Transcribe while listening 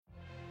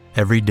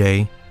Every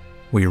day,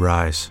 we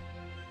rise,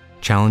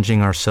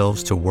 challenging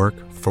ourselves to work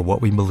for what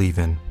we believe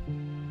in.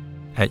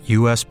 At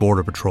U.S.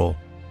 Border Patrol,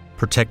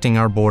 protecting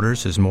our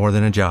borders is more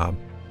than a job.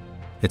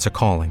 It's a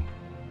calling.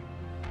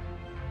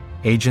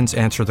 Agents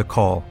answer the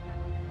call,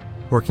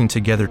 working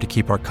together to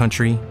keep our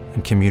country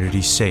and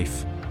communities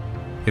safe.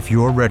 If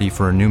you're ready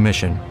for a new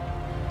mission,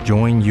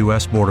 join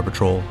U.S. Border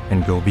Patrol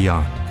and go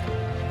beyond.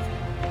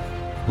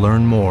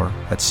 Learn more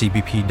at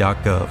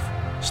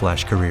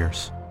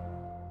cbp.gov/careers.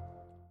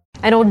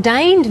 An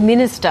ordained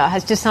minister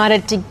has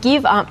decided to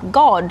give up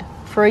God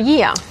for a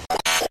year.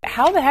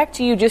 How the heck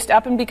do you just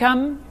up and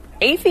become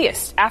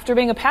atheist after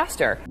being a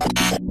pastor?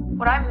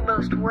 What I'm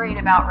most worried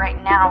about right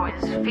now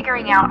is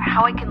figuring out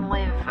how I can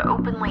live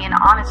openly and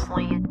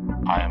honestly.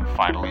 I am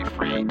finally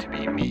free to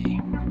be me.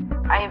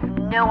 I have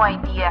no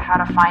idea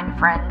how to find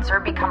friends or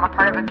become a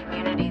part of a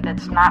community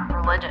that's not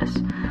religious.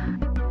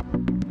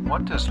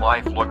 What does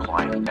life look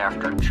like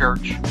after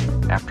church,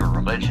 after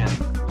religion,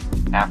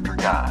 after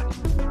God?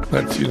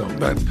 That's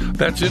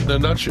it in a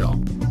nutshell.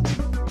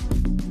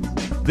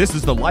 This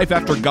is the Life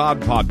After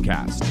God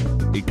podcast,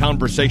 a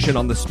conversation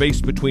on the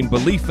space between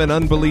belief and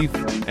unbelief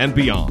and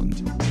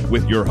beyond,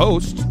 with your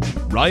host,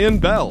 Ryan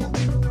Bell.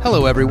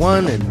 Hello,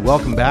 everyone, and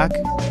welcome back.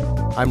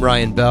 I'm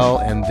Ryan Bell,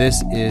 and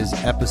this is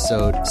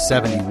episode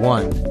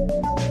 71.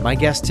 My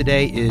guest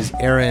today is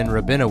Aaron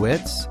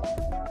Rabinowitz,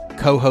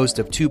 co-host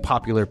of two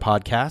popular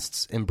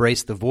podcasts,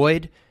 Embrace the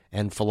Void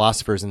and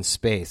Philosophers in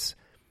Space.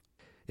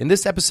 In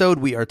this episode,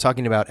 we are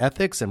talking about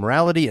ethics and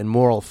morality and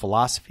moral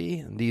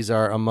philosophy. These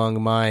are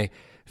among my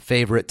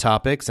favorite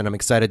topics, and I'm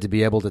excited to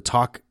be able to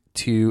talk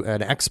to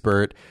an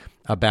expert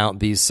about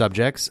these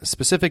subjects.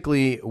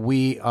 Specifically,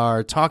 we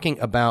are talking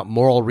about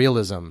moral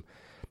realism.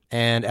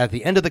 And at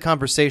the end of the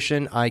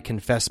conversation, I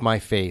confess my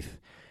faith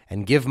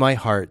and give my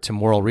heart to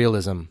moral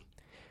realism.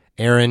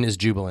 Aaron is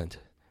jubilant.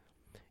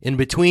 In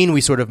between, we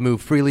sort of move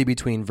freely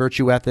between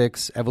virtue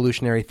ethics,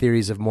 evolutionary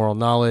theories of moral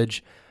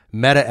knowledge,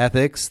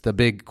 meta-ethics, the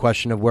big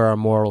question of where our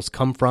morals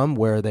come from,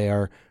 where they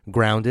are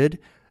grounded,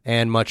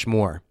 and much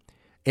more.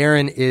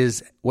 Aaron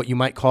is what you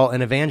might call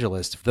an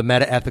evangelist of the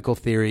meta-ethical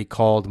theory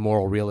called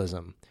moral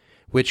realism,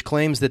 which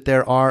claims that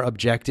there are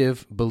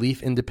objective,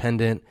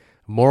 belief-independent,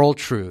 moral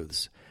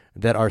truths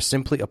that are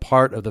simply a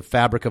part of the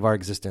fabric of our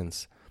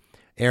existence.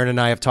 Aaron and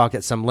I have talked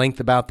at some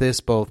length about this,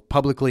 both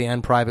publicly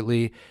and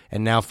privately,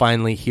 and now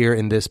finally here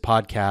in this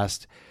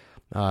podcast.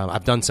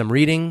 I've done some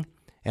reading,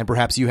 and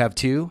perhaps you have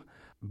too.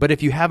 But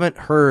if you haven't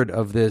heard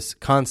of this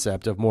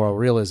concept of moral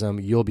realism,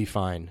 you'll be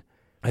fine.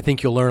 I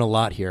think you'll learn a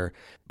lot here.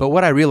 But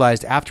what I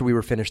realized after we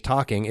were finished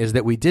talking is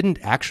that we didn't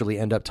actually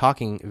end up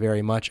talking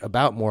very much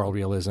about moral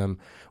realism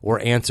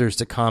or answers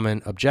to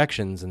common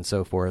objections and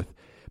so forth.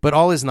 But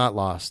all is not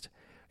lost.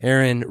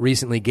 Aaron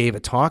recently gave a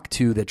talk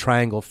to the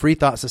Triangle Free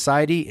Thought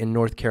Society in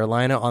North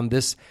Carolina on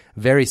this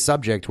very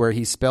subject, where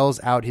he spells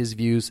out his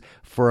views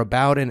for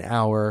about an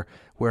hour,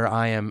 where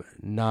I am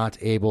not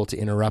able to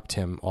interrupt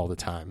him all the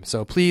time.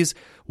 So please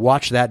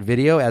watch that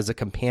video as a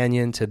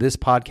companion to this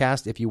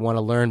podcast if you want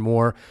to learn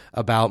more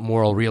about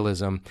moral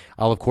realism.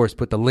 I'll, of course,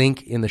 put the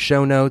link in the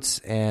show notes,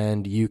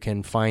 and you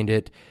can find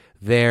it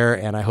there,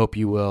 and I hope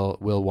you will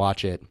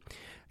watch it.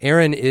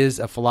 Aaron is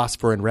a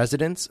philosopher in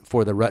residence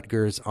for the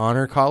Rutgers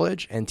Honor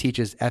College and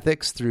teaches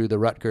ethics through the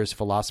Rutgers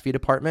Philosophy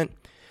Department.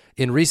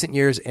 In recent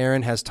years,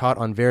 Aaron has taught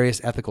on various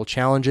ethical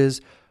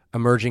challenges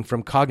emerging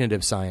from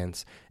cognitive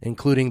science,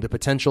 including the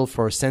potential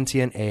for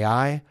sentient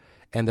AI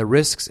and the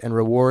risks and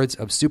rewards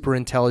of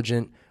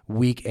superintelligent,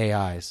 weak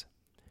AIs.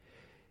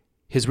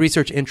 His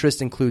research interests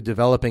include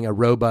developing a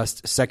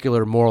robust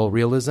secular moral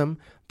realism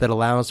that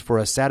allows for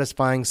a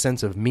satisfying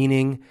sense of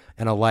meaning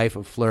and a life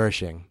of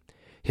flourishing.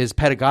 His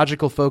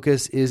pedagogical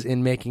focus is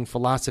in making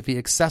philosophy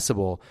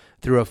accessible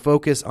through a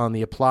focus on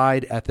the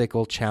applied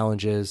ethical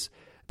challenges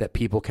that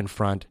people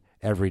confront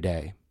every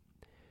day.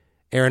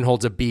 Aaron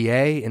holds a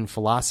BA in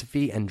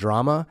philosophy and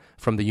drama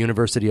from the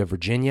University of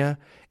Virginia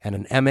and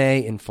an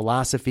MA in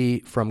philosophy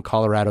from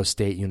Colorado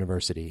State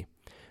University.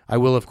 I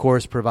will, of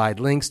course,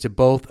 provide links to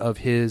both of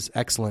his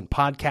excellent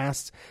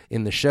podcasts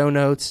in the show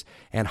notes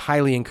and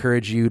highly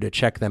encourage you to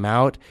check them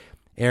out.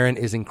 Aaron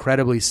is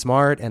incredibly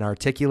smart and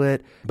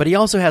articulate, but he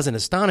also has an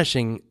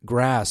astonishing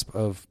grasp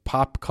of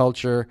pop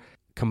culture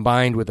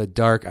combined with a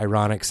dark,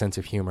 ironic sense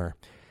of humor.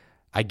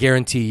 I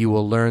guarantee you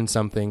will learn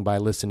something by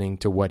listening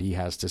to what he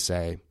has to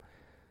say.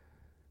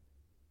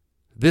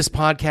 This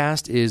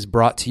podcast is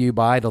brought to you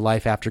by the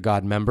Life After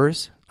God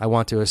members. I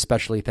want to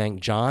especially thank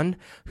John,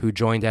 who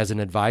joined as an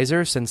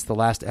advisor since the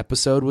last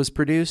episode was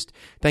produced.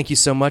 Thank you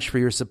so much for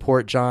your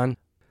support, John.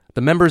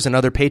 The members and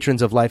other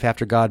patrons of Life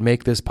After God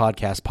make this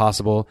podcast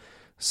possible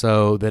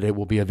so that it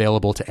will be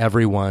available to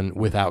everyone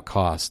without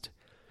cost.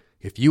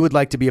 If you would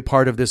like to be a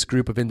part of this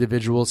group of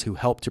individuals who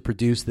help to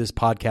produce this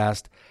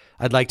podcast,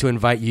 I'd like to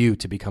invite you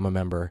to become a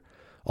member.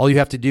 All you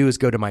have to do is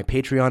go to my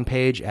Patreon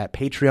page at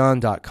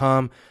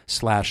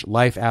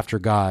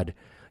patreon.com/lifeaftergod.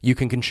 You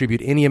can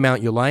contribute any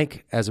amount you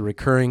like as a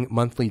recurring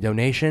monthly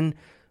donation,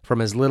 from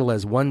as little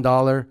as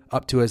 $1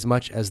 up to as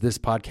much as this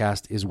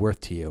podcast is worth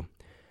to you.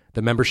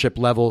 The membership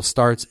level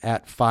starts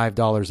at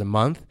 $5 a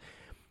month.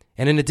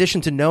 And in addition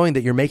to knowing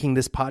that you're making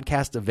this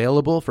podcast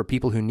available for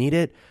people who need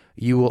it,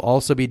 you will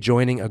also be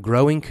joining a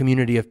growing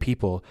community of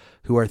people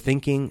who are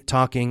thinking,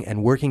 talking,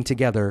 and working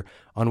together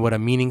on what a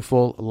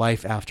meaningful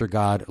life after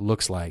God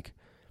looks like.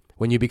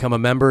 When you become a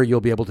member,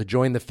 you'll be able to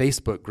join the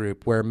Facebook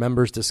group where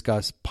members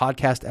discuss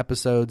podcast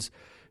episodes,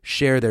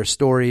 share their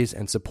stories,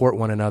 and support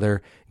one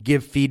another,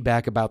 give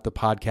feedback about the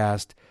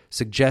podcast,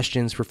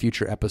 suggestions for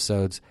future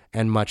episodes,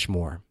 and much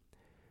more.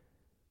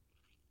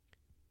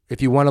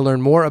 If you want to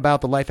learn more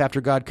about the Life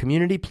After God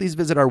community, please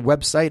visit our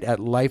website at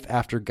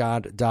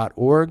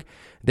lifeaftergod.org.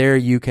 There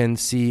you can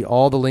find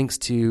all the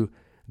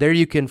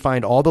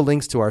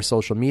links to our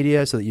social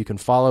media so that you can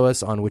follow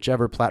us on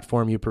whichever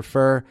platform you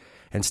prefer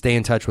and stay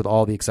in touch with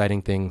all the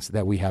exciting things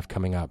that we have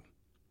coming up.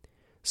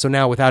 So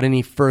now, without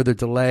any further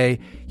delay,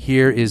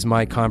 here is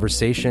my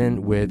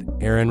conversation with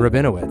Aaron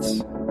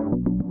Rabinowitz.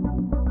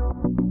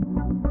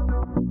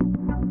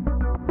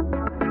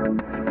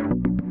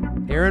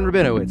 Aaron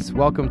Rabinowitz,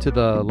 welcome to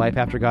the Life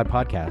After God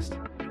podcast.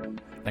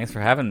 Thanks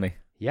for having me.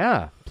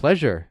 Yeah,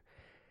 pleasure.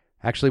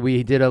 Actually,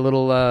 we did a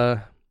little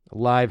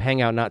live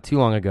hangout not too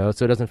long ago,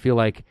 so it doesn't feel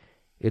like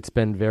it's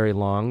been very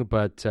long.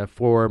 But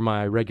for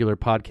my regular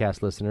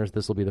podcast listeners,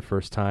 this will be the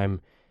first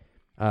time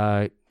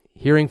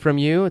hearing from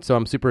you. So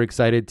I'm super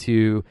excited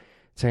to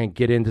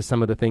get into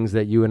some of the things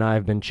that you and I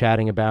have been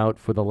chatting about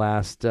for the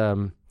last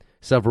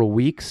several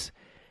weeks.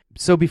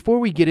 So before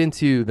we get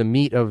into the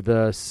meat of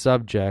the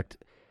subject,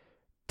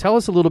 tell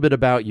us a little bit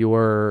about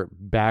your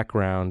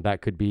background.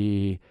 That could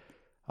be,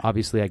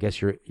 obviously, I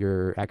guess,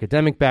 your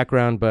academic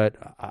background, but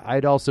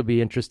I'd also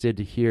be interested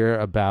to hear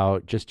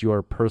about just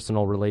your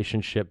personal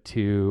relationship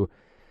to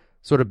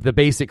sort of the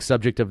basic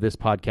subject of this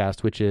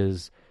podcast, which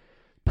is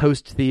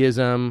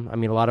post-theism. I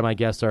mean, a lot of my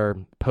guests are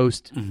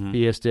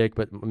post-theistic,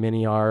 but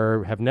many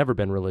have never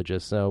been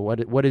religious. So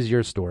what is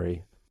your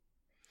story?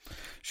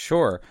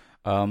 Sure.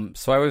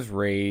 So I was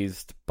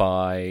raised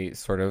by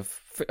sort of,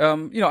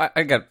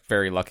 I got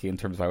very lucky in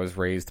terms of I was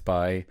raised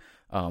by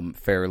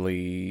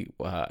fairly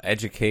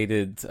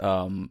educated,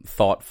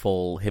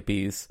 thoughtful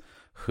hippies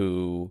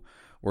who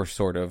were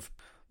sort of,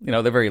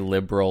 they're very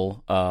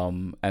liberal.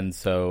 And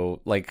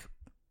so, like,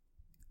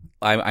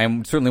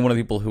 I'm certainly one of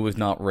the people who was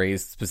not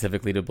raised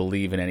specifically to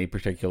believe in any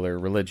particular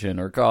religion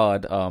or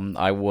God.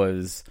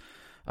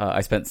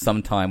 I spent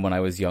some time when I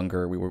was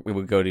younger. We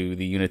would go to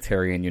the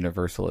Unitarian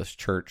Universalist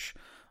Church,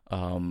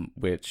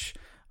 which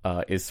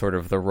is sort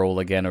of the role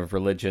again of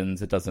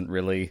religions. It doesn't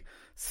really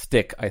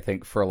stick, I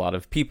think, for a lot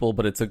of people,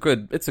 but it's a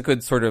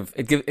good sort of,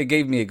 it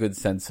gave me a good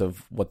sense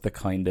of what the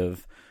kind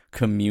of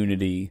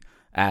community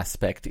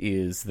aspect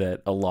is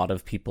that a lot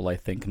of people, I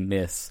think,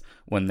 miss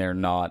when they're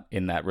not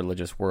in that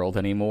religious world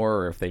anymore,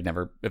 or if they've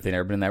never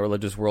been in that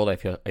religious world. I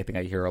think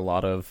I hear a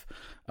lot of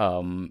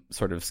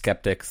sort of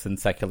skeptics and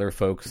secular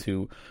folks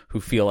who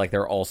feel like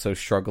they're also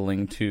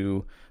struggling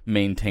to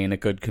maintain a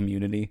good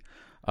community.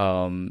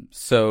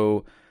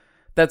 So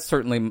that's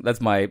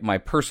my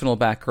personal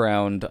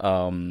background.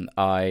 When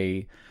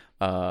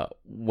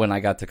I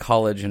got to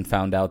college and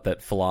found out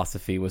that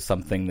philosophy was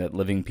something that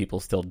living people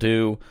still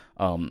do,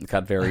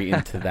 got very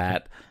into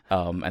that,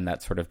 and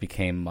that sort of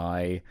became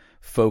my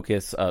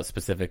focus,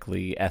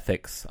 specifically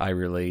ethics.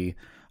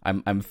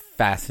 I'm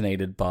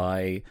fascinated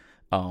by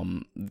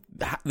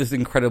this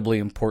incredibly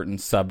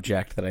important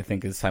subject that I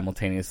think is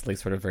simultaneously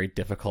sort of very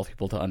difficult for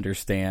people to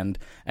understand,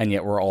 and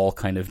yet we're all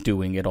kind of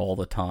doing it all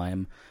the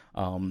time.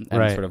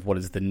 Right. Sort of what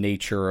is the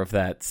nature of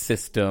that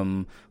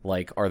system?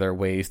 Like, are there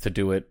ways to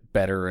do it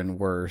better and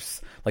worse?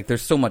 Like,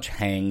 there's so much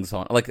hangs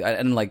on,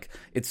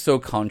 it's so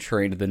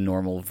contrary to the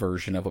normal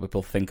version of what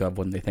people think of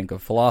when they think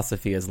of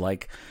philosophy as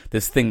like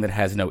this thing that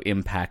has no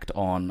impact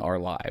on our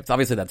lives.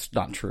 Obviously, that's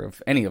not true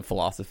of any of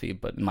philosophy,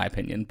 but in my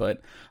opinion,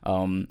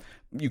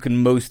 you can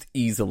most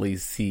easily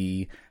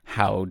see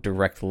how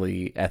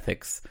directly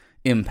ethics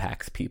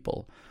impacts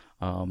people.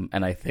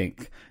 And I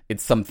think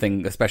it's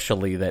something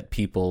especially that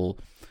people,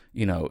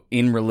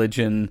 in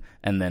religion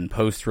and then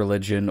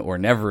post-religion or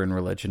never in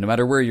religion, no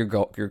matter where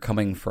you're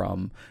coming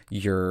from,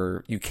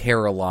 you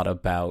care a lot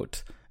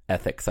about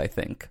ethics, I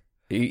think,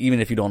 even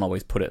if you don't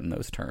always put it in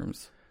those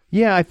terms.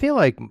 Yeah, I feel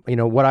like,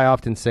 what I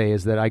often say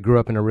is that I grew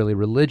up in a really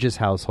religious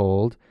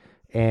household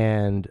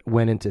and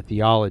went into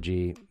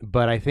theology,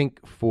 but I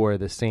think for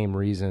the same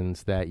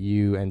reasons that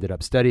you ended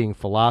up studying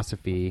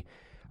philosophy,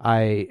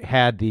 I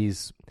had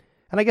these,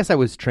 and I guess I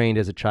was trained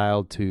as a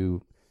child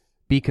to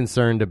be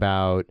concerned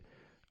about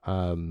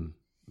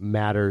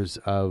matters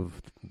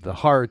of the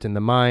heart and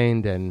the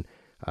mind and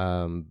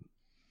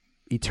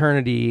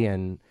eternity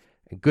and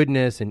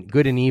goodness and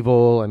good and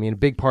evil. I mean, a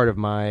big part of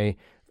my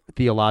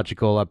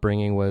theological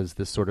upbringing was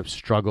this sort of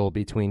struggle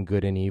between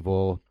good and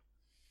evil,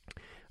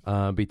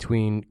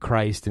 between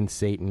Christ and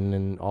Satan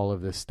and all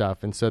of this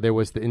stuff. And so there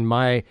was, in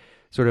my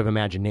sort of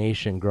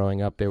imagination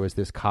growing up, there was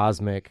this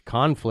cosmic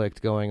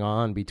conflict going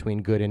on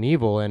between good and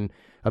evil. And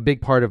a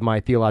big part of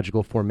my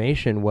theological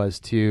formation was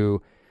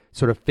to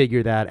sort of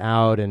figure that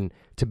out and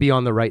to be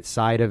on the right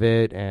side of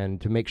it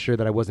and to make sure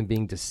that I wasn't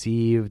being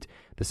deceived,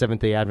 the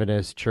Seventh-day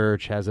Adventist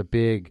Church has a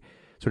big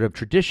sort of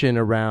tradition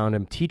around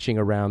and teaching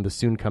around the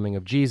soon coming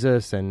of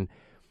Jesus and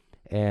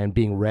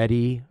being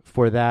ready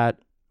for that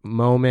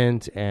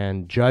moment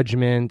and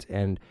judgment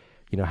and,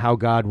 you know, how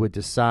God would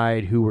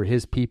decide who were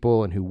his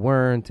people and who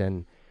weren't.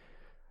 And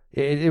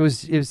it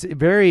was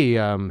very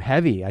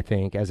heavy, I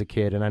think, as a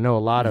kid. And I know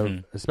a lot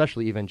of,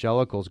 especially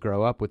evangelicals,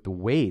 grow up with the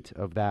weight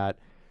of that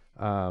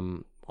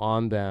on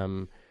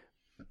them.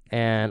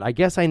 And I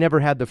guess I never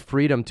had the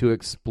freedom to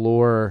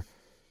explore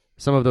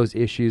some of those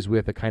issues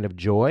with a kind of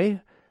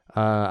joy.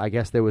 I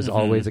guess there was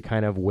always a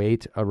kind of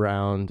weight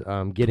around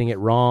getting it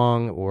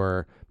wrong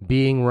or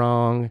being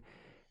wrong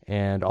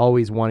and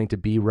always wanting to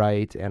be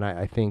right. And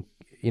I think,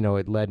 you know,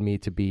 it led me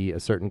to be a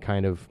certain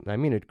kind of,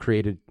 it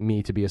created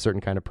me to be a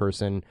certain kind of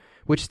person,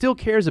 which still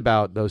cares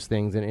about those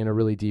things in a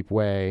really deep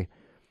way,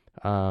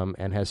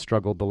 and has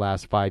struggled the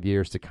last 5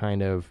 years to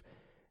kind of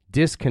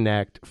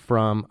disconnect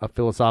from a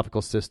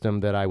philosophical system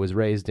that I was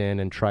raised in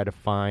and try to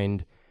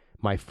find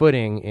my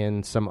footing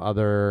in some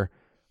other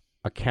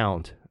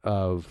account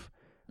of,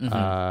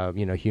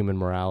 human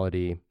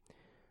morality.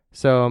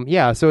 So,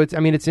 so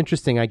it's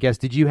interesting, I guess.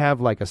 Did you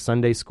have like a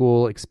Sunday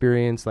school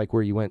experience, like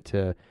where you went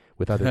to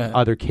with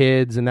other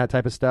kids and that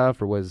type of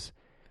stuff, or was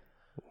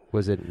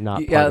it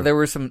not? Yeah, there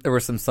was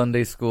some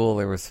Sunday school.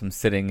 There was some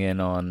sitting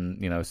in on,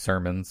 you know,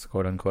 sermons,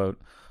 quote unquote,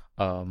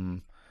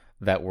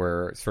 that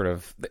were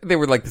they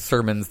were like the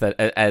sermons that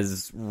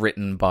as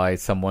written by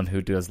someone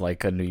who does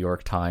like a New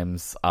York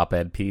Times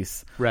op-ed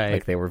piece. Right.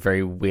 Like they were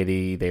very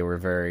witty. They were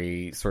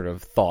very sort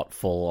of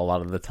thoughtful a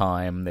lot of the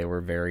time. They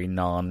were very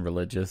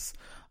non-religious.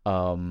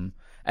 And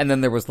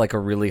then there was like a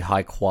really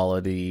high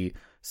quality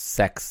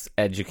sex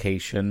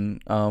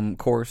education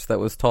course that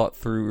was taught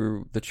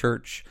through the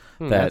church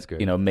that,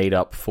 you know, made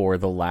up for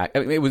the lack. I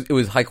mean, it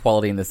was high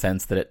quality in the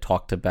sense that it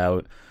talked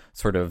about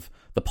sort of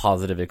the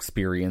positive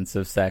experience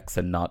of sex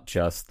and not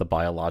just the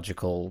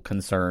biological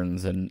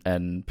concerns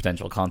and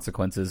potential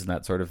consequences and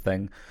that sort of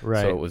thing.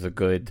 Right. So it was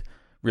a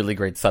really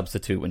great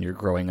substitute when you're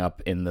growing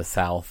up in the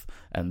South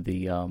and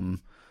the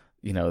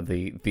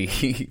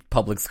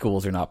public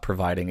schools are not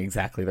providing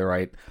exactly the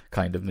right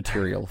kind of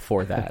material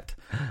for that.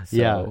 So,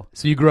 yeah.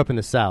 So you grew up in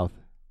the South?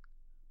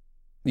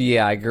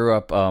 Yeah, I grew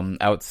up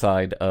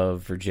outside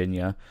of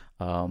Virginia.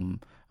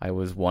 I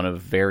was one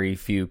of very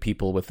few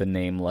people with a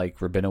name like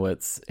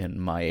Rabinowitz in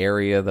my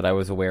area that I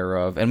was aware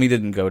of. And we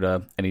didn't go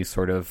to any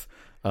sort of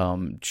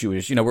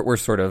Jewish, you know, we're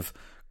sort of,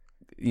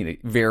 you know,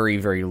 very,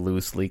 very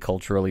loosely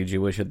culturally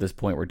Jewish at this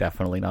point. We're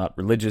definitely not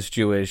religious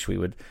Jewish. We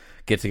would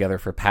get together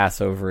for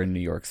Passover in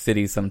New York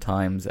City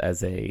sometimes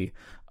as a,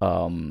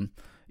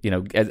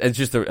 as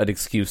just an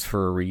excuse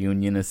for a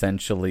reunion,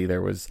 essentially.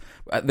 There's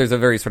a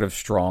very sort of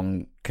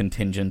strong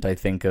contingent, I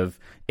think, of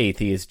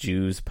atheist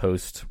Jews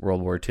post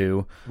World War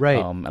II. Right.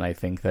 And I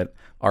think that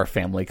our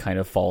family kind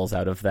of falls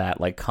out of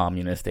that, like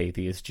communist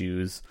atheist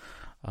Jews.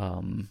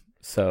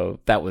 So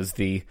that was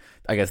the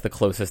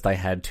closest I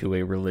had to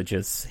a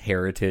religious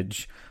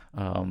heritage.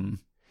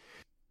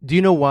 Do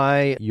you know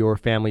why your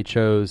family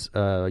chose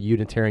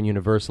Unitarian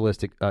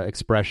Universalist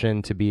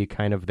expression to be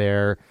kind of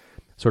their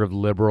sort of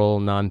liberal,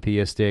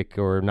 non-theistic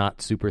or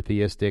not super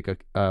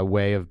theistic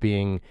way of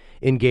being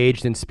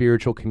engaged in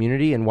spiritual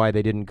community, and why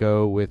they didn't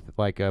go with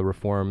like a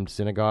Reformed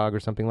synagogue or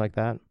something like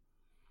that?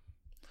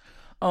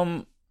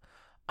 I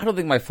don't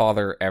think my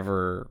father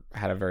ever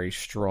had a very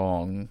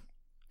strong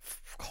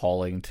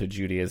calling to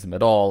Judaism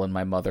at all, and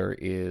my mother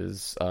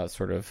is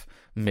sort of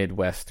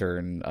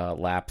Midwestern,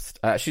 lapsed.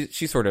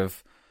 She's sort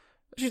of,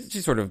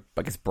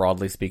 I guess,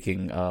 broadly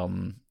speaking,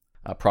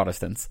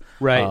 Protestants.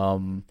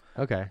 Right.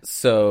 Okay.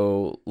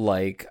 So,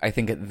 like, I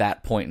think at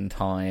that point in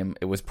time,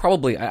 it was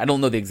probably, I don't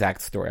know the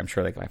exact story. I'm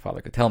sure, like, my father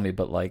could tell me,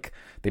 but, like,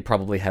 they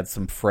probably had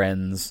some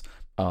friends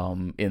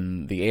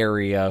in the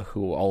area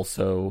who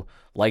also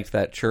liked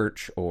that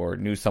church or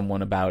knew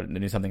something about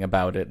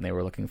it, and they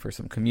were looking for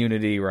some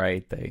community,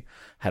 right? They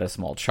had a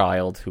small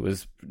child who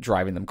was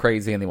driving them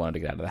crazy, and they wanted to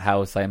get out of the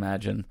house, I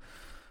imagine.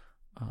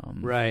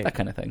 Right. That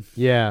kind of thing.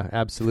 Yeah,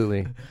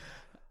 absolutely.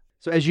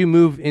 So as you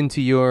move into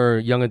your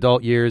young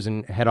adult years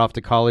and head off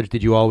to college,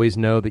 did you always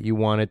know that you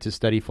wanted to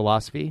study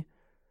philosophy?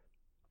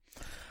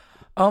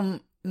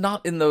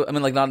 Not in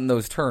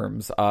those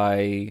terms.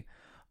 I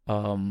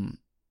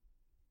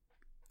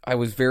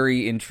was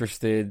very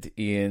interested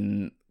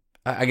in,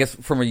 I guess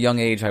from a young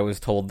age, I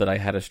was told that I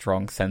had a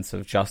strong sense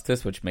of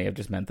justice, which may have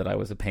just meant that I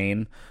was a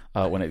pain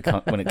when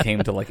it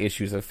came to like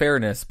issues of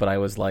fairness. But I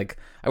was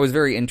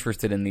very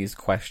interested in these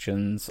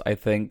questions, I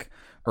think,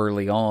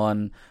 early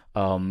on.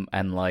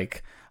 And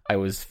like I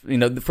was,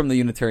 from the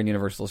Unitarian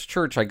Universalist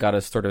Church, I got a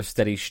sort of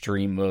steady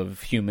stream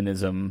of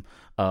humanism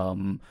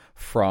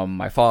from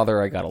my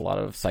father. I got a lot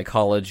of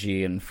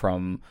psychology, and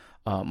from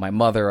my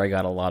mother, I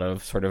got a lot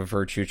of sort of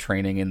virtue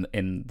training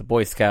in the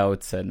Boy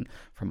Scouts, and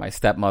from my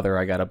stepmother,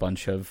 I got a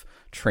bunch of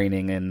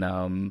training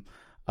in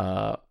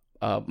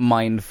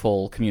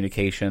mindful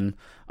communication,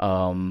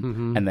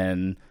 and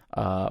then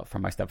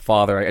from my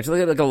stepfather, I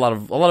actually got a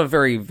lot of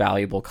very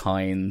valuable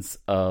kinds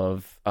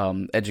of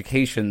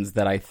educations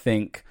that I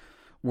think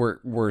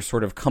were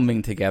sort of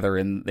coming together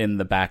in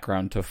the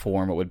background to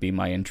form what would be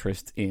my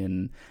interest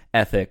in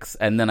ethics.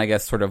 And then I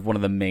guess sort of one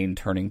of the main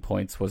turning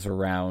points was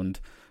around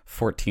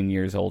 14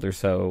 years old or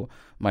so.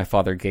 My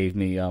father gave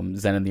me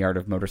Zen and the Art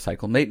of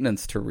Motorcycle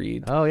Maintenance to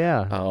read. Oh,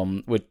 yeah.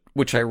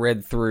 Which I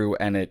read through,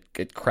 and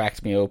it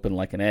cracked me open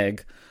like an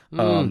egg.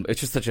 It's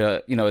just such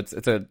a,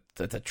 it's a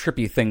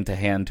trippy thing to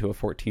hand to a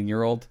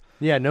 14-year-old.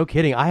 Yeah, no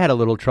kidding. I had a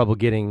little trouble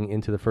getting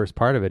into the first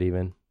part of it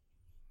even.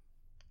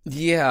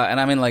 Yeah, and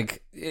I mean,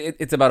 like,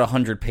 it's about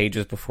 100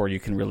 pages before you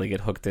can really get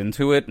hooked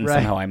into it, and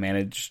somehow I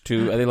managed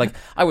to.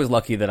 I was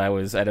lucky that I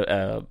was at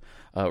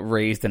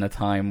raised in a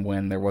time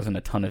when there wasn't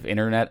a ton of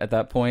internet at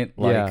that point.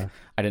 I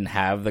didn't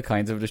have the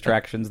kinds of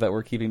distractions that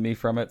were keeping me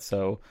from it,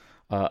 so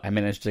I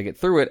managed to get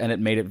through it, and it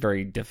made it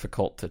very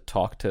difficult to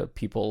talk to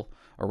people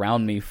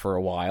around me for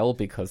a while,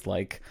 because,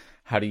 like,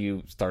 how do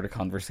you start a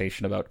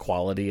conversation about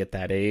quality at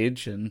that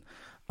age? And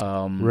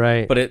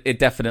but it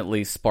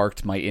definitely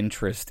sparked my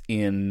interest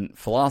in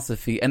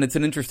philosophy, and it's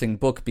an interesting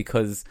book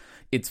because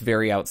it's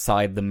very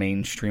outside the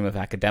mainstream of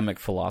academic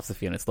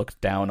philosophy, and it's looked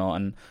down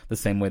on the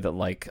same way that,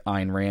 like,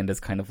 Ayn Rand is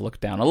kind of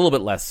looked down, a little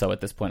bit less so at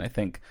this point. I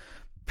think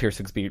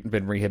Pirsig's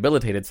been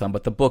rehabilitated some,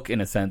 but the book,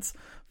 in a sense,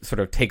 sort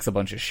of takes a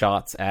bunch of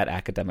shots at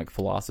academic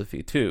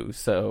philosophy too.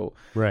 So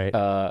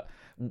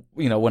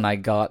when I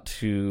got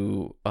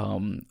to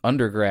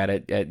undergrad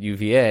at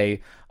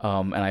UVA,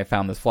 and I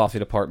found this philosophy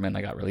department,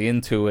 I got really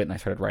into it, and I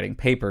started writing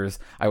papers.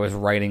 I was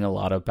writing a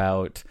lot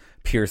about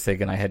Pirsig,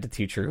 and I had a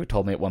teacher who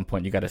told me at one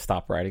point, "You got to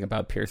stop writing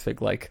about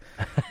Pirsig. Like,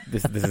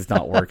 this is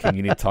not working.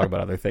 You need to talk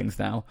about other things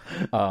now,"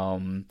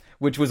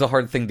 which was a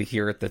hard thing to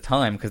hear at the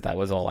time because that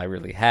was all I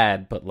really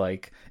had. But,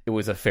 like, it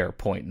was a fair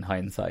point in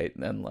hindsight,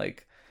 and,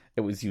 like,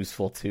 it was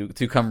useful to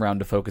come around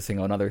to focusing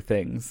on other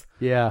things.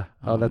 Yeah.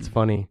 Oh, that's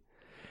funny.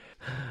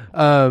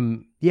 I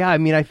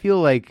mean, I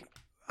feel like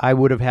I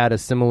would have had a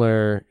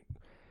similar,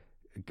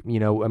 we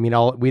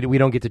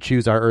don't get to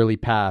choose our early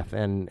path,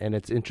 and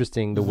it's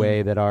interesting the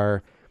way that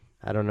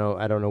I don't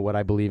know what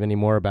I believe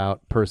anymore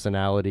about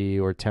personality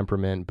or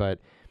temperament, but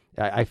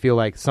I feel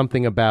like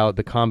something about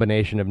the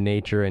combination of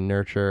nature and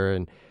nurture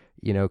and,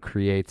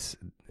 creates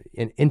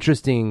an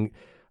interesting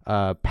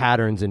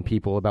patterns in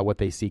people about what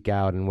they seek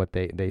out and what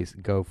they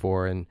go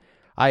for. And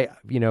I,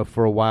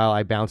 for a while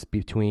I bounced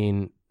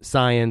between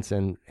science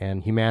and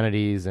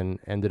humanities and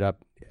ended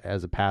up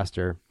as a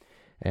pastor,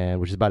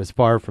 and which is about as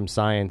far from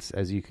science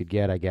as you could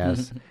get, I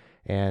guess.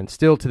 And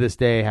still to this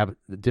day have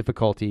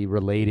difficulty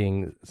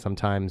relating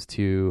sometimes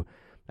to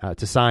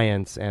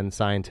science and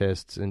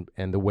scientists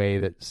and the way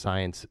that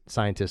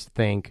scientists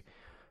think.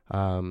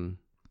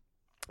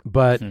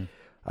 But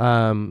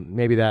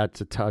maybe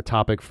that's a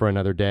topic for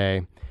another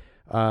day.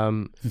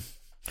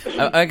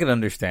 I can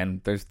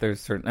understand. There's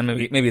certain, and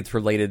maybe it's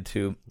related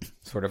to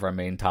sort of our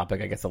main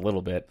topic, I guess, a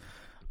little bit.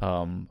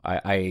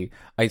 I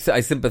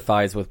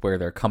sympathize with where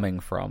they're coming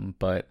from,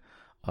 but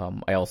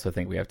I also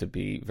think we have to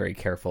be very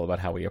careful about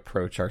how we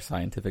approach our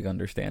scientific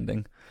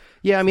understanding.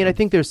 Yeah, I mean, I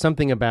think there's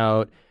something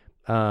about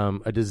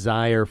a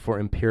desire for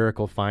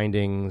empirical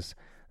findings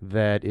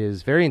that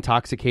is very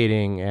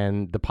intoxicating,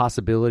 and the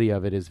possibility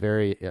of it is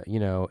very,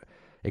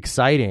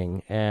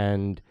 exciting.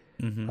 And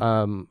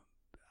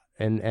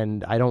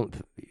and I don't,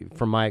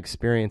 from my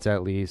experience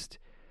at least,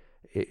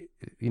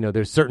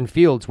 there's certain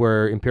fields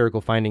where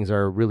empirical findings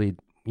are really,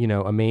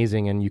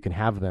 amazing, and you can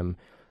have them.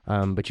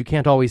 But you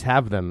can't always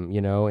have them,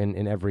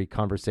 in every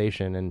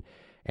conversation.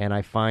 And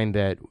I find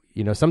that,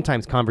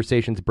 sometimes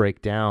conversations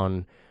break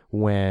down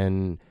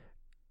when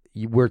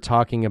we're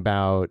talking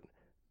about,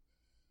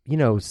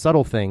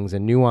 subtle things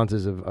and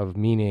nuances of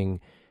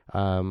meaning.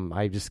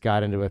 I just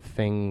got into a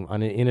thing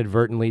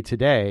inadvertently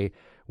today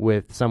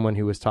with someone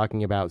who was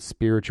talking about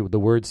the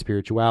word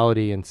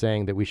spirituality, and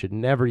saying that we should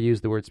never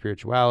use the word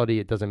spirituality.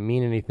 It doesn't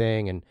mean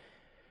anything.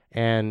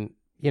 And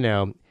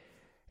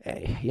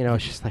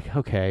it's just like,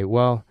 okay,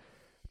 well,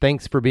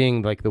 thanks for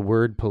being like the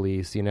word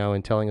police,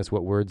 and telling us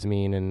what words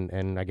mean.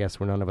 And I guess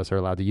none of us are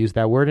allowed to use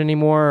that word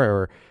anymore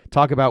or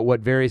talk about what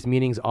various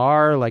meanings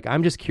are. Like,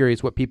 I'm just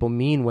curious what people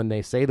mean when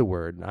they say the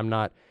word. I'm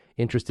not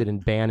interested in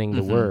banning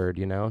the word,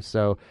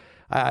 So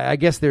I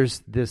guess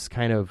there's this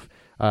kind of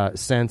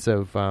sense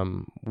of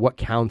what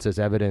counts as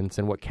evidence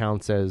and what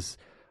counts as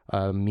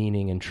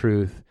meaning and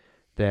truth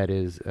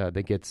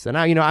that gets. And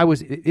I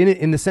was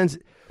in the sense,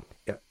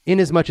 in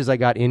as much as I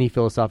got any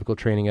philosophical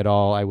training at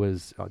all, I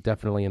was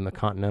definitely in the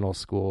Continental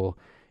School,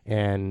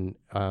 and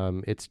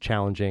it's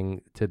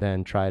challenging to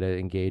then try to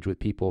engage with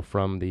people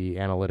from the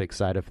analytic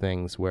side of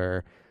things,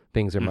 where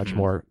things are much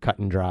more cut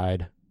and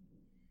dried.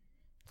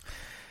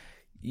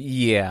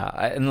 Yeah,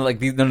 and like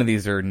none of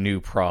these are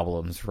new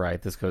problems,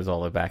 right? This goes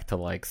all the way back to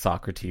like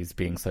Socrates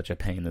being such a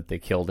pain that they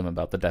killed him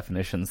about the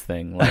definitions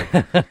thing. Like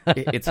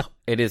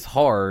it is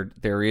hard.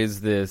 There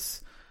is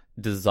this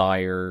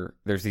desire.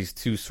 There's these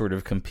two sort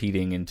of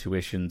competing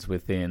intuitions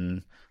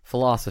within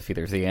philosophy.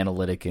 There's the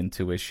analytic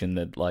intuition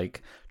that,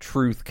 like,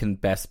 truth can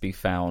best be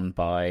found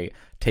by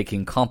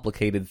taking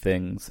complicated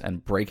things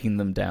and breaking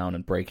them down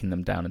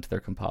into their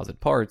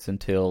composite parts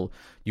until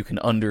you can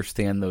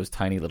understand those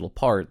tiny little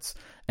parts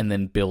and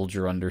then build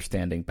your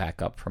understanding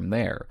back up from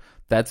there.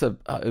 That's a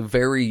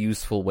very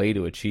useful way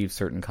to achieve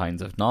certain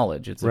kinds of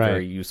knowledge. It's a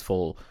very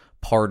useful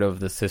part of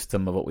the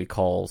system of what we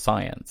call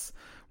science,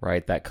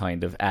 right? That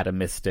kind of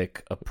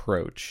atomistic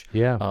approach.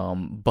 Yeah.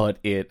 But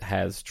it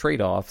has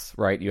trade-offs,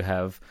 right? You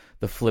have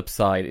the flip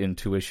side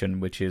intuition,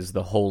 which is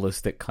the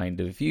holistic kind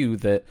of view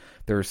that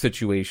there are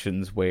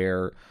situations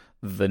where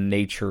the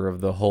nature of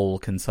the whole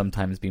can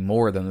sometimes be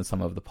more than the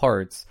sum of the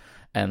parts,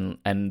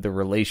 and the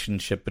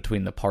relationship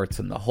between the parts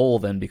and the whole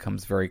then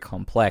becomes very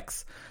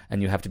complex,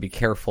 and you have to be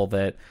careful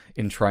that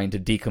in trying to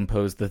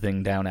decompose the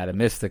thing down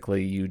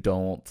atomistically, you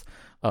don't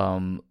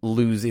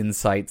lose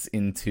insights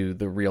into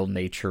the real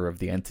nature of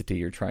the entity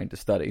you're trying to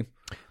study.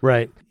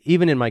 Right.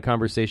 Even in my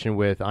conversation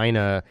with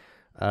Ina,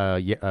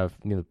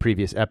 the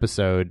previous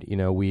episode,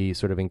 we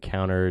sort of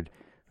encountered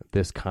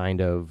this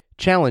kind of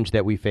challenge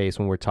that we face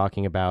when we're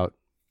talking about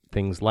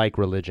things like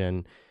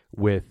religion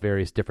with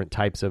various different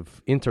types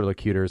of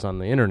interlocutors on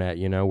the internet,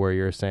 where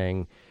you're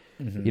saying,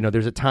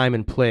 there's a time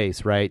and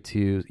place, right?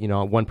 To,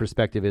 one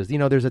perspective is,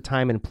 there's a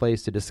time and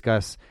place to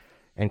discuss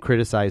and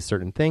criticize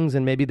certain things,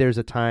 and maybe there's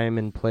a time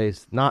and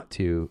place not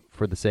to,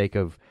 for the sake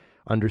of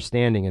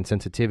understanding and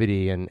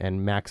sensitivity and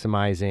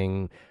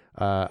maximizing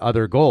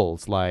other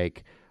goals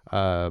like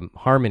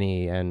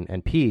harmony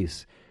and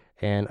peace.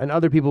 And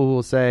other people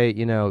will say,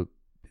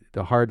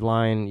 the hard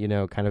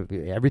line, kind of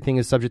everything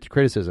is subject to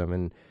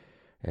criticism,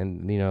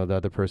 and the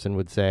other person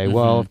would say,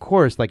 well, of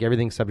course, like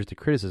everything's subject to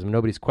criticism.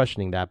 Nobody's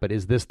questioning that, but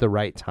is this the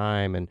right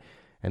time?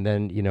 And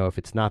then, if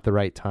it's not the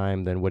right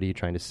time, then what are you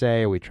trying to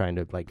say? Are we trying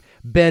to like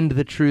bend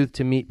the truth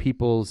to meet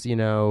people's,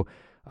 feelings,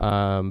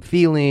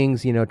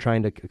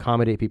 trying to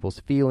accommodate people's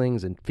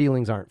feelings, and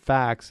feelings aren't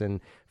facts, and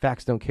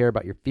facts don't care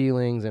about your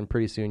feelings. And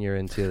pretty soon you're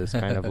into this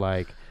kind of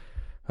like,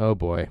 oh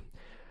boy.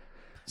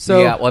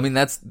 So yeah, well, I mean,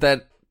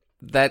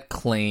 that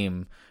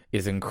claim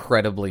is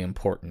incredibly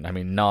important. I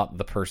mean, not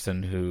the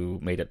person who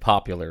made it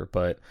popular,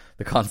 but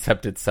the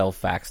concept itself,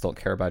 facts don't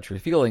care about your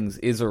feelings,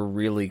 is a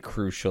really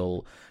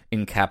crucial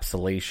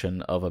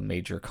encapsulation of a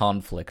major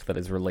conflict that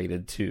is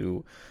related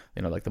to,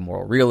 like the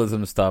moral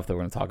realism stuff that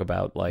we're going to talk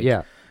about,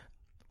 like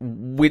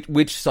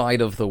which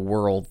side of the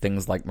world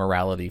things like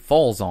morality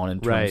falls on in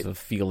terms of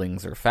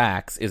feelings or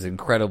facts is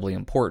incredibly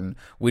important.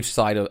 Which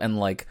side of, and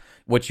like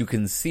what you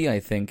can see, I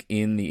think,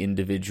 in the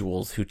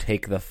individuals who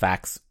take the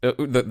facts,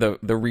 the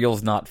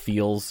reals not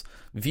feels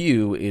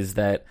view, is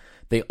that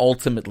they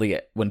ultimately,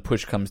 when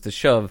push comes to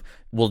shove,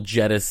 will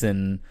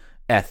jettison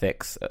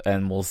ethics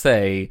and will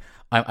say,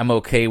 I'm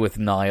okay with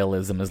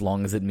nihilism as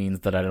long as it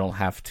means that I don't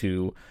have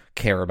to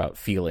care about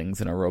feelings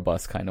in a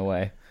robust kind of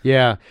way.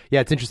 Yeah.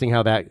 It's interesting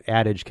how that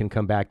adage can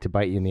come back to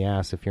bite you in the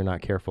ass if you're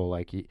not careful.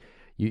 Like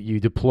you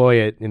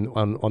deploy it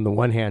on the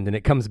one hand, and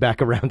it comes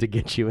back around to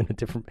get you in a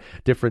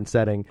different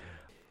setting.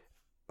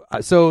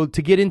 So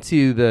to get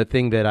into the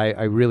thing that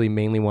I really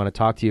mainly want to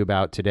talk to you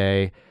about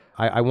today,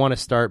 I want to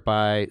start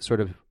by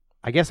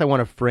I want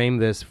to frame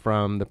this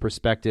from the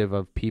perspective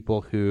of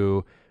people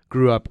who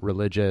grew up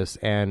religious,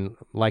 and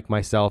like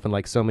myself and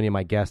like so many of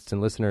my guests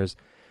and listeners,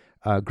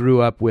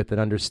 grew up with an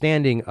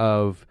understanding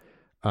of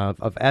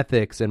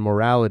ethics and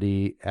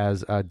morality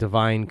as a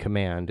divine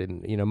command.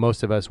 And,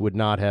 most of us would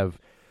not have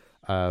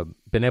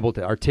been able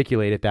to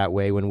articulate it that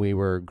way when we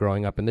were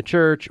growing up in the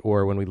church,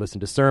 or when we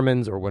listened to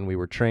sermons, or when we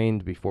were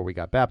trained before we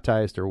got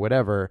baptized, or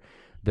whatever,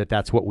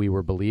 that's what we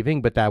were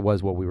believing. But that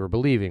was what we were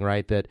believing,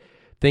 right? That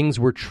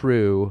things were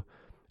true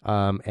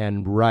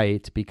and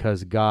right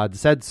because God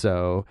said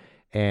so.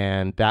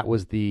 And that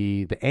was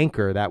the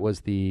anchor, that was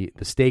the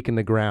stake in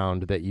the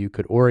ground that you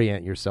could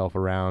orient yourself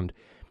around.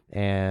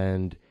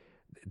 And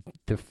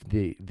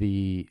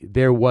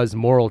there was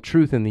moral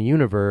truth in the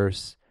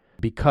universe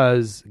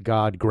because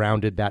God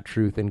grounded that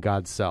truth in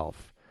God's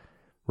self,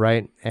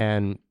 right?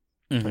 And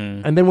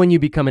then when you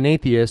become an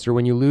atheist, or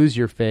when you lose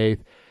your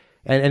faith,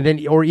 and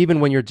then, or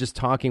even when you're just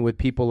talking with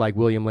people like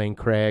William Lane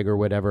Craig or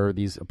whatever,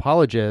 these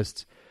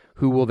apologists,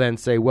 who will then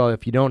say, well,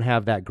 if you don't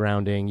have that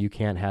grounding, you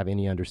can't have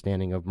any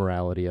understanding of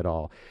morality at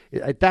all.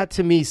 That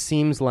to me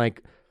seems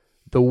like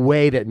the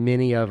way that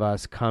many of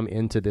us come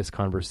into this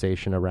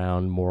conversation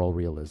around moral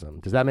realism.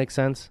 Does that make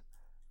sense?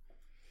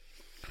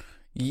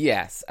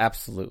 Yes,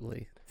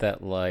 absolutely. That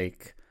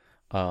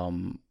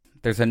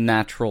there's a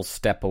natural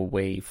step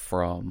away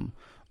from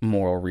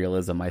moral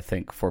realism, I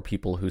think, for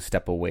people who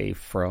step away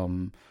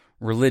from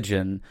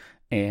religion,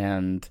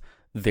 and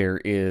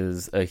there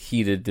is a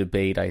heated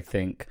debate, I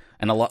think,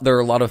 and there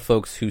are a lot of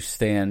folks who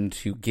stand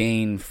to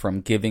gain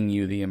from giving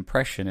you the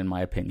impression, in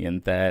my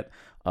opinion, that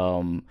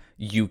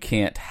you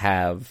can't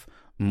have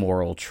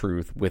moral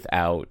truth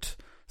without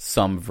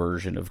some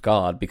version of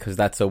God, because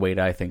that's a way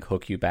to, I think,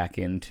 hook you back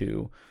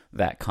into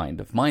that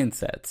kind of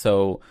mindset.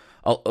 So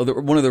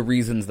one of the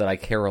reasons that I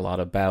care a lot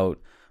about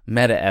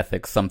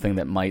meta-ethics, something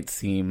that might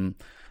seem,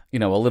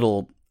 a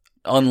little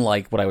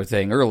unlike what I was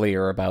saying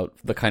earlier about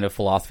the kind of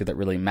philosophy that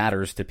really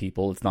matters to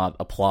people, it's not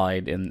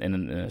applied in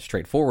a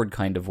straightforward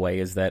kind of way,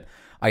 is that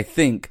I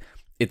think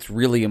it's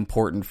really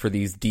important for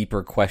these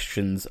deeper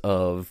questions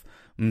of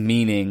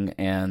meaning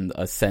and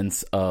a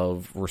sense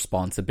of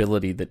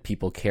responsibility that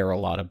people care a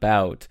lot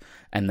about,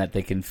 and that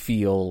they can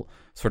feel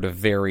sort of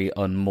very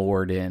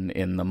unmoored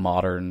in the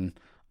modern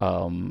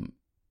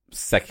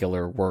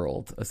secular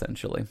world,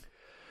 essentially.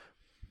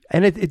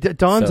 And it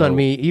dawns on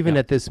me, even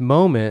at this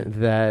moment,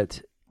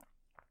 that,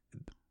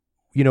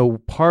 you know,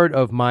 part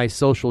of my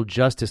social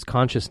justice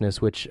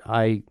consciousness, which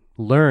I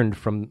learned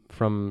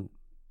from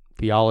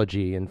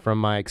theology and from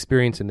my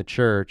experience in the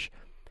church,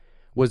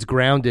 was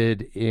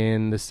grounded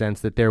in the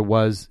sense that there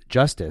was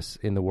justice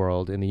in the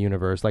world, in the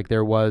universe. Like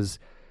there was,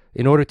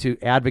 in order to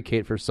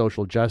advocate for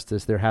social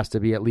justice, there has to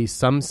be at least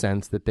some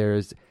sense that there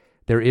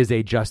is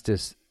a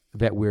justice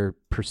that we're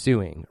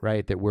pursuing,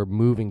 right? That we're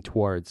moving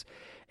towards.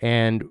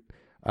 And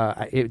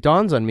it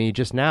dawns on me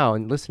just now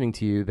in listening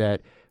to you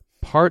that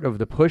part of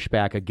the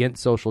pushback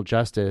against social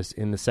justice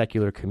in the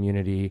secular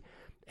community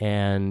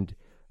and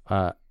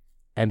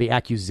the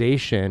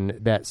accusation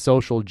that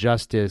social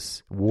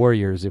justice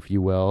warriors, if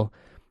you will,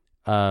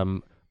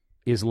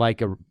 is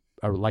like a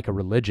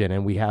religion.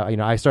 And we have, you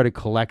know, I started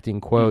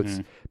collecting quotes.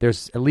 Mm-hmm.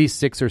 There's at least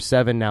 6 or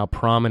 7 now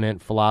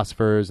prominent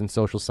philosophers and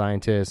social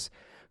scientists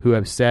who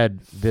have said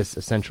this,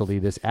 essentially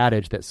this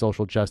adage that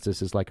social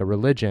justice is like a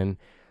religion.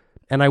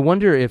 And I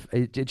wonder if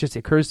it just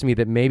occurs to me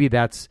that maybe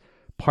that's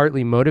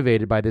partly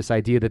motivated by this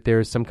idea that there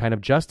is some kind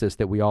of justice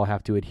that we all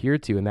have to adhere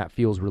to, and that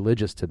feels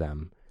religious to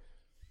them.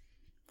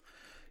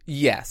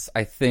 Yes,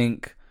 I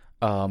think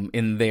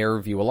in their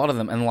view, a lot of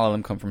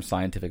them come from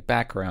scientific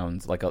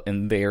backgrounds. Like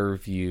in their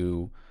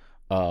view,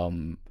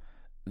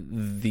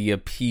 the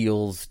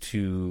appeals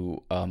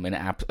to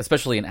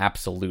especially an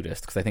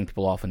absolutist, because I think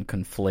people often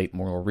conflate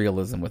moral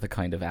realism with a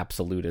kind of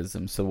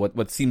absolutism. So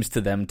what seems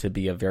to them to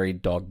be a very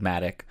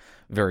dogmatic,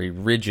 very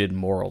rigid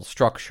moral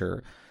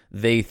structure,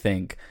 they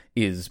think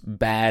is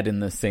bad in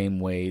the same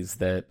ways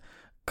that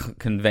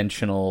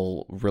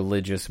conventional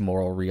religious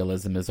moral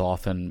realism is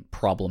often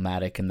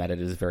problematic, in that it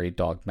is very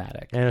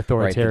dogmatic and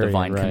authoritarian. Right?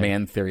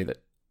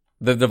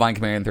 The divine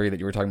command theory that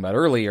you were talking about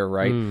earlier,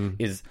 right,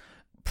 is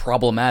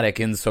problematic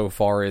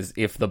insofar as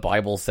if the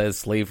Bible says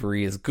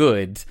slavery is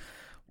good,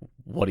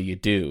 what do you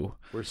do?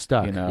 We're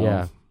stuck. You know?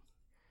 Yeah.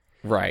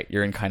 Right,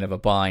 you're in kind of a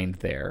bind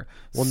there.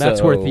 Well,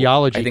 that's where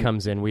theology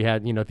comes in. We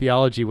had,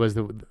 theology was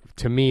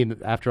to me,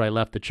 after I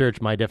left the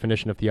church, my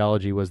definition of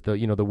theology was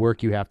the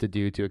work you have to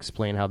do to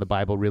explain how the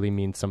Bible really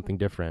means something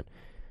different.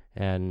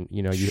 And,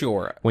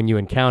 sure, when you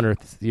encounter,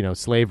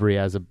 slavery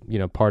as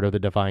a, part of the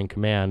divine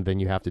command,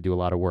 then you have to do a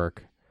lot of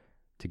work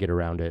to get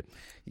around it.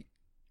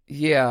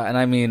 Yeah, and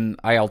I mean,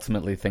 I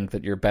ultimately think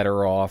that you're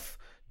better off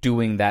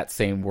doing that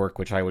same work,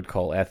 which I would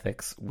call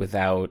ethics,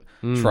 without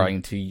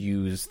trying to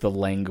use the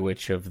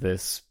language of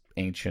this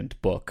ancient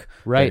book.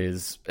 Right. That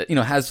is,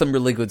 has some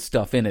really good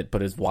stuff in it,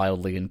 but is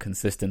wildly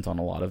inconsistent on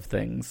a lot of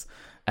things,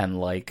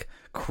 and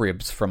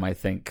cribs from, I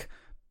think,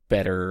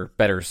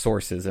 better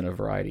sources in a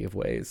variety of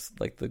ways,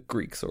 like the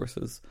Greek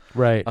sources.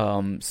 Right.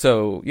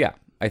 So yeah,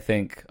 I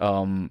think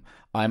I'm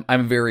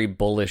very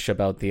bullish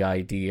about the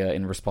idea,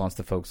 in response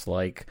to folks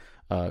like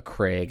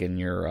Craig and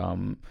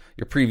your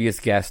previous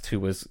guest, who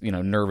was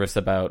nervous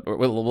about,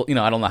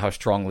 I don't know how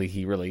strongly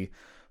he really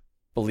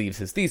believes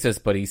his thesis,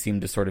 but he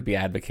seemed to sort of be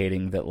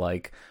advocating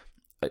that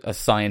a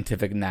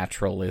scientific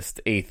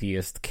naturalist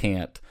atheist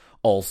can't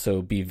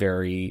also be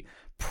very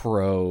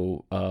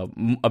pro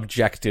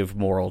objective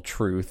moral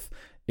truth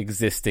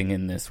existing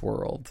in this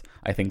world.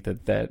 I think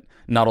that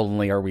not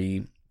only are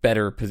we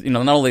better,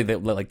 not only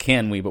that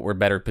can we, but we're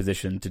better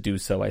positioned to do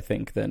so, I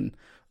think, than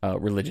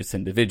religious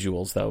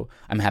individuals, though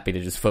I'm happy to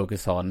just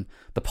focus on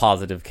the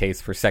positive case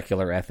for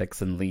secular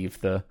ethics and leave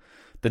the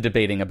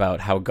debating about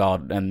how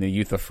God and the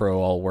Euthyphro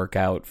all work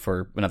out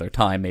for another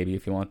time, maybe,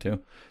 if you want to.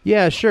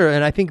 Yeah, sure.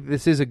 And I think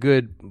this is a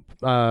good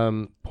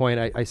point.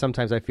 I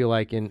sometimes feel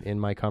like in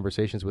my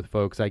conversations with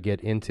folks, I get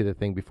into the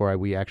thing before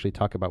we actually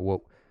talk about what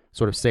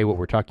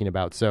we're talking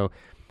about. So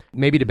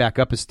maybe to back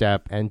up a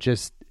step and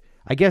just,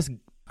 I guess,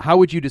 how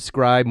would you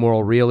describe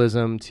moral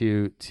realism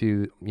to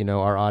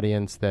our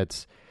audience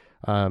that's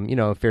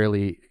a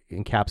fairly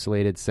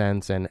encapsulated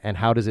sense, and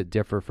how does it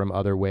differ from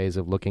other ways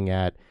of looking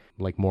at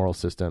moral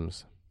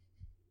systems?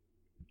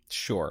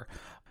 Sure.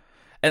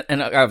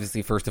 And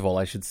obviously, first of all,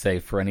 I should say,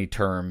 for any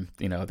term,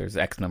 there's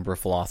X number of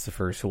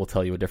philosophers who will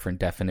tell you a different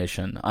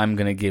definition. I'm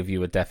going to give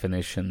you a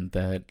definition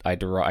that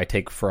I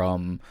take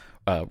from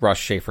Russ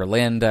Schaefer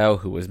Landau,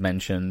 who was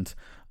mentioned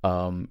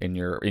in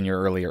your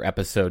earlier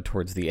episode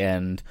towards the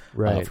end,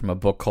 right, from a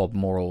book called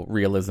Moral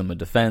Realism: A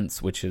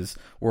Defense, which is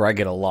where I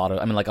get a lot of,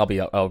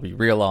 I'll be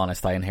real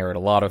honest, I inherit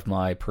a lot of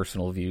my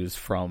personal views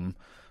from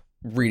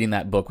reading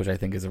that book, which I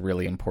think is a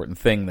really important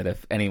thing, that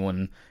if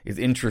anyone is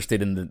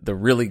interested in the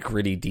really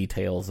gritty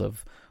details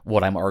of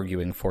what I'm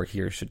arguing for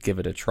here, should give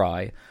it a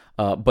try.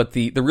 But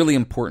the really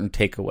important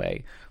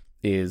takeaway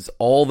is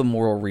all the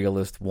moral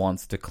realist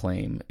wants to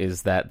claim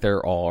is that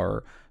there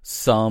are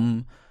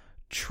some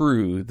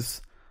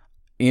truths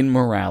in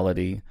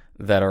morality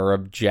that are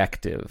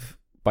objective,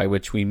 by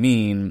which we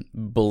mean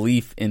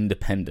belief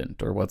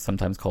independent, or what's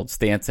sometimes called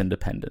stance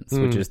independence,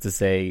 which is to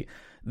say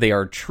they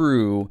are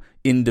true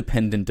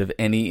independent of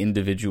any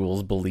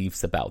individual's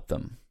beliefs about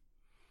them.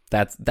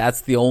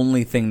 That's the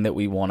only thing that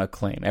we want to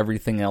claim.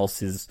 Everything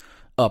else is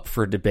up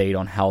for debate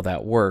on how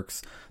that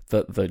works.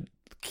 The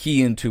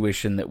key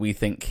intuition that we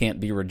think can't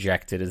be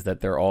rejected is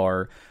that there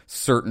are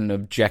certain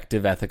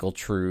objective ethical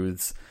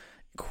truths,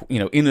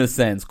 in a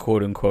sense,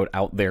 quote unquote,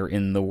 out there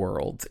in the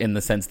world, in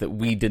the sense that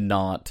we did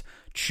not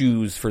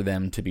choose for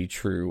them to be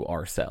true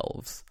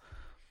ourselves.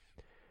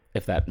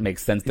 If that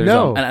makes sense.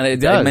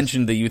 I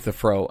mentioned the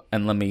Euthyphro,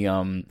 and let me,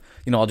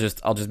 I'll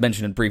just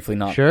mention it briefly,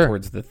 not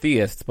towards the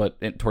theists,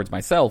 but towards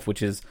myself,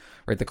 which is,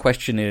 right, the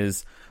question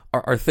is,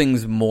 are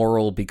things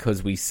moral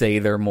because we say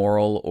they're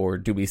moral, or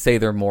do we say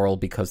they're moral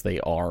because they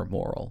are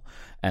moral?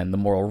 And the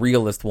moral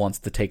realist wants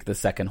to take the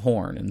second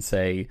horn and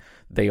say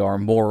they are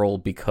moral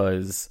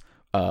because,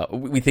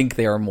 we think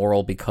they are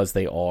moral because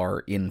they are,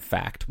 in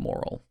fact,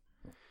 moral.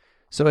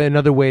 So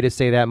another way to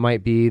say that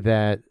might be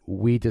that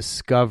we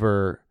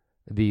discover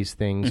these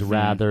things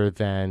rather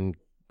than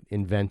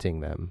inventing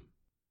them.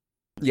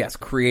 Yes,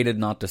 created,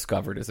 not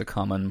discovered is a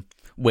common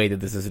way that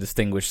this is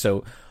distinguished.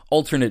 So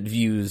alternate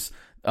views,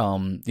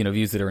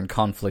 views that are in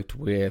conflict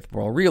with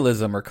moral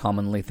realism are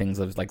commonly things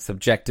of like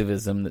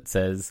subjectivism that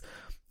says,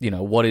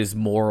 what is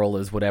moral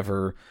is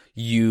whatever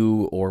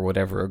you or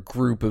whatever a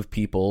group of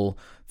people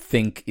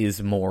think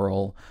is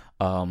moral.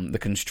 The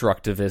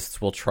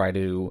constructivists will try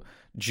to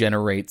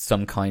generate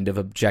some kind of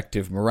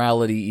objective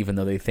morality, even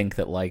though they think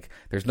that, like,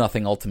 there's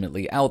nothing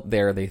ultimately out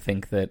there. They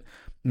think that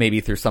maybe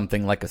through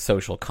something like a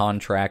social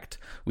contract,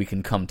 we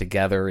can come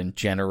together and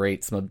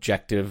generate some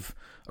objective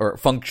or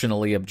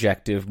functionally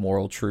objective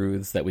moral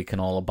truths that we can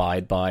all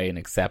abide by and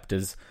accept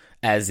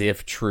as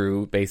if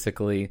true,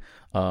 basically.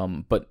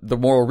 But the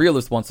moral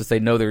realist wants to say,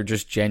 no, there are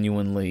just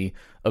genuinely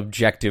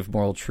objective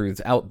moral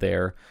truths out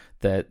there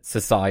that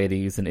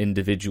societies and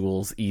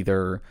individuals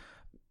either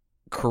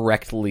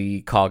correctly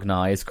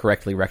cognize,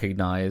 correctly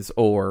recognize,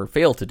 or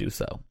fail to do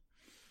so.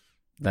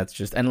 That's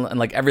just, and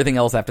like everything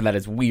else after that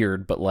is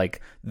weird, but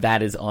like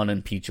that is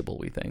unimpeachable,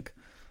 we think.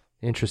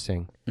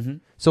 Interesting.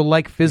 So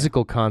like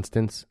physical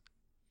constants,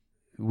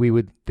 we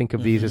would think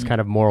of these as kind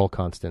of moral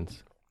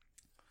constants.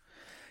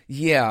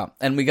 Yeah,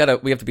 and we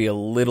have to be a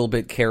little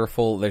bit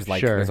careful. There's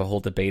there's a whole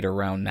debate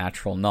around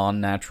natural,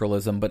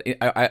 non-naturalism, but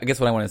I guess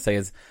what I want to say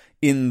is,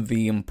 in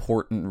the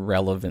important,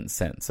 relevant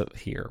sense of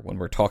here, when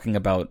we're talking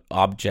about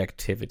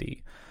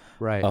objectivity,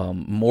 right?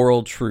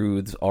 Moral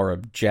truths are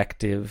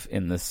objective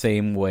in the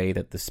same way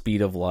that the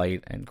speed of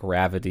light and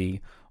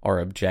gravity are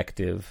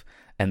objective,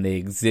 and they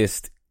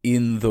exist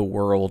in the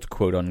world,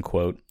 quote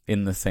unquote,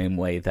 in the same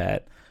way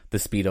that the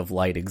speed of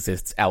light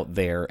exists out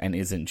there and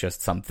isn't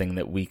just something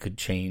that we could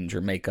change or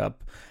make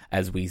up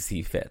as we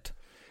see fit.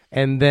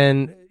 And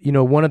then,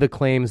 one of the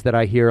claims that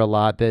I hear a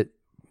lot that,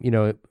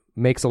 it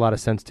makes a lot of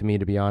sense to me,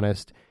 to be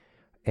honest,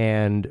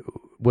 and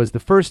was the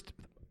first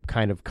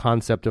kind of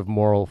concept of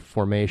moral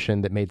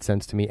formation that made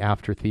sense to me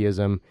after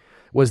theism,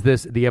 was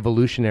the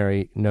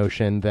evolutionary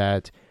notion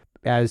that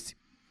as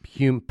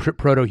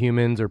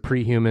proto-humans or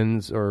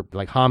pre-humans or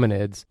like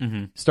hominids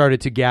started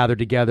to gather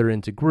together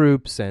into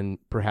groups and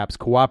perhaps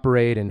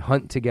cooperate and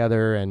hunt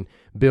together and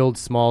build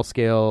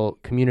small-scale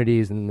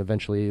communities and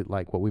eventually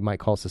like what we might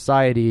call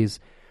societies,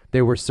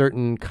 there were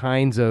certain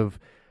kinds of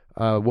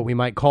what we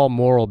might call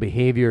moral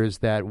behaviors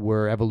that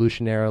were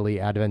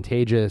evolutionarily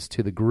advantageous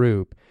to the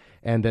group,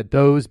 and that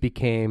those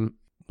became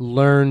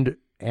learned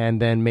and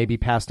then maybe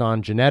passed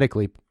on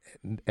genetically.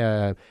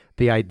 The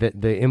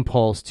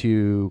impulse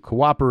to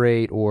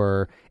cooperate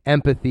or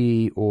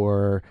empathy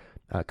or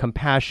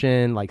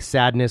compassion, like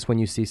sadness when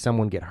you see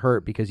someone get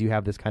hurt, because you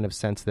have this kind of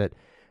sense that,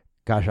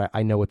 gosh,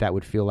 I know what that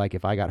would feel like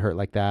if I got hurt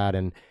like that.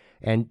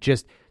 And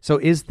just, so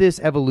is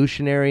this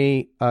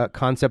evolutionary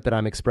concept that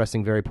I'm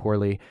expressing very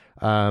poorly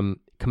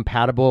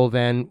compatible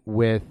then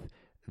with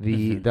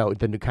the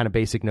kind of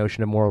basic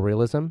notion of moral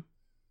realism?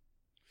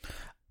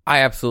 I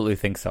absolutely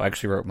think so. I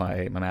actually wrote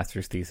my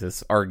master's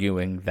thesis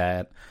arguing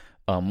that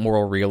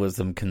moral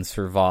realism can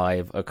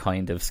survive a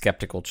kind of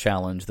skeptical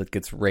challenge that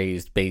gets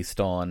raised based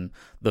on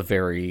the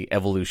very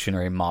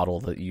evolutionary model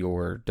that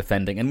you're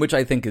defending, and which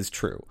I think is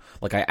true.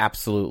 Like, I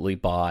absolutely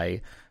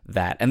buy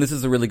that. And this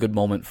is a really good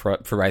moment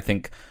for I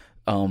think,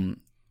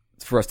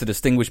 for us to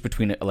distinguish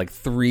between like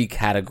three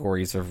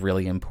categories of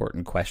really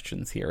important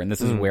questions here. And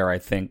this is where I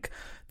think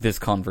this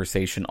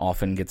conversation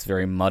often gets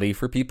very muddy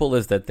for people,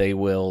 is that they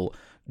will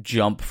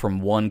jump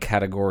from one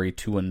category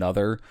to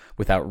another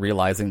without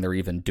realizing they're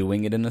even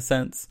doing it, in a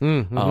sense.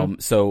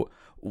 So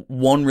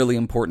one really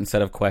important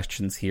set of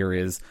questions here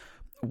is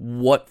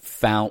what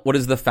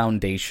is the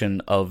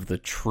foundation of the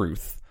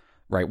truth,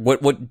 right?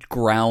 What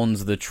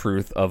grounds the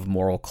truth of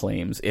moral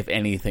claims, if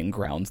anything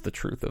grounds the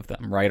truth of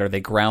them, right? Are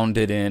they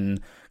grounded in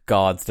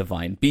God's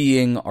divine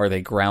being? Are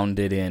they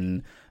grounded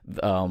in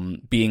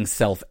being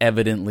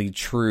self-evidently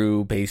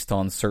true based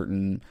on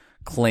certain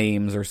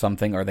claims or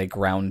something, are they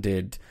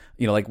grounded?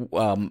 You know, like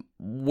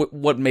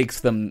what makes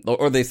them,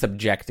 or are they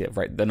subjective,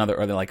 right?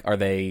 Are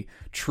they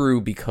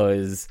true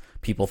because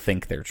people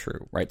think they're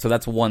true, right? So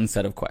that's one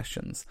set of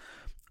questions.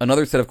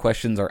 Another set of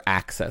questions are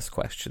access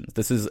questions.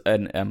 This is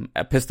an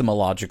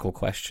epistemological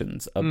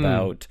questions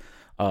about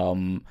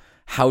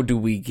how do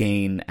we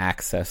gain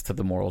access to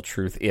the moral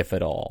truth, if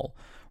at all,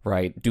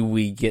 right? Do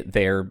we get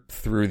there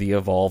through the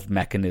evolved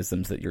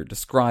mechanisms that you're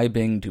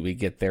describing? Do we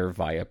get there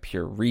via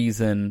pure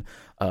reason,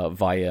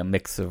 via a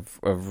mix of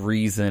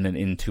reason and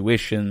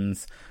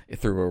intuitions,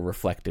 through a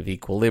reflective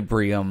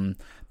equilibrium?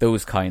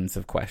 Those kinds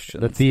of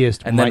questions. The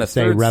theist and might then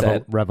say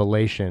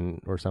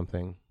revelation or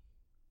something.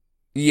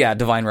 Yeah,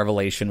 divine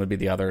revelation would be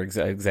the other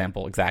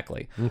example,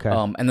 exactly. Okay.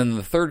 And then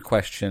the third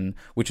question,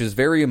 which is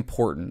very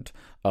important,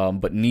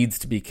 but needs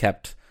to be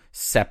kept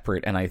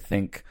separate, and I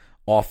think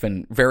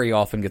very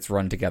often gets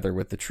run together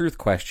with the truth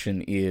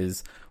question,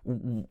 is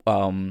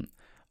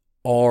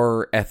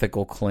are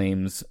ethical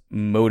claims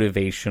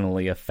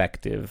motivationally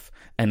effective,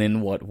 and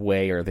in what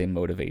way are they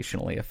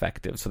motivationally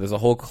effective? So there's a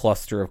whole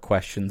cluster of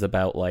questions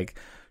about, like,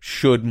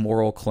 should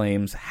moral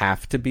claims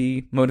have to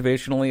be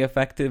motivationally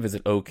effective? Is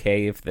it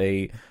okay if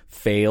they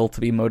fail to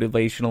be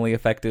motivationally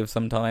effective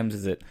sometimes?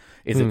 Is it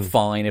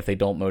fine if they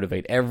don't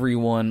motivate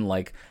everyone?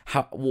 Like,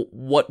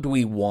 what do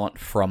we want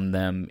from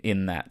them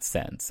in that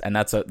sense? And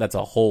that's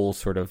a whole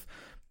sort of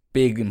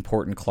big,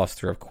 important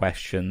cluster of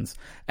questions.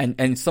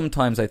 And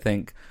sometimes I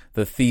think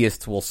the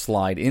theists will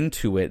slide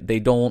into it.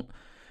 They don't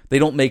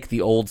make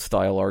the old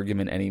style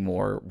argument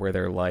anymore, where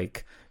they're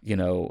like, you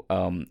know,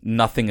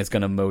 nothing is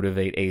going to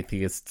motivate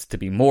atheists to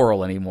be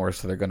moral anymore,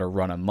 so they're going to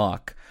run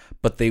amok.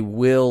 But they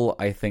will,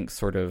 I think,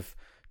 sort of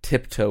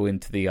tiptoe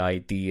into the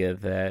idea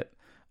that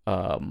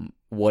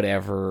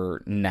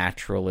whatever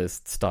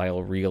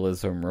naturalist-style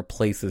realism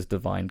replaces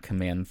divine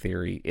command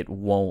theory, it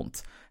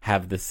won't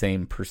have the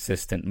same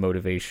persistent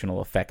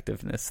motivational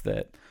effectiveness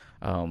that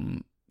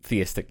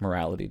theistic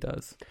morality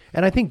does.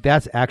 And I think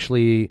that's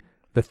actually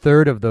the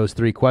third of those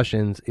three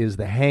questions, is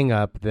the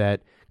hang-up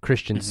that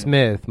Christian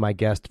Smith, my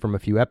guest from a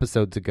few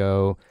episodes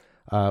ago,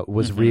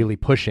 was really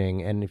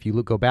pushing. And if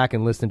you go back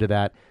and listen to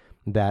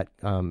that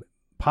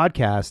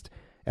podcast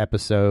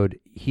episode,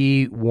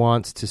 he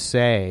wants to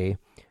say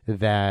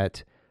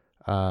that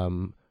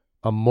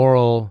a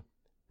moral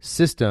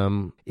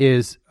system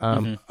is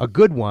a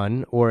good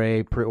one, or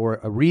a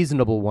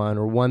reasonable one,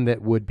 or one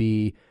that would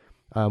be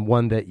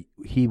one that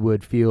he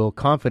would feel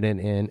confident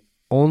in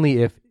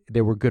only if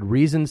there were good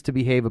reasons to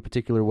behave a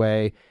particular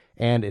way,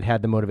 and it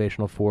had the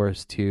motivational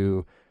force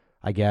to,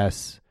 I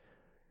guess,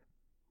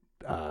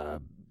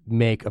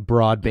 make a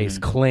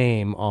broad-based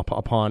claim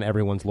upon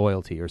everyone's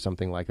loyalty or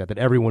something like that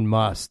everyone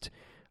must.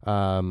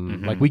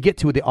 Like, we get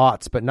to the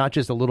oughts, but not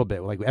just a little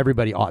bit. Like,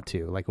 everybody ought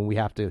to. Like, when we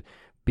have to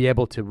be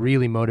able to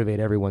really motivate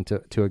everyone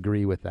to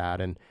agree with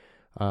that. And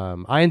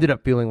I ended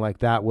up feeling like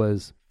that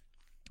was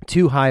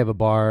too high of a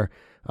bar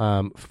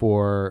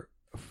for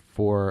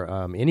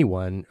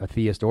anyone, a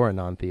theist or a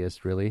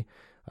non-theist, really,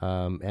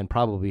 and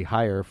probably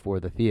higher for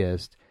the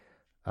theist.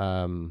 But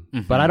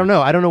I don't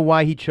know. I don't know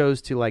why he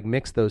chose to, like,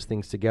 mix those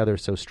things together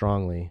so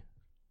strongly.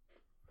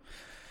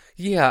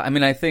 Yeah, I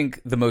mean, I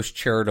think the most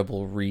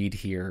charitable read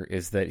here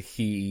is that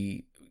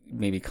he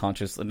maybe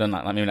consciously,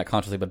 not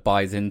consciously, but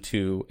buys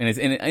into,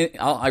 and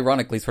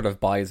ironically sort of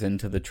buys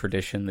into the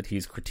tradition that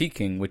he's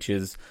critiquing, which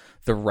is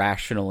the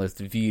rationalist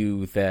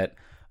view that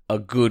a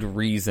good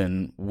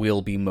reason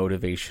will be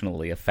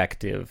motivationally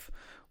effective,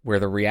 where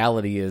the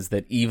reality is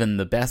that even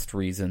the best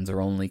reasons are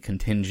only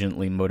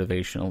contingently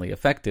motivationally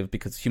effective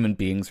because human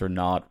beings are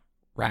not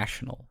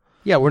rational.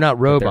 Yeah, we're not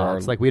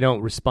robots. Like, we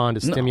don't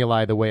respond to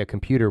stimuli the way a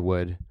computer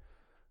would.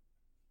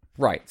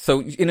 Right.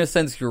 So in a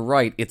sense, you're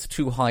right. It's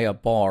too high a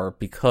bar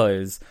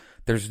because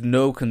there's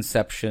no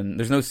conception,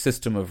 there's no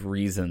system of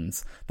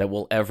reasons that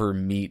will ever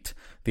meet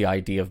the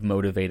idea of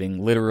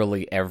motivating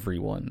literally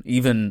everyone.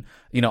 Even,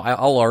 you know,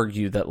 I'll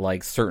argue that,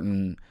 like,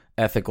 certain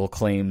ethical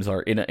claims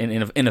are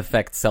in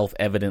effect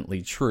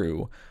self-evidently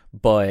true,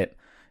 but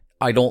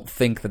I don't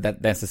think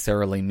that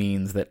necessarily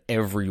means that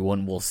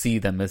everyone will see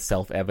them as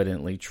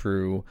self-evidently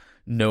true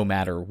no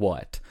matter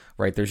what,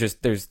 right?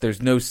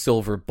 There's no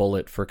silver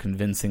bullet for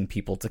convincing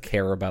people to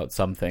care about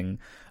something,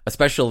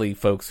 especially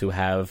folks who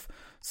have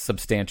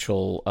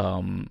substantial,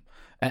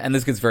 and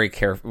this gets very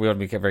careful, we want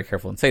to be very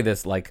careful and say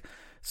this, like,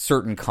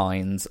 certain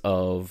kinds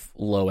of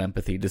low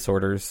empathy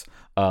disorders,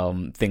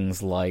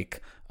 things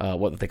like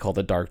what they call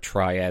the dark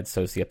triad,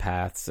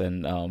 sociopaths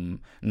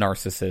and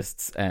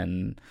narcissists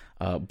and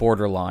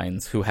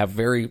borderlines, who have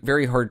very,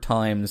 very hard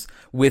times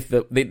with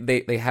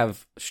they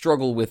have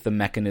struggle with the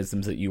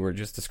mechanisms that you were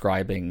just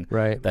describing,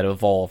 right, that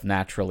evolve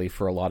naturally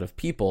for a lot of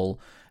people.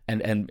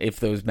 And if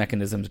those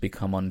mechanisms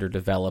become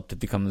underdeveloped, it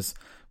becomes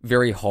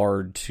very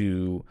hard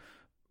to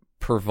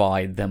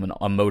provide them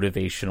a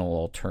motivational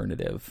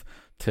alternative.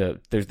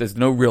 There's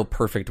no real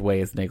perfect way,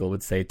 as Nagel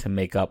would say, to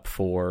make up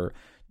for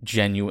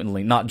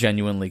not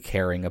genuinely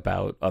caring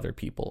about other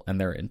people and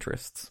their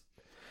interests.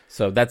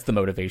 So that's the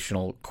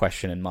motivational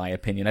question, in my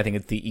opinion. I think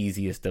it's the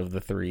easiest of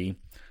the three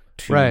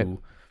to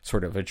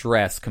sort of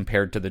address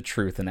compared to the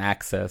truth and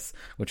access,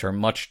 which are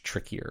much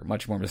trickier,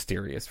 much more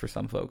mysterious for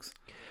some folks.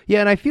 Yeah,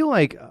 and I feel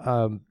like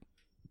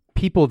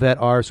people that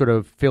are sort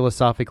of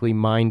philosophically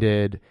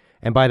minded,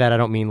 and by that I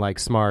don't mean like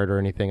smart or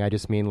anything, I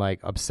just mean like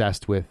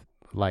obsessed with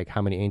like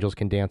how many angels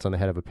can dance on the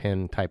head of a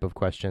pin type of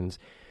questions,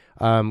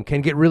 can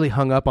get really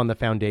hung up on the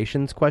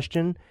foundations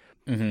question.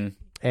 Mm-hmm.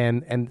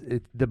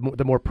 And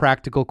the more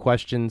practical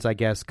questions, I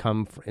guess,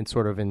 come in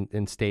sort of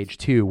in stage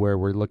 2, where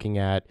we're looking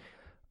at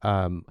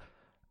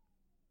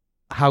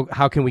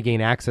how can we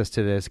gain access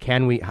to this?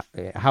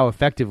 How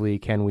effectively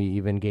can we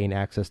even gain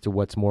access to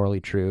what's morally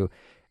true?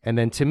 And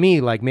then to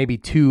me, like maybe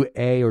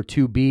 2A or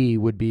 2B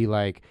would be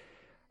like,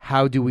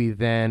 how do we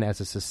then as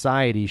a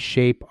society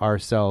shape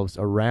ourselves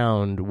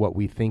around what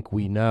we think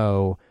we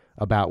know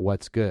about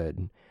what's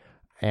good?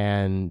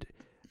 And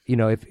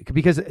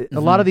because a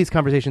lot of these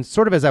conversations,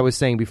 sort of as I was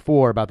saying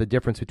before about the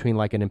difference between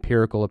like an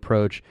empirical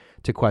approach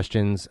to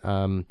questions,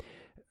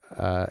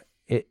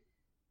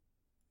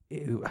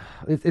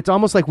 it's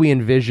almost like we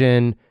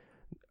envision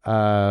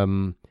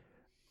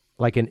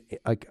like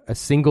a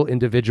single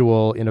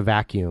individual in a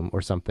vacuum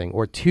or something,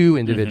 or two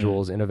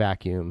individuals in a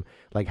vacuum.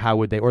 Like how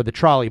would they, or the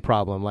trolley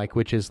problem, like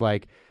which is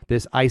like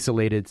this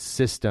isolated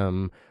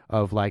system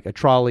of like a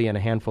trolley and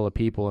a handful of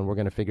people, and we're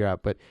going to figure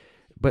out, but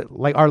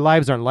like our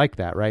lives aren't like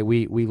that, right?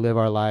 We live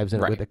our lives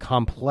with a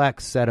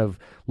complex set of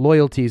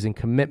loyalties and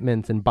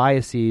commitments and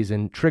biases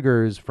and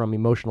triggers from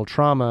emotional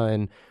trauma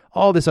and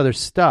all this other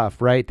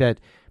stuff, right?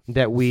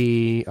 That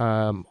we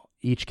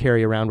each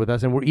carry around with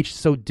us, and we're each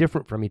so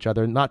different from each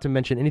other, not to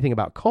mention anything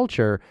about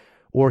culture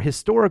or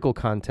historical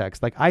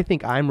context. Like I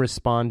think I'm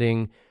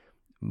responding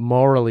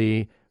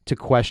morally to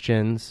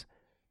questions.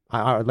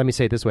 Let me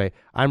say it this way.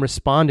 I'm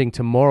responding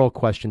to moral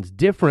questions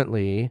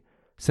differently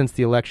since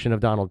the election of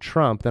Donald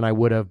Trump than I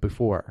would have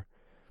before.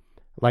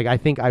 Like I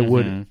think I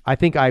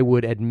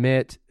would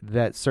admit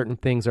that certain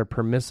things are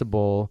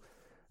permissible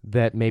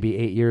that maybe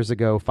 8 years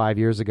ago, 5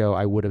 years ago,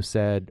 I would have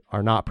said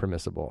are not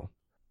permissible.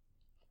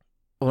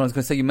 Well, I was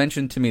going to say, you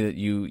mentioned to me that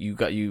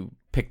you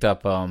picked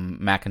up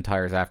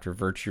MacIntyre's After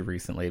Virtue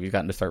recently. Have you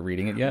gotten to start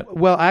reading it yet?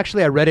 Well,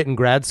 actually, I read it in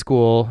grad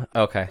school.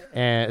 Okay.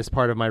 As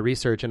part of my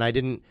research,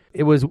 and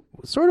it was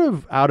sort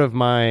of out of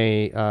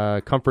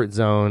my comfort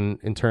zone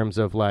in terms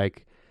of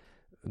like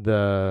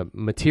the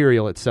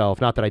material itself.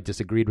 Not that I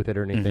disagreed with it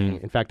or anything.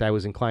 In fact, I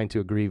was inclined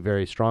to agree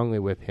very strongly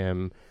with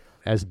him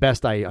as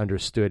best I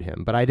understood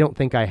him. But I don't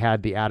think I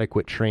had the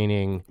adequate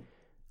training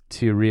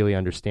to really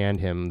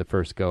understand him the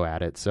first go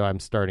at it. So I'm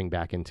starting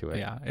back into it.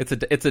 Yeah, it's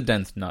a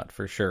dense nut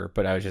for sure.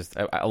 But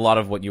a lot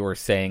of what you were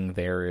saying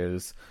there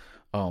is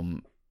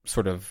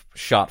sort of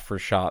shot for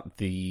shot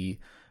the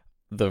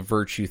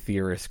virtue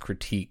theorist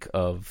critique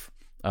of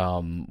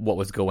what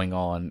was going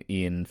on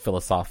in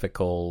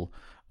philosophical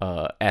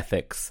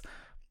ethics,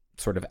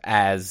 sort of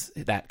as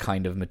that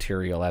kind of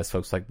material, as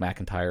folks like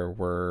MacIntyre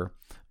were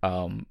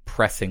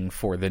pressing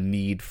for the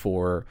need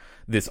for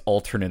this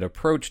alternate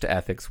approach to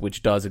ethics,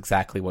 which does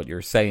exactly what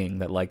you're saying.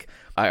 That, like,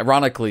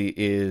 ironically,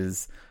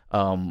 is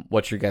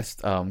what your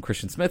guest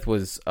Christian Smith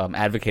was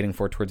advocating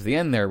for towards the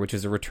end there, which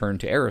is a return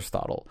to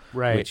Aristotle,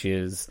 right? Which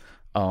is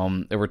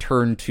a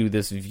return to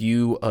this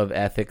view of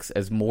ethics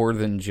as more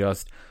than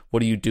just what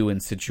do you do in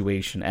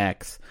situation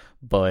X,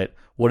 but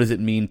what does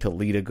it mean to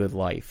lead a good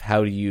life?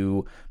 How do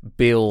you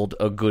build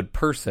a good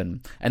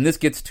person? And this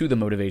gets to the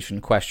motivation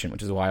question,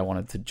 which is why I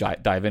wanted to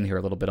dive in here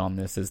a little bit on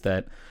this, is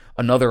that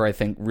another, I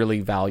think,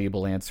 really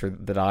valuable answer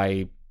that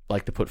I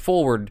like to put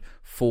forward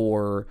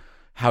for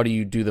how do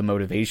you do the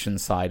motivation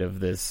side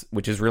of this,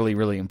 which is really,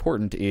 really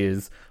important,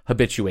 is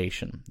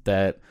habituation.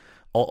 That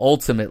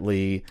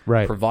ultimately,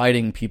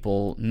 providing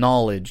people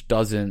knowledge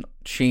doesn't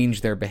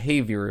change their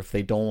behavior if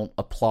they don't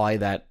apply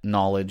that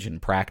knowledge in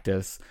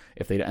practice.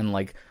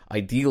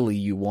 Ideally,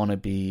 you want to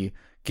be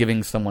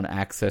giving someone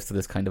access to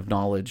this kind of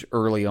knowledge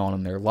early on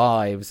in their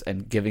lives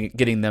and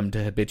getting them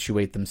to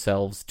habituate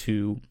themselves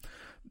to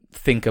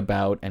think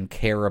about and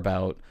care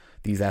about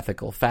these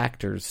ethical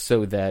factors,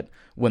 so that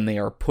when they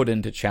are put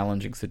into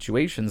challenging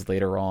situations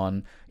later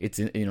on,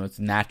 it's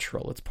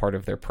natural. It's part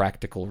of their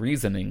practical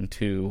reasoning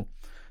to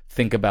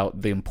think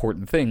about the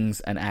important things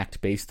and act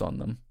based on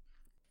them.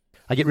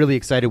 I get really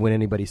excited when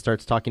anybody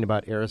starts talking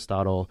about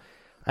Aristotle.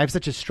 I have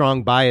such a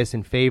strong bias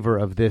in favor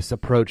of this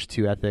approach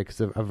to ethics,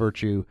 a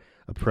virtue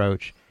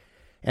approach,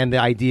 and the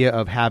idea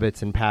of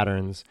habits and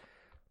patterns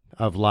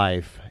of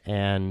life,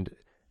 and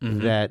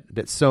that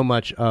so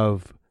much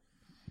of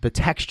the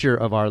texture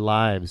of our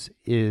lives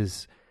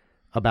is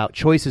about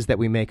choices that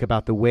we make,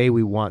 about the way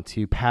we want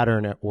to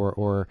pattern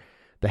or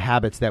the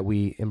habits that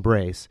we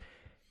embrace.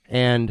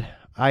 And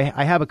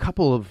I have a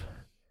couple of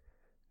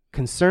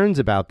concerns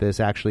about this,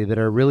 actually, that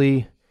are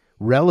really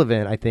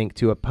relevant, I think,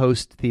 to a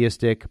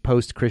post-theistic,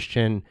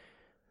 post-Christian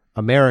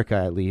America,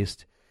 at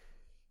least.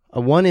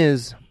 One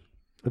is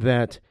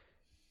that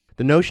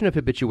the notion of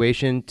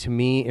habituation, to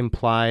me,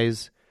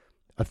 implies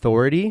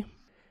authority.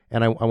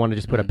 And I want to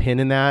just put a pin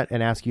in that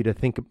and ask you to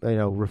think,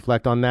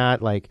 reflect on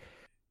that. Like,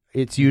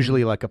 it's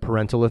usually like a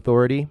parental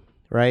authority,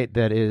 right,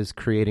 that is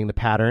creating the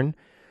pattern.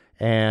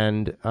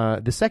 And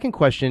the second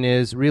question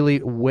is really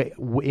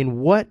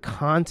in what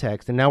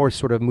context, and now we're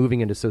sort of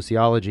moving into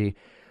sociology,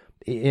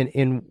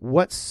 in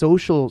what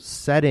social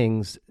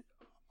settings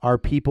are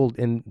people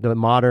in the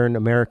modern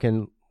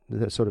American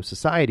sort of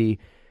society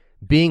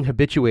being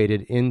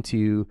habituated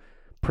into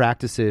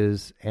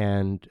practices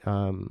and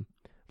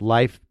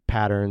life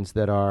patterns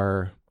that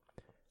are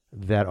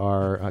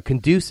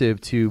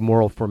conducive to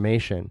moral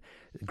formation.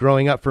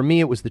 Growing up, for me,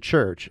 it was the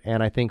church.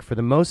 And I think for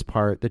the most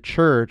part, the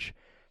church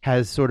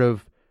has sort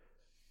of,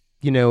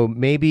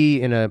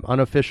 maybe in an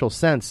unofficial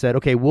sense said,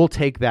 okay, we'll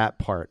take that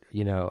part,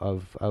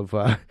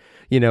 of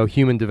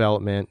human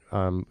development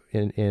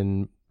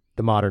in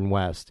the modern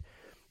West.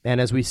 And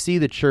as we see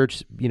the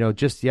church,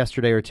 just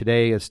yesterday or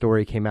today, a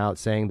story came out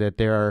saying that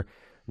there are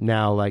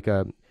now like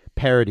a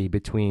parity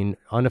between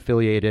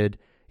unaffiliated.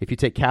 If you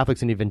take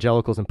Catholics and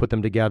evangelicals and put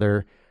them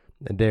together,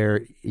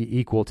 they're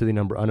equal to the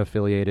number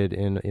unaffiliated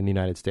in the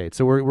United States.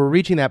 So we're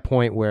reaching that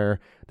point where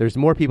there's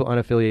more people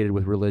unaffiliated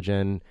with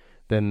religion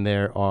than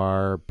there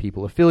are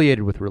people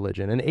affiliated with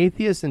religion. And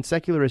atheists and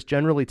secularists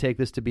generally take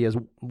this to be as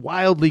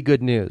wildly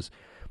good news.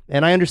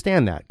 And I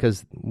understand that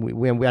because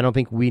I don't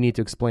think we need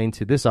to explain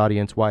to this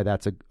audience why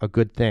that's a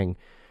good thing.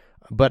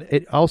 But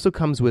it also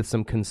comes with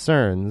some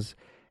concerns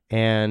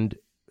and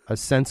a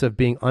sense of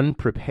being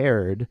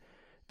unprepared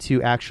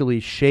to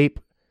actually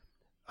shape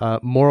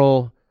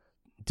moral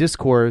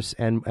discourse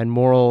and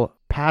moral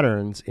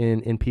patterns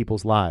in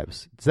people's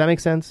lives. Does that make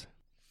sense?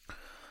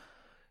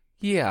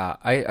 Yeah,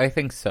 I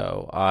think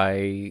so.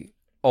 I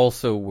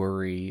also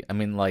worry. I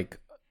mean, like,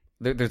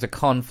 there's a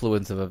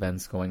confluence of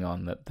events going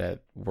on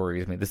that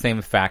worries me. The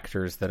same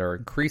factors that are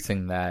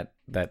increasing that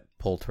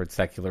pull towards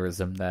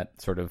secularism,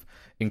 that sort of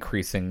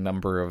increasing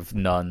number of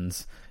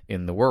nuns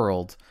in the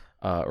world,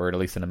 or at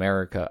least in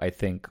America. I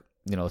think,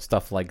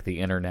 stuff like the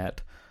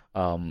internet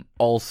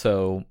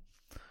also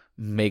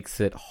makes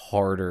it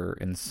harder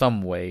in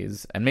some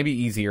ways, and maybe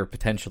easier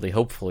potentially,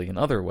 hopefully, in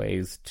other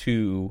ways,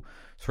 to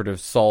sort of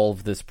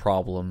solve this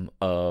problem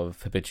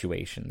of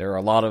habituation. There are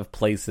a lot of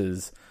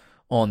places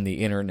on the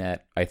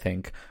internet, I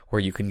think,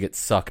 where you can get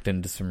sucked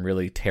into some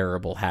really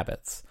terrible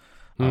habits.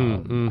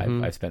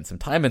 I've spent some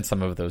time in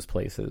some of those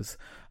places.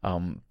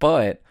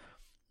 But,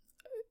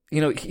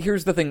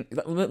 here's the thing.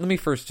 Let me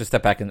first just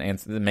step back and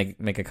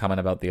make a comment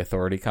about the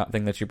authority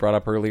thing that you brought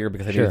up earlier,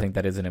 because I do think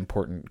that is an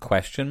important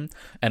question,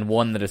 and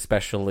one that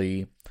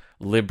especially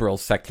liberal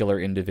secular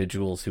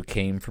individuals who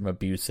came from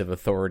abusive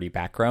authority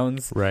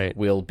backgrounds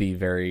will be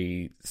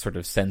very sort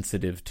of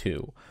sensitive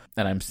to.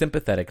 And I'm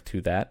sympathetic to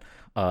that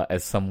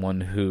as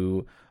someone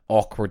who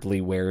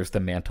awkwardly wears the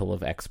mantle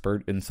of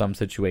expert in some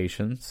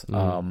situations.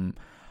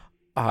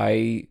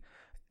 My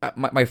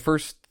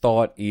first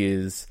thought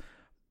is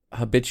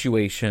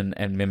habituation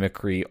and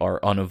mimicry are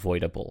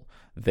unavoidable.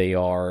 They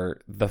are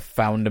the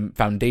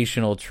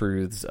foundational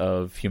truths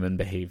of human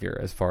behavior,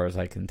 as far as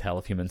I can tell,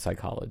 of human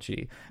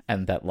psychology.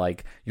 And that,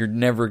 like, you're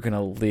never going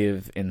to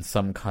live in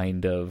some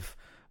kind of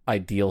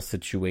ideal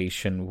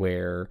situation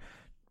where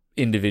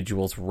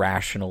individuals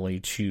rationally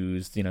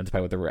choose,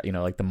 despite what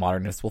the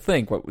modernists will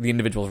think, what the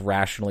individuals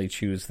rationally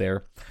choose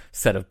their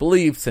set of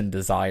beliefs and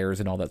desires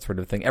and all that sort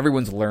of thing.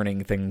 Everyone's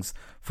learning things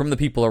from the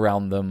people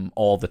around them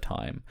all the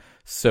time.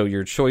 So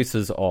your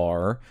choices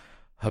are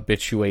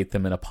habituate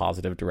them in a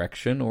positive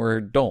direction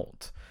or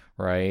don't,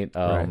 right?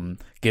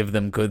 Give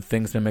them good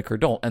things, mimic or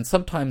don't. And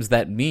sometimes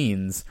that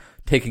means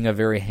taking a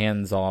very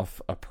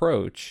hands-off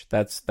approach.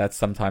 That's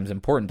sometimes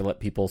important to let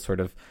people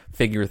sort of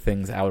figure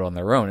things out on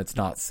their own. It's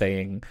not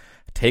saying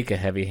take a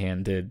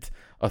heavy-handed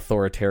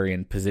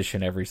authoritarian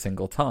position every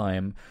single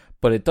time,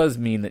 but it does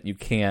mean that you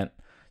can't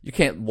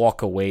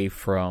walk away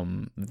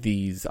from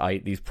these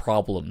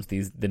problems,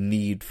 the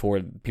need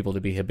for people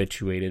to be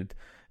habituated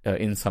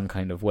in some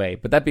kind of way.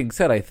 But that being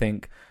said, I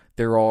think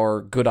there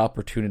are good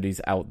opportunities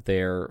out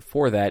there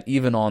for that,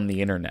 even on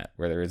the internet,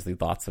 where there is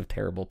lots of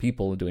terrible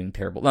people doing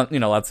terrible,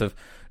 lots of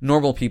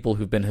normal people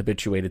who've been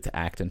habituated to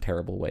act in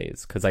terrible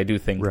ways. Because I do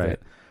think that,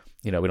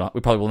 we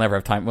probably will never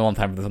have time. We won't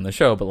have time for this on the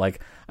show, but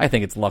like, I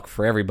think it's luck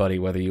for everybody,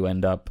 whether you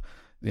end up,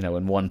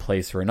 in one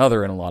place or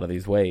another in a lot of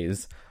these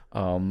ways.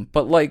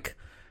 But like,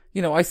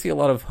 I see a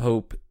lot of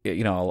hope.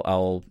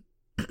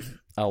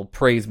 I'll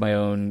praise my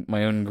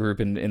own group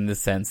in the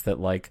sense that,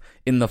 like,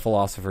 in the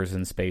Philosophers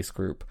in Space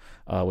group,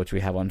 which we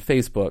have on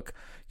Facebook,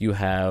 you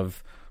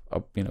have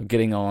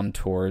getting on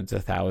towards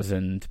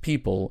 1,000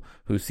 people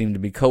who seem to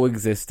be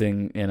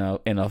coexisting in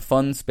a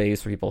fun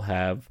space where people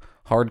have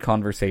hard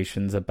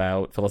conversations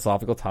about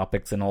philosophical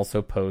topics and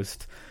also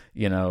post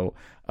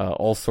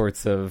all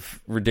sorts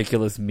of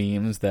ridiculous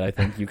memes that I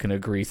think you can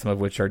agree, some of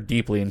which are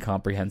deeply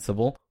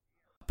incomprehensible.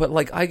 But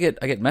like, I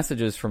get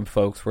messages from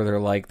folks where they're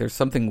like, there's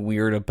something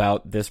weird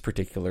about this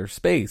particular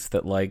space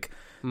that, like,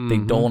 they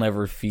don't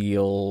ever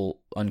feel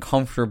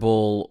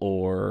uncomfortable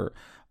or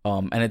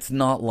and it's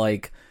not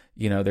like,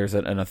 there's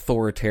an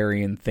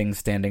authoritarian thing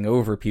standing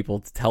over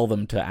people to tell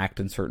them to act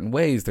in certain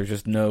ways.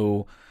 There's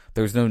no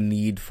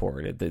need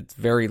for it. It's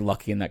very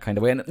lucky in that kind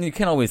of way. And you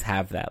can't always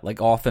have that. Like,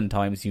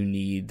 oftentimes you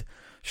need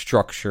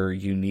structure,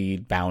 you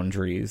need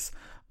boundaries.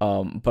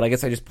 But I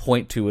guess I just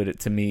point to it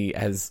to me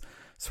as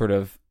sort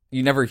of,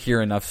 you never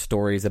hear enough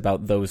stories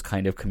about those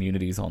kind of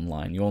communities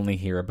online. You only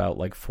hear about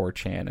like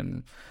 4chan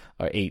and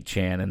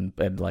 8chan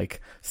and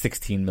like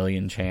 16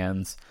 million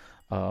chans.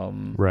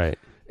 Right.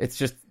 It's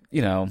just,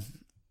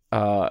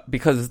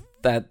 because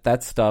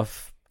that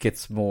stuff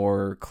gets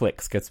more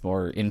clicks, gets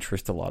more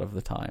interest a lot of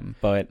the time.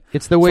 But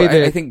it's the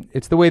way I think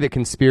it's the way that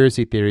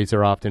conspiracy theories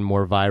are often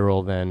more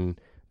viral than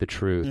the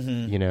truth,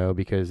 Mm-hmm.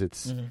 because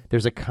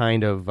there's a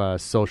kind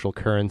of social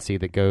currency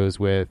that goes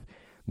with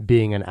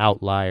being an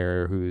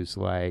outlier who's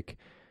like,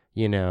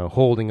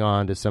 holding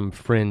on to some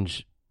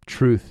fringe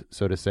truth,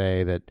 so to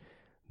say, that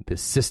the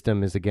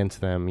system is against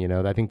them.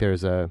 I think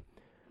there's a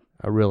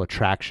real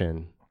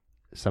attraction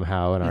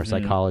somehow in our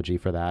psychology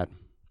for that.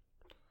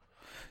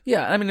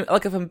 Yeah, I mean,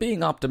 like, if I'm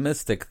being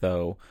optimistic,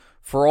 though,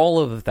 for all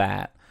of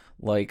that,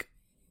 like,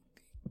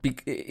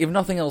 if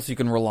nothing else, you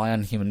can rely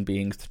on human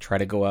beings to try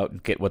to go out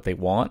and get what they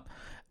want.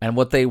 And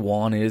what they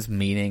want is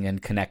meaning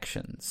and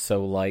connections.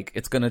 So, like,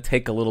 it's going to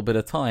take a little bit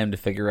of time to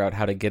figure out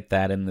how to get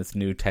that in this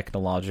new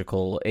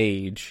technological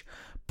age.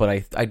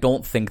 But I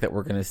don't think that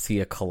we're going to see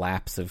a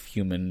collapse of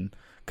human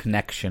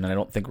connection. And I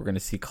don't think we're going to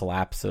see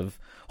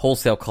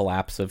wholesale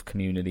collapse of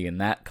community in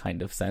that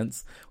kind of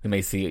sense. We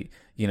may see,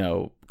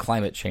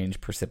 climate change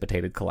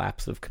precipitated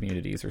collapse of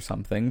communities or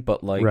something.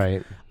 But, like,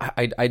 right.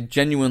 I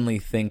genuinely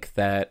think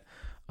that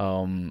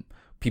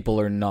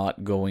people are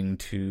not going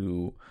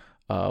to...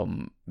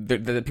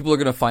 people are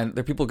going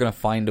to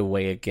find a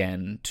way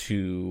again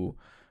to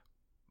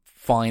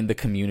find the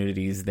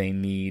communities they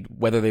need,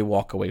 whether they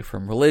walk away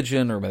from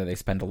religion or whether they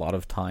spend a lot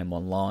of time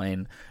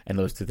online, and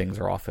those two things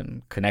are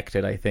often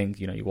connected. I think,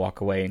 you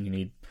walk away and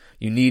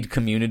you need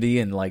community,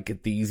 and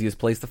like the easiest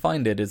place to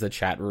find it is a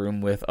chat room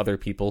with other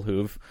people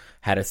who've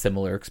had a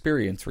similar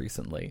experience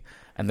recently.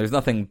 And there's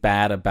nothing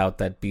bad about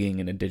that being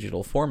in a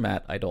digital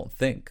format, I don't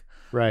think.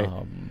 Right.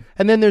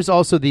 And then there's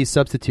also these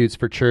substitutes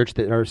for church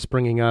that are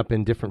springing up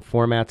in different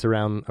formats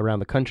around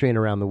the country and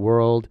around the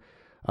world.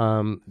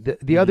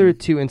 The other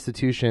two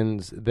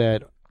institutions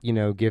that,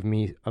 give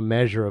me a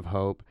measure of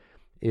hope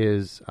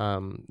is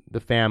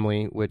the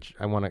family, which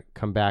I want to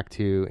come back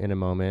to in a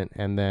moment,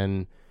 and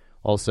then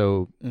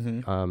also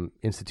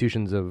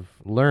institutions of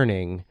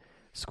learning,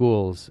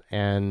 schools,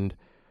 and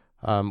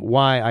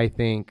why I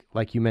think,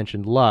 like you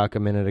mentioned luck a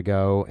minute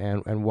ago,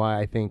 and why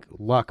I think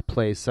luck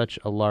plays such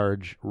a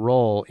large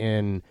role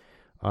in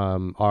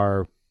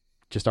our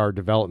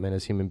development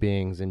as human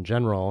beings in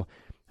general.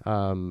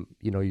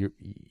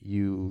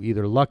 You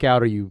either luck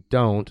out or you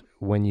don't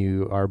when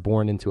you are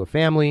born into a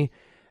family,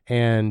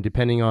 and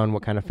depending on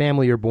what kind of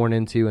family you're born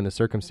into and the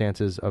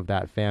circumstances of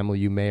that family,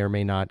 you may or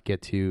may not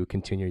get to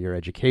continue your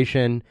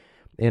education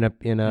in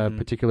a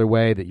particular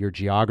way. That your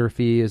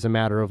geography is a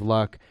matter of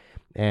luck.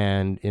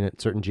 And in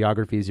certain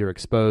geographies, you're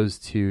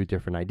exposed to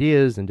different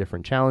ideas and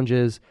different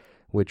challenges,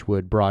 which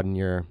would broaden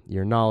your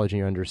knowledge and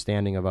your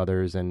understanding of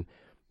others and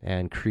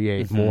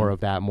create more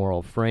of that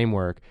moral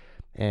framework.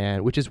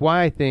 And which is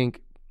why I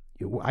think,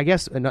 I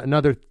guess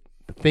another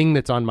thing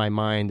that's on my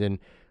mind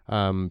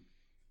and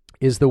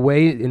is the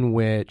way in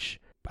which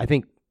I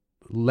think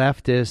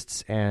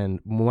leftists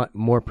and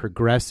more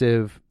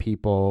progressive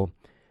people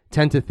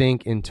tend to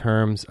think in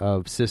terms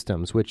of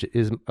systems, which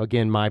is,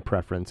 again, my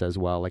preference as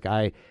well. Like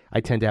I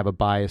tend to have a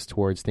bias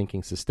towards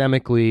thinking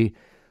systemically.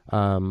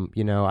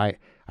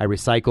 I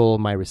recycle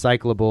my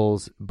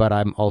recyclables, but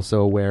I'm also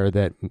aware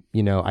that,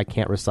 I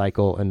can't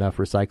recycle enough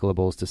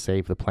recyclables to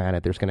save the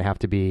planet. There's going to have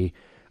to be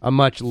a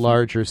much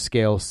larger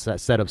scale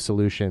set of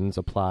solutions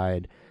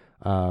applied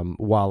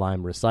while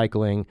I'm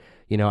recycling.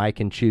 I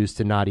can choose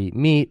to not eat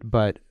meat,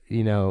 but,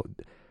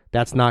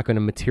 that's not going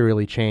to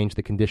materially change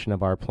the condition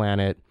of our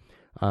planet.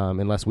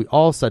 Unless we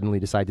all suddenly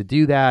decide to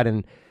do that,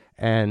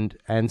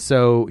 and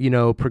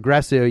so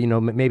progressive,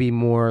 maybe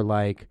more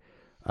like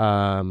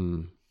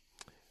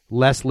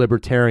less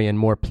libertarian,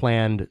 more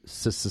planned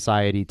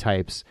society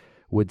types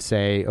would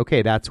say,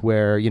 okay, that's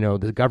where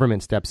the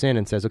government steps in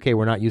and says, okay,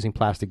 we're not using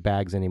plastic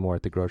bags anymore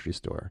at the grocery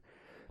store,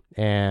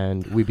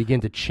 and we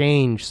begin to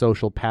change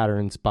social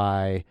patterns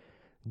by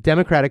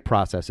democratic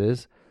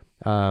processes,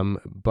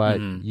 but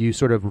you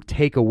sort of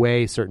take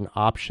away certain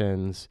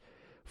options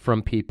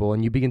from people,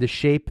 and you begin to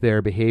shape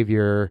their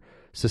behavior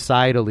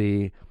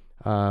societally.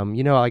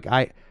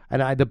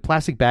 The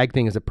plastic bag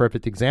thing is a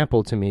perfect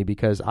example to me,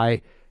 because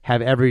I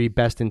have every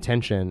best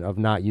intention of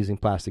not using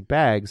plastic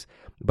bags,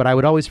 but I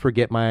would always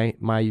forget my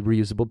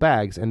reusable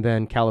bags. And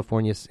then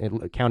California's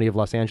County of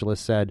Los Angeles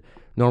said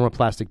no more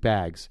plastic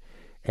bags,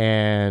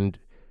 and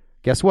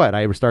guess what?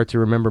 I start to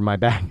remember my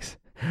bags.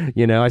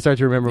 I start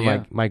to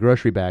remember my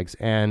grocery bags,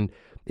 and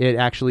it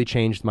actually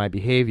changed my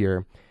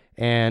behavior.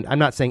 And I'm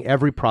not saying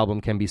every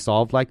problem can be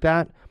solved like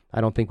that.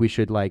 I don't think we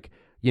should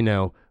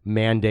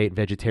mandate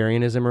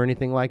vegetarianism or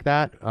anything like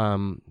that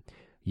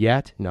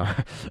yet. No,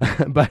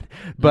 but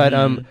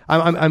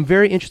I'm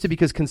very interested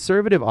because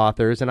conservative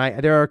authors, and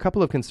there are a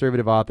couple of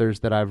conservative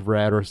authors that I've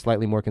read, or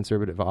slightly more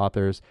conservative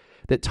authors,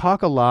 that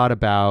talk a lot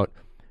about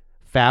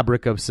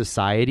fabric of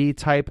society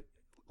type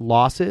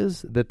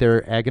losses that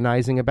they're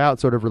agonizing about,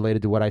 sort of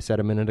related to what I said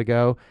a minute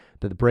ago,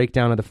 the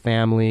breakdown of the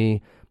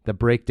family, the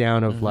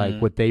breakdown of like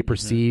what they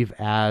perceive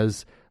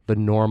as the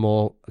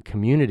normal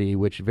community,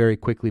 which very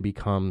quickly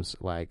becomes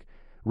like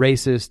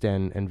racist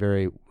and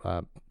very,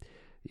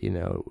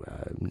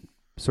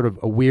 sort of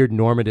a weird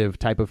normative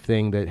type of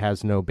thing that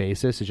has no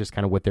basis. It's just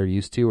kind of what they're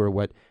used to or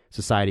what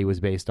society was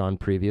based on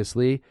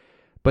previously.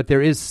 But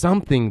there is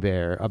something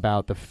there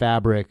about the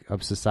fabric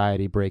of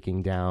society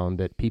breaking down,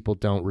 that people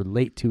don't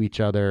relate to each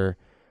other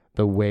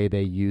the way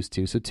they used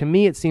to. So to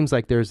me, it seems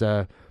like there's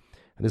a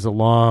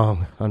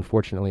long,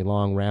 unfortunately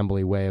long,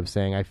 rambly way of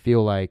saying I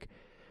feel like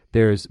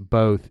there's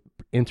both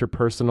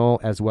interpersonal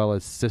as well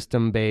as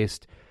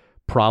system-based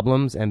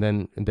problems,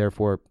 and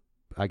therefore,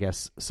 I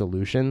guess,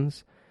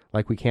 solutions.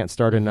 Like we can't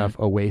start enough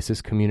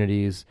oasis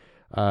communities,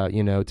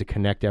 to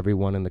connect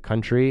everyone in the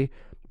country.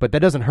 But that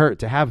doesn't hurt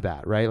to have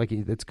that, right? Like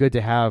it's good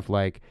to have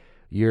like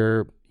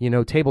your,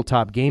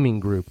 tabletop gaming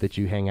group that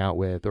you hang out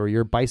with, or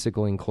your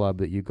bicycling club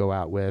that you go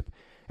out with.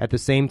 At the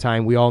same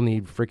time, we all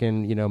need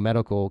freaking,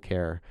 medical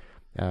care,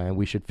 and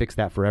we should fix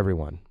that for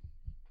everyone.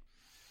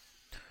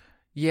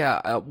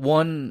 Yeah,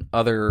 one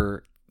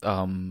other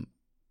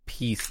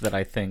piece that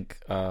I think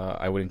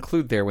I would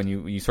include there, when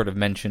you sort of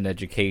mentioned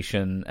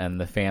education and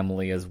the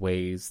family as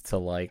ways to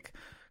like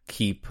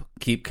keep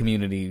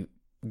community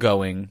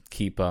going,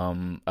 keep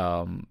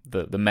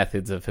the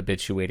methods of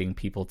habituating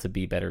people to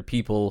be better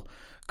people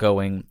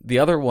going. The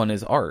other one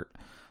is art.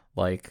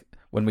 Like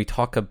when we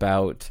talk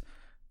about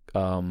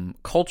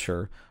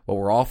culture, what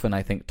we're often,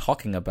 I think,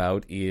 talking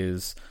about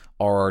is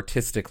our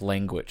artistic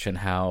language, and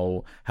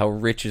how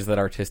rich is that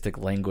artistic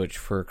language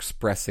for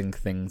expressing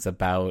things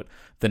about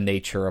the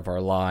nature of our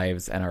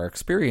lives and our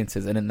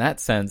experiences. And in that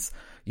sense,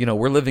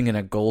 we're living in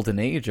a golden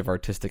age of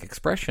artistic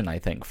expression, I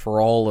think, for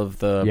all of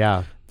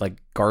the like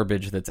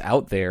garbage that's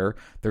out there.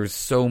 There's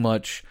so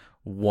much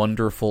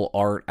wonderful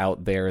art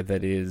out there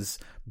that is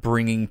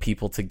bringing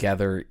people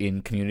together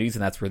in communities,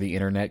 and that's where the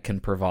internet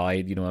can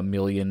provide, a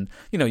million,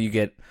 you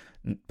get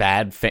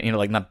bad,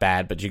 not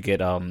bad, but you get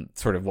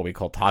sort of what we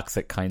call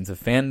toxic kinds of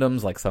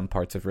fandoms, like some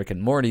parts of Rick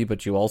and Morty,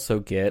 but you also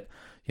get,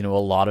 a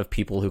lot of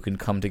people who can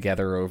come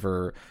together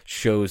over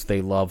shows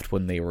they loved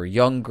when they were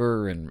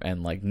younger,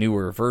 and like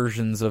newer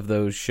versions of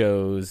those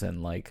shows.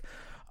 And like,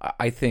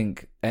 I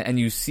think, and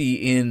you see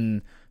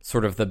in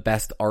sort of the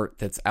best art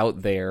that's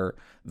out there,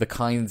 the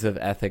kinds of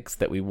ethics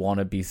that we want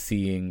to be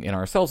seeing in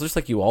ourselves, just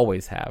like you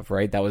always have,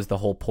 right? That was the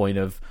whole point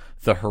of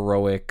the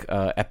heroic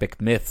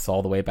epic myths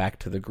all the way back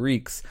to the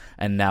Greeks.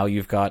 And now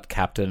you've got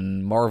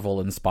Captain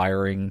Marvel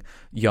inspiring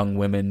young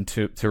women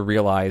to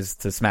realize,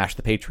 to smash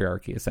the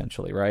patriarchy,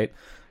 essentially, right?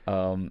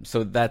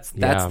 So that's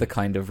the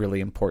kind of really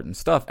important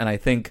stuff. And I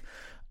think,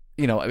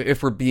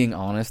 if we're being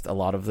honest, a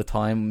lot of the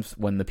times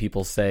when the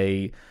people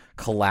say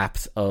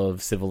collapse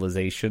of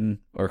civilization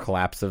or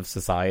collapse of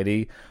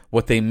society,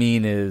 what they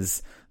mean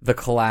is the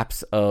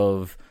collapse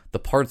of the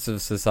parts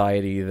of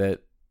society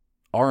that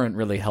aren't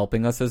really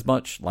helping us as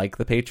much, like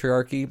the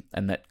patriarchy,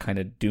 and that kind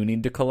of do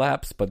need to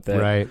collapse, but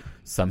that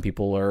some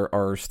people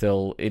are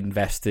still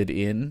invested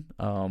in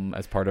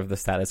as part of the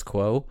status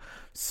quo.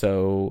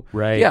 So,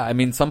 yeah, I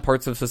mean, some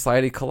parts of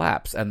society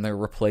collapse and they're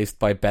replaced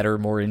by better,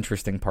 more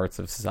interesting parts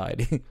of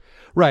society.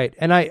 Right.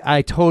 And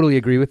I totally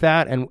agree with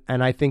that. And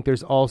I think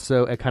there's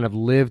also a kind of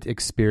lived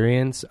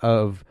experience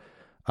of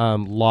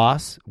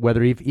loss,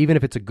 whether even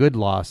if it's a good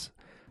loss,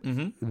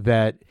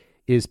 that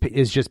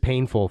is just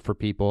painful for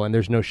people, and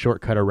there's no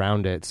shortcut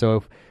around it.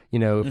 So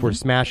if we're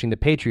smashing the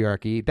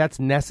patriarchy, that's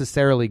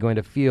necessarily going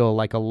to feel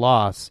like a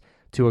loss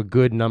to a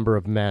good number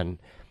of men.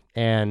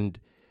 And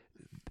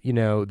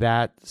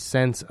that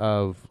sense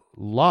of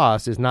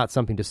loss is not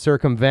something to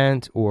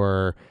circumvent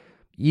or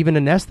even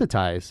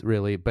anesthetize,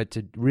 really, but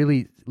to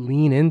really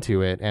lean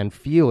into it and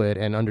feel it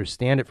and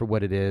understand it for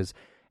what it is,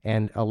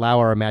 and allow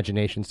our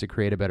imaginations to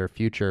create a better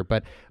future.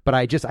 But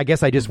I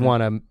guess I just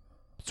want to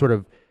sort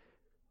of,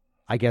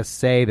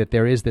 say that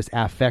there is this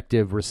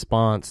affective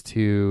response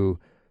to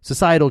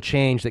societal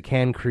change that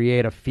can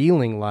create a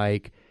feeling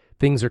like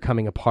things are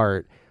coming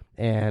apart.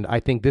 And I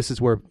think this is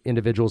where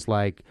individuals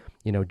like,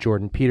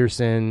 Jordan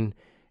Peterson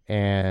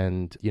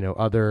and,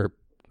 other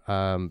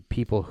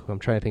people, I'm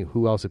trying to think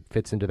who else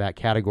fits into that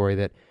category,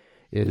 that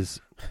is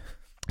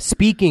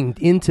speaking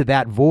into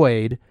that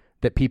void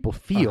that people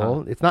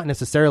feel. It's not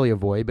necessarily a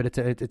void, but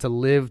it's a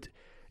lived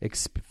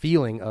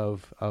feeling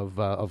of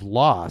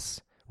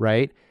loss,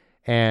 right?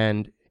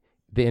 And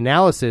the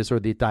analysis or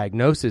the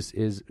diagnosis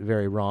is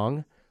very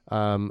wrong,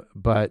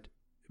 but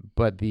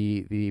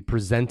the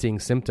presenting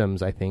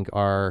symptoms, I think,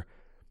 are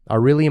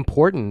really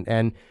important.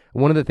 And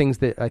one of the things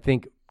that I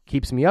think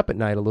keeps me up at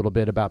night a little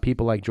bit about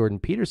people like Jordan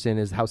Peterson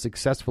is how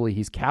successfully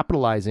he's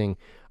capitalizing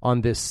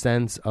on this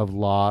sense of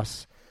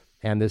loss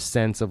and this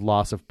sense of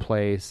loss of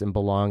place and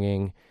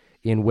belonging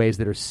in ways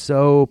that are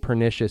so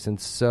pernicious and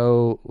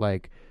so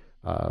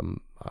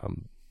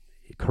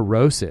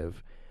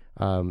corrosive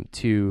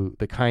to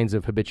the kinds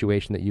of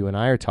habituation that you and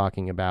I are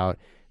talking about,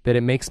 that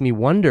it makes me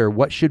wonder,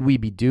 what should we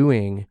be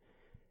doing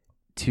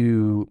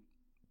to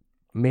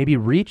maybe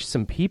reach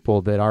some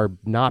people that are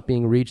not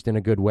being reached in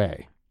a good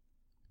way.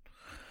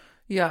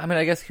 Yeah, I mean,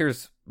 I guess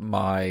here's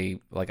my,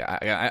 like,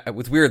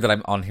 it's weird that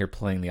I'm on here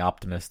playing the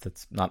optimist.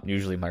 That's not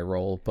usually my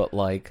role, but,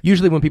 like...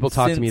 Usually when people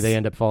talk to me, they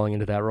end up falling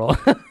into that role.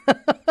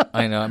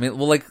 I know. I mean,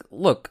 well, like,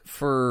 look,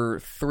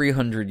 for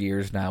 300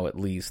 years now, at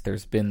least,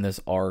 there's been this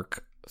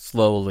arc,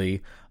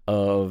 slowly,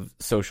 of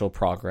social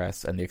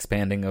progress and the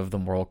expanding of the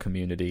moral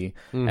community,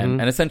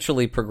 and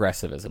essentially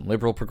progressivism.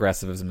 Liberal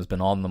progressivism has been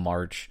on the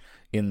march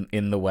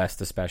in the West,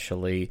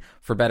 especially,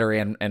 for better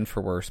and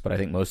for worse, but I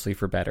think mostly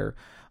for better.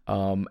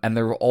 And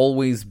there have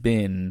always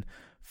been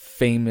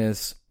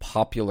famous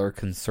popular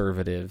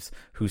conservatives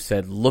who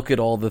said, look at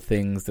all the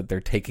things that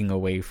they're taking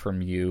away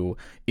from you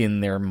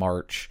in their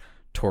march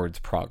towards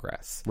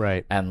progress.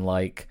 Right. And,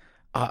 like,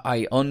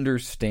 I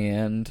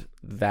understand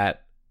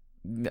that.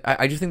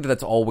 I just think that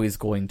that's always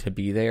going to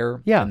be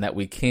there. Yeah. And that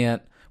we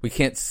can't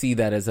see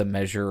that as a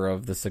measure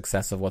of the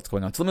success of what's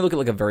going on. So let me look at,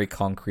 like, a very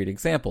concrete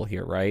example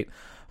here, right?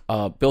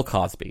 Bill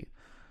Cosby.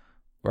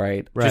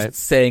 Right? Just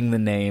saying the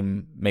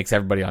name makes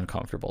everybody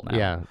uncomfortable now.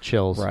 Yeah,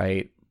 chills.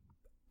 Right?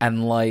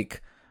 And,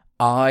 like,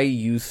 I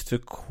used to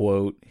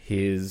quote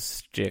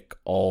his shtick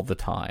all the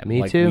time.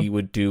 Me like, too. We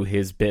would do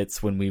his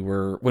bits when we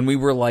were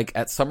like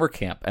at summer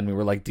camp and we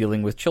were like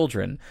dealing with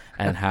children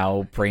and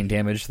how brain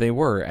damaged they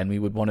were, and we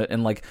would want to,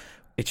 and like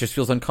it just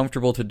feels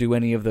uncomfortable to do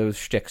any of those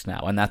shticks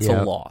now, and that's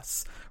a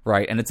loss.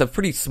 Right, and it's a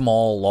pretty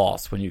small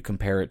loss when you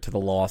compare it to the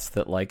loss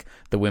that, like,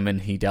 the women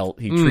he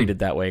treated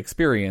that way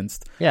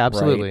experienced. Yeah,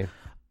 absolutely. Right?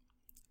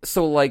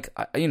 So, like,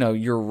 you know,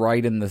 you're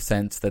right in the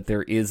sense that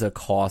there is a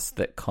cost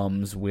that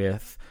comes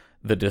with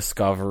the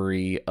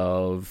discovery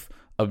of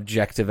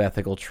objective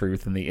ethical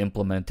truth and the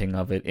implementing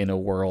of it in a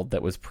world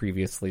that was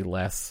previously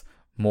less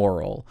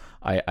moral.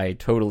 I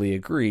totally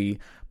agree,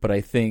 but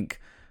I think,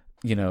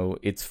 you know,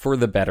 it's for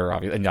the better,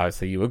 obviously, and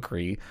obviously you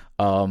agree.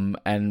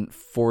 And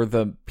for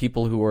the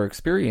people who are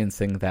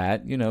experiencing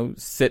that, you know,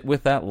 sit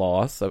with that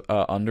loss,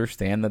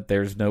 understand that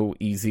there's no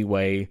easy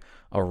way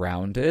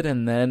around it,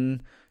 and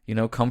then, you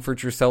know,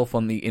 comfort yourself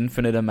on the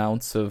infinite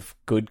amounts of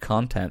good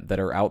content that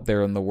are out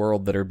there in the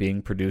world that are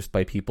being produced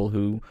by people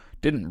who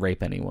didn't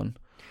rape anyone.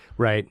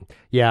 Right.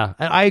 Yeah,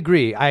 I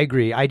agree.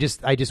 I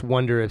just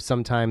wonder if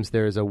sometimes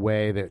there's a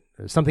way that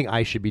something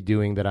I should be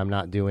doing that I'm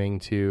not doing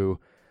to,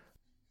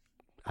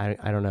 I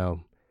don't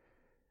know,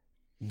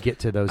 get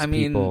to those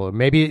people.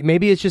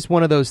 Maybe it's just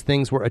one of those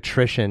things where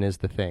attrition is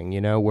the thing,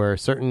 you know, where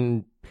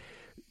certain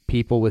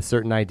people with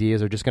certain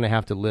ideas are just going to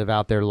have to live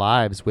out their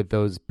lives with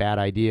those bad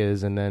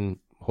ideas, and then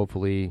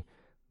hopefully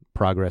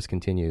progress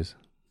continues.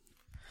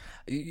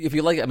 If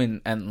you like, I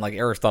mean, and like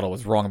Aristotle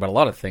was wrong about a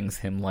lot of things.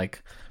 Him,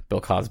 like Bill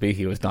Cosby,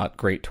 he was not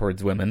great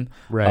towards women.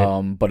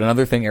 Right. But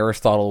another thing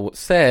Aristotle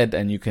said,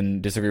 and you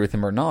can disagree with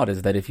him or not,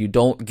 is that if you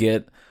don't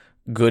get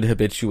good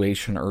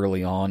habituation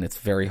early on, it's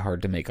very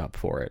hard to make up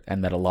for it.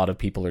 And that a lot of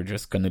people are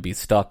just going to be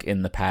stuck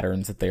in the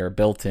patterns that they are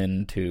built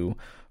into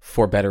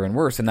for better and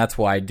worse. And that's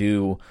why I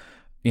do,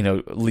 you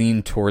know,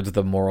 lean towards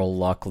the moral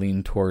luck,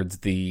 lean towards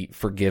the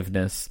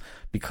forgiveness,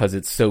 because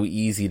it's so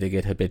easy to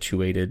get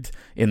habituated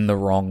in the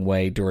wrong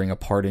way during a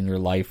part in your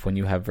life when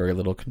you have very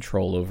little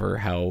control over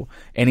how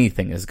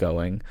anything is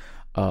going.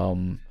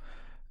 So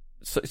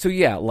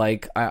yeah,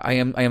 like I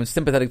am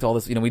sympathetic to all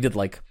this. You know, we did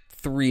like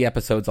 3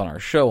 episodes on our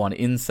show on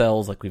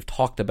incels. Like, we've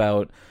talked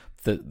about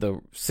the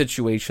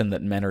situation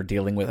that men are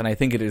dealing with, and I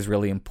think it is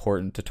really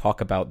important to talk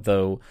about,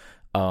 though.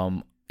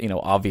 You know,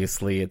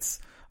 obviously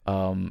it's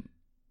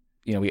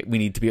you know, we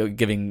need to be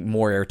giving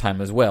more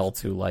airtime as well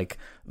to, like,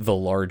 the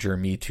larger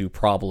Me Too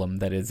problem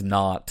that is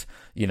not,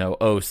 you know,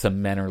 oh,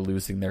 some men are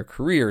losing their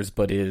careers,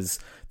 but is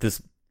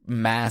this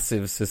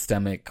massive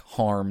systemic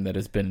harm that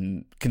has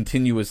been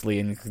continuously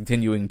and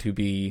continuing to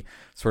be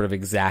sort of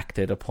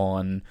exacted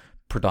upon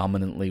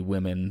predominantly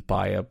women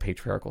by a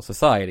patriarchal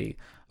society.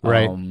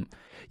 Right.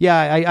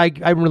 Yeah,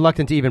 I'm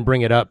reluctant to even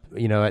bring it up,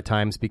 you know, at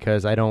times,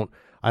 because I don't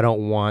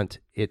want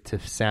it to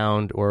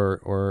sound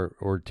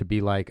or to be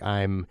like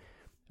I'm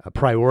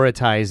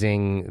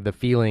prioritizing the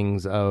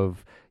feelings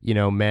of, you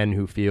know, men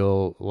who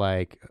feel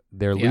like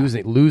they're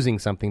losing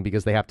something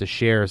because they have to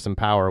share some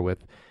power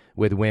with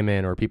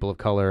women or people of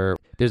color.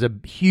 There's a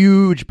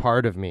huge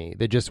part of me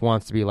that just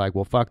wants to be like,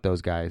 well, fuck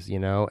those guys, you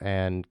know,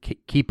 and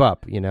keep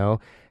up, you know,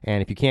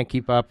 and if you can't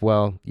keep up,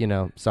 well, you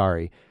know,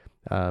 sorry.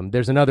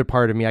 There's another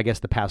part of me, I guess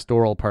the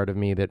pastoral part of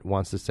me, that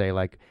wants to say,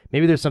 like,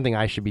 maybe there's something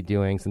I should be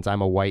doing, since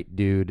I'm a white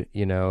dude,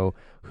 you know,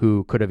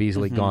 who could have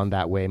easily gone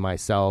that way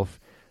myself.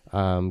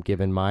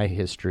 Given my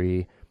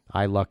history,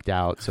 I lucked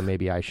out, so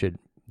maybe I should.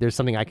 There's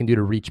something I can do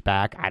to reach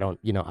back. I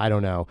don't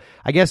know.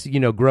 I guess, you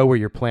know, grow where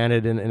you're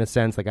planted in a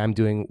sense. Like, I'm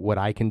doing what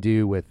I can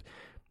do with,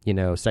 you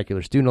know,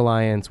 Secular Student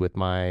Alliance, with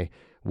my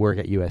work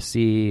at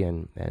USC,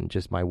 and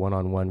just my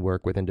one-on-one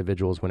work with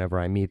individuals whenever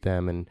I meet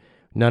them. And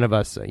none of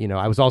us, you know,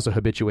 I was also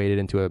habituated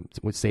into a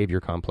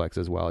savior complex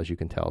as well, as you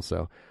can tell.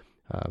 So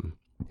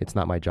it's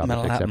not my job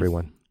to fix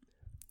everyone.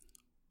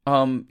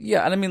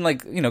 Yeah, and I mean,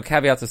 like, you know,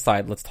 caveats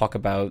aside, let's talk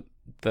about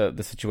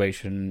the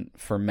situation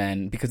for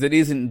men, because it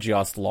isn't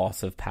just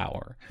loss of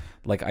power.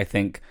 Like, I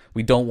think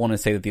we don't want to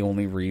say that the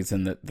only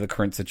reason that the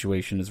current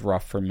situation is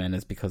rough for men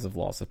is because of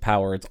loss of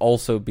power. It's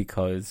also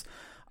because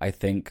I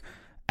think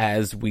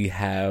as we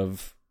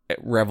have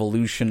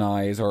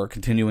revolutionized or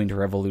continuing to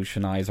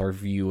revolutionize our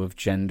view of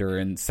gender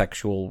and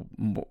sexual,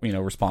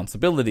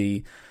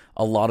 responsibility,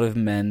 a lot of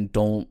men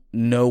don't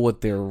know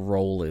what their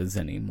role is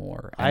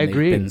anymore. And I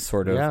agree. They've been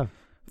sort of,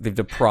 they've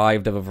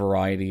deprived of a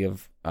variety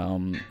of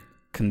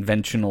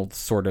conventional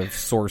sort of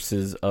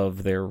sources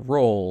of their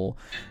role,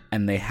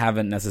 and they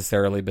haven't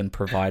necessarily been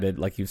provided,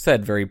 like you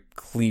said, very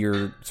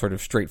clear, sort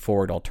of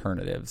straightforward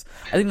alternatives.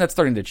 I think that's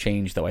starting to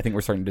change, though. I think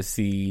we're starting to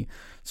see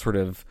sort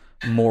of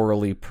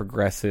morally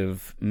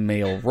progressive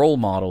male role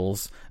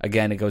models.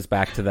 Again, it goes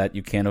back to that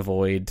you can't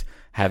avoid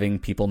having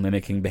people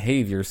mimicking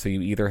behavior, so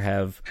you either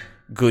have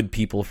good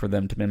people for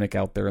them to mimic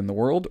out there in the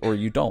world, or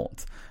you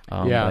don't.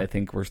 But I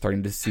think we're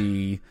starting to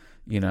see,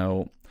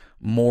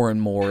 more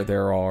and more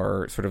there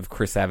are sort of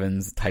Chris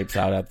Evans types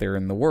out there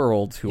in the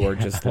world who are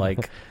just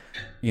like,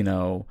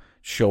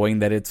 showing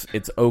that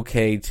it's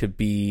okay to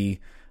be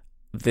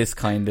this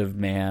kind of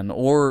man,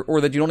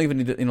 or that you don't even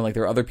need to, like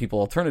there are other people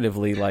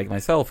alternatively, like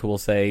myself, who will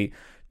say,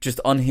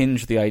 just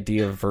unhinge the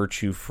idea of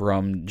virtue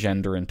from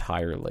gender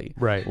entirely.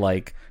 Right.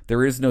 Like,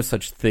 there is no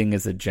such thing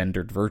as a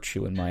gendered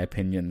virtue, in my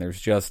opinion. There's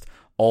just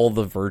all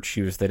the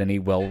virtues that any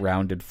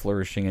well-rounded,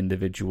 flourishing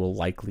individual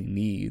likely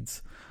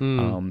needs.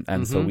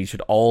 So we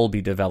should all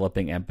be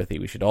developing empathy.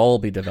 We should all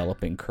be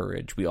developing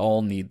courage. We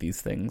all need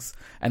these things.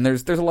 And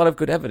there's a lot of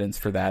good evidence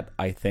for that,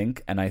 I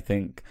think. And I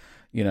think,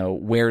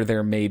 where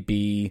there may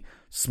be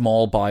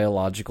small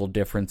biological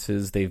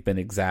differences, they've been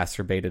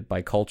exacerbated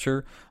by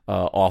culture,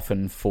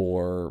 often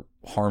for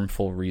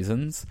harmful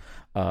reasons.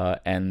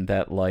 And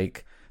that,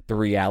 like, the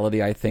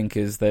reality, I think,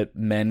 is that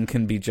men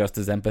can be just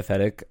as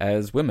empathetic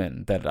as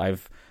women. That I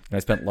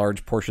spent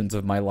large portions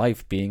of my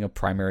life being a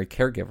primary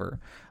caregiver.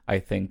 I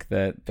think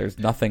that there's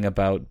nothing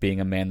about being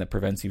a man that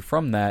prevents you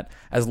from that,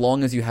 as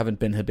long as you haven't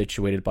been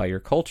habituated by your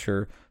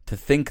culture to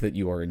think that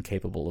you are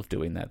incapable of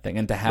doing that thing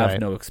and to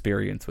have no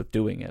experience with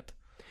doing it.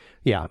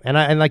 Yeah,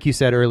 and like you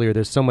said earlier,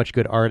 there's so much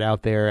good art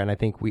out there, and I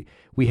think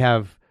we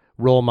have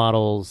role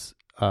models,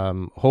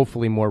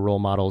 hopefully more role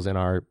models in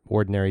our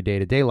ordinary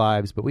day-to-day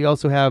lives, but we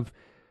also have,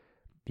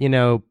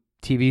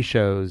 TV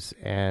shows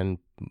and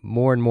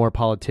more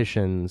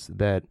politicians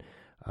that,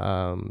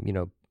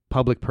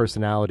 public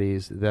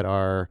personalities that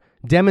are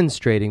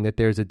demonstrating that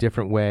there's a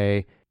different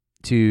way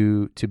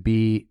to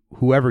be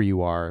whoever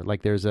you are.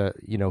 Like, there's a,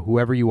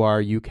 whoever you are,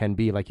 you can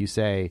be, like you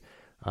say,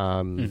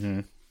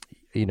 a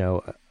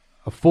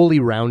fully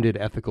rounded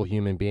ethical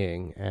human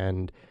being.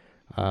 And,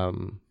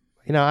 I'm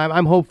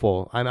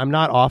hopeful. I'm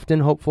not often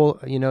hopeful,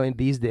 in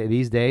these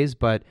days,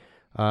 but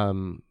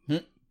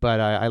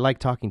I like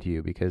talking to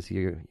you because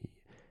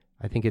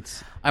I think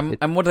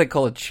I'm what I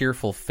call a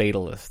cheerful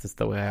fatalist. Is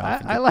the way I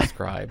often get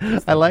described.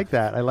 I like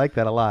that. I like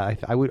that a lot.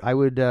 I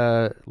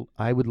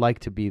would like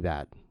to be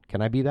that.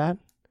 Can I be that?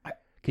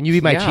 Can you be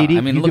my cheaty?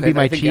 I mean, you look, be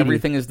my I think cheaty.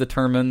 everything is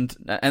determined,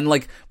 and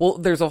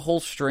there's a whole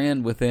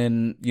strand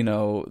within,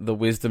 the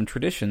wisdom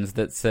traditions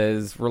that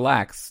says,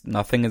 relax,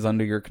 nothing is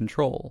under your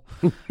control.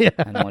 Yeah.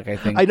 And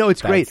I know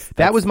it's great.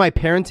 That was my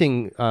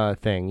parenting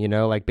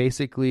thing,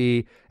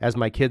 basically as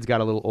my kids got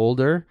a little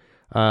older,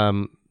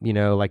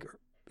 like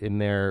in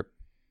their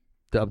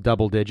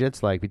double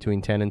digits, like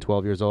between 10 and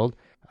 12 years old,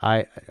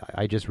 I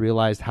just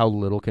realized how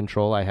little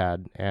control I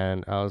had.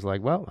 And I was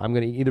like, well, I'm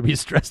going to either be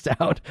stressed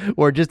out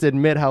or just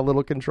admit how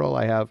little control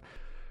I have.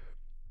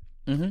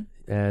 Mm-hmm.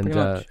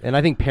 And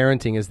I think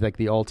parenting is like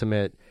the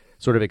ultimate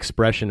sort of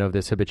expression of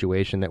this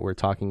habituation that we're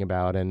talking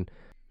about. And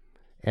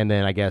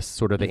then I guess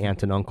sort of the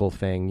aunt and uncle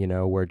thing,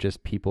 where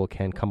just people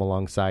can come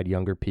alongside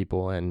younger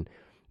people and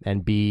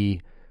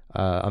be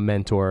a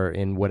mentor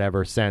in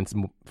whatever sense,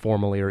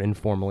 formally or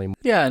informally.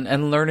 Yeah,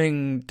 and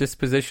learning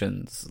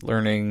dispositions,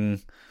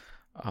 learning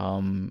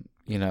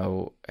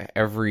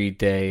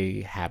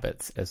everyday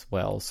habits as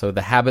well. So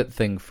the habit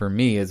thing for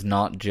me is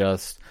not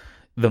just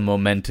the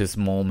momentous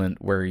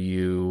moment where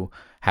you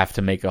have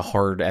to make a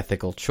hard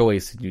ethical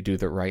choice and you do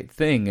the right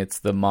thing. It's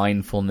the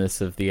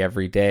mindfulness of the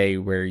everyday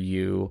where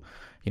you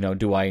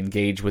do I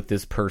engage with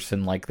this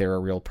person like they're a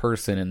real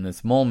person in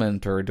this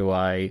moment, or do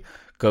I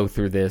go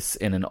through this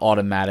in an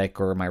automatic,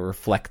 or am I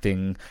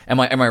reflecting? Am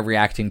I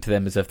reacting to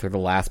them as if they're the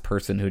last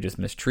person who just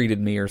mistreated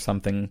me or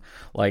something?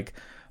 Like,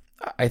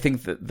 I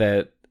think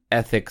that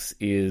ethics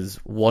is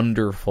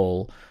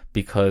wonderful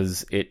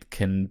because it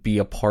can be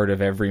a part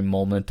of every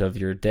moment of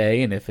your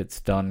day, and if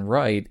it's done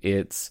right,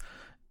 it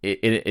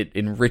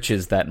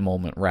enriches that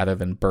moment rather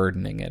than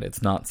burdening it.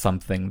 It's not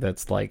something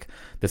that's like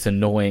this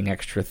annoying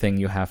extra thing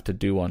you have to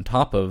do on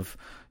top of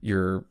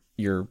your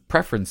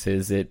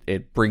preferences.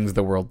 It brings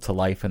the world to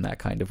life in that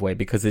kind of way,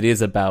 because it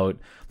is about,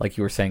 like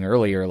you were saying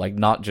earlier, like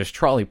not just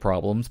trolley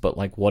problems, but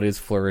like what is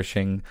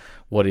flourishing,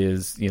 what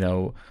is,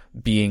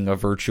 being a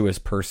virtuous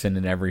person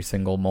in every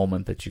single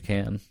moment that you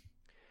can.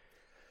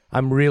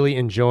 I'm really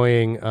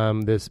enjoying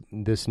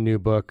this new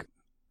book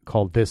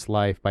called This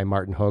Life by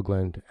Martin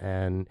Hoagland,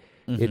 and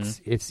it's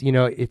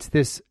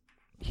this.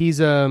 He's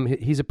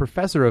a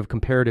professor of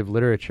comparative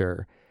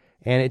literature,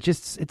 and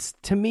it's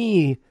to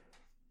me,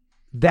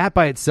 that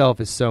by itself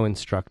is so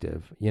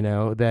instructive.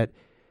 That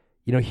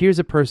here's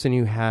a person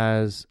who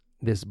has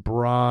this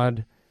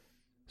broad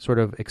sort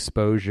of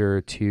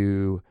exposure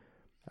to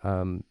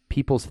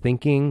people's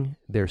thinking,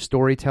 their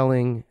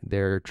storytelling,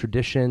 their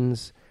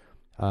traditions,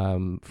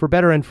 for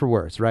better and for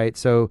worse, right?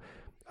 So,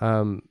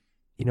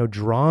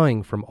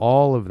 drawing from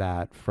all of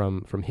that,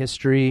 from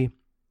history,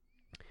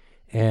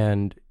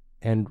 and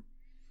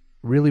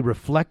really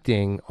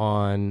reflecting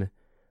on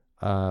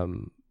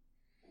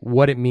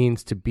what it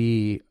means to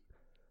be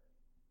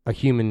a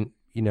human,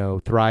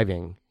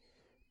 thriving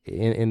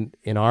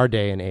in our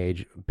day and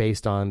age,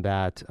 based on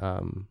that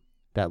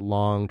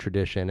long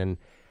tradition. And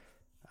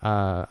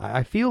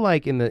I feel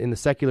like in the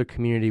secular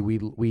community,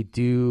 we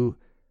do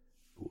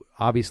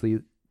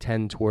obviously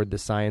tend toward the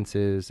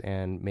sciences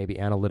and maybe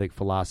analytic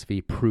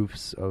philosophy,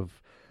 proofs of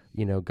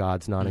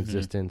God's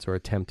non-existence, or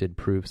attempted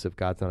proofs of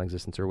God's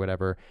non-existence, or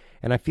whatever.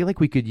 And I feel like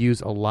we could use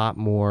a lot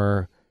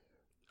more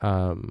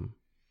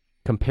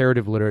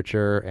comparative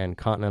literature and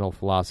continental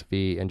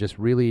philosophy, and just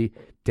really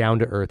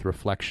down-to-earth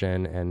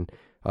reflection and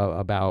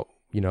about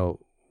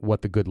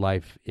what the good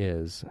life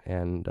is.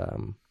 And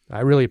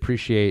I really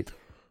appreciate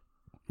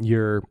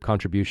your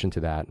contribution to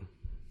that.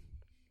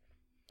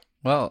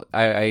 Well,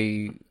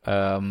 I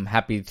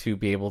happy to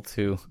be able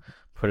to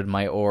put in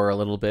my oar a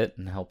little bit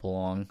and help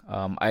along.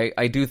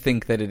 I do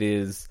think that it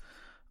is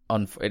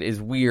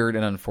weird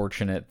and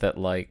unfortunate that,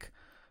 like,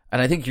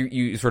 and I think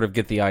you sort of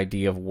get the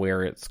idea of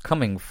where it's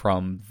coming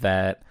from,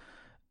 that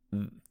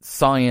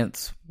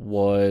science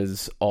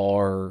was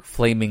our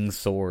flaming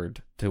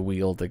sword to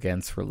wield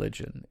against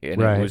religion,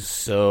 and right. It was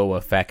so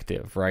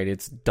effective, right?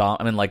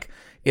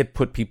 It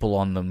put people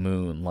on the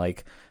moon.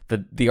 Like,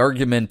 the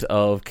argument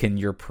of, can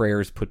your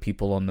prayers put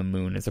people on the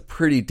moon, is a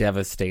pretty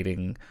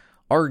devastating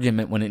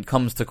argument when it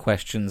comes to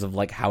questions of,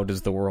 like, how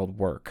does the world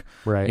work?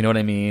 Right. You know what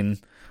I mean?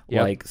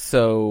 Yep. Like,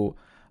 so,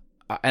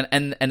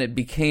 and it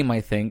became,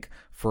 I think,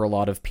 for a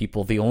lot of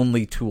people, the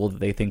only tool that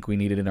they think we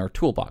needed in our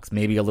toolbox.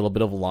 Maybe a little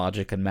bit of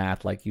logic and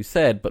math, like you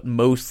said, but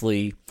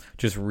mostly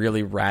just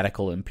really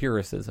radical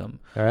empiricism.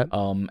 All right.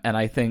 And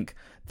I think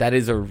that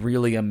is a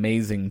really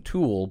amazing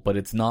tool, but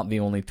it's not the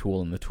only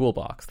tool in the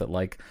toolbox. That,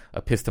 like,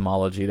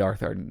 epistemology,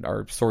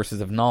 our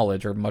sources of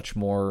knowledge, are much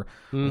more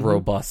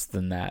robust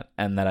than that.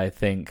 And that I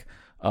think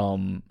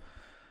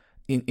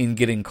in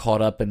getting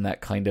caught up in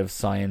that kind of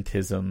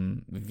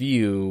scientism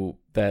view,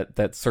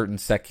 that certain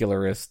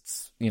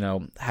secularists,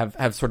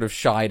 have sort of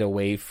shied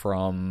away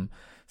from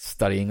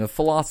studying of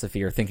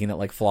philosophy, or thinking that,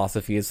 like,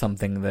 philosophy is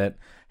something that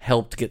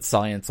helped get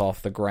science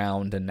off the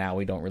ground and now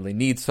we don't really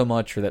need so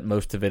much, or that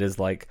most of it is,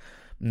 like,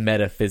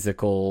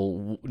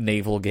 metaphysical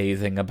navel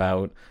gazing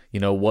about,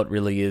 what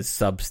really is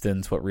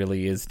substance, what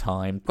really is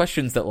time.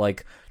 Questions that,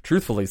 like,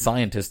 truthfully,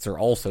 scientists are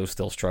also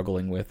still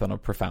struggling with on a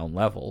profound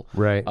level.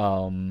 Right.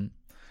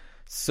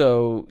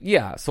 So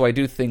I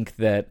do think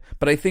that,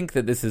 but I think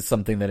that this is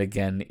something that,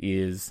 again,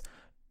 is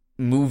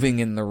moving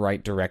in the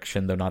right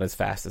direction, though not as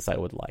fast as I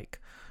would like.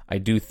 I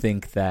do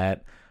think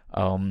that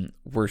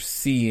we're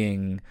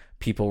seeing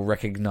people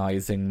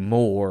recognizing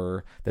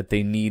more that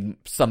they need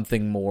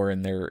something more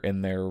in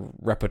their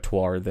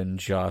repertoire than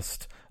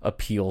just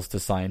appeals to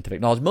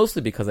scientific knowledge,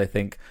 mostly because I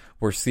think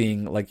we're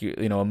seeing, like,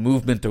 a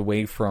movement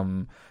away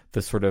from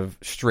the sort of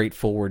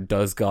straightforward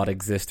does God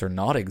exist or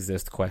not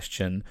exist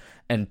question,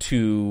 and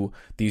to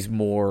these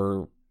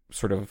more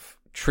sort of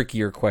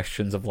trickier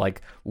questions of,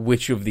 like,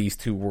 which of these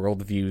two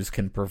worldviews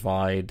can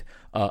provide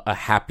a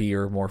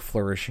happier, more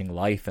flourishing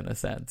life, in a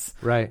sense.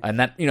 Right. And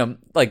that,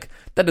 like,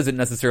 that doesn't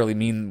necessarily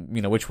mean,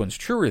 which one's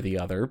true or the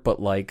other,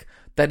 but, like,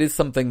 that is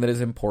something that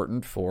is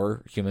important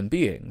for human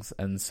beings.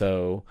 And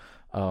so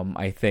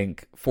I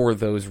think for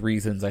those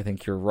reasons, I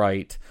think you're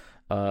right.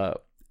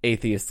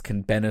 Atheists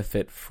can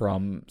benefit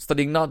from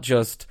studying not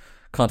just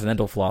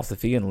continental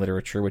philosophy and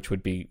literature, which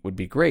would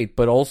be great,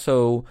 but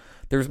also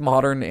there's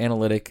modern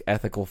analytic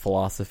ethical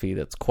philosophy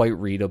that's quite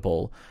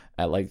readable.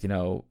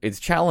 It's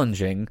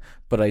challenging,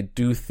 but I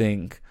do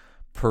think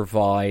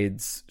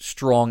provides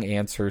strong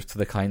answers to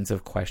the kinds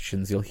of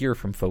questions you'll hear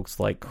from folks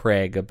like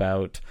Craig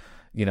about,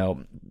 we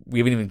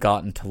haven't even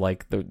gotten to,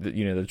 like,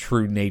 the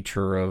true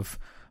nature of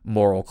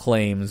moral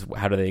claims.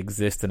 How do they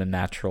exist in a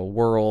natural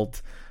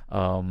world?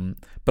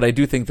 But I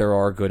do think there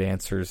are good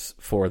answers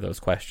for those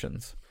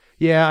questions.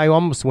 Yeah, I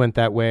almost went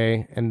that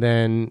way, and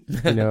then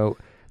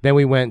then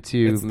we went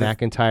to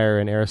MacIntyre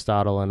and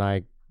Aristotle, and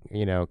I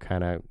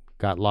kind of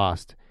got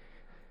lost.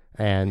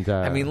 And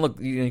I mean, look,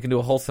 you can do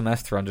a whole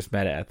semester on just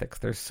metaethics.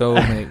 There's so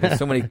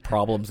many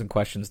problems and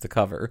questions to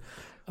cover.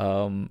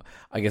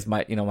 I guess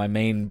my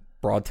main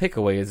broad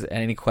takeaway is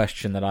any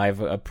question that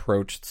I've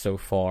approached so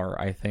far,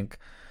 I think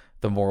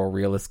the moral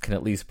realist can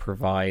at least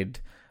provide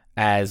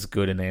as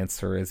good an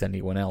answer as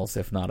anyone else,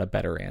 if not a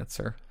better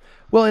answer.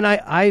 Well, and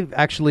I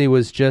actually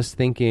was just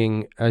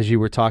thinking, as you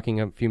were talking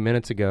a few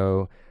minutes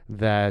ago,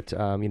 that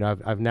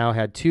I've now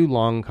had 2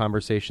 long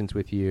conversations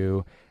with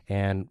you,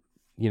 and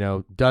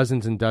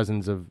dozens and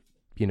dozens of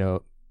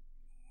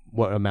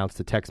what amounts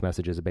to text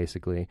messages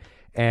basically,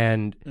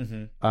 and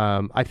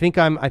I think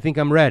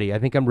I'm ready. I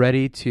think I'm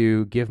ready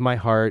to give my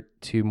heart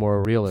to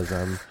moral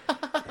realism.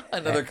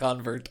 Another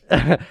convert.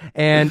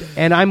 and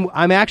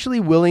I'm actually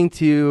willing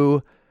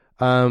to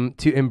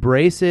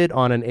embrace it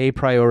on an a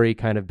priori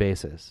kind of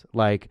basis.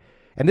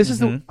 And this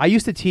is I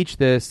used to teach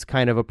this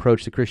kind of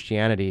approach to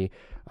Christianity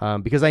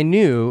because I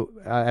knew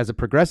as a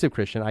progressive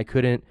Christian I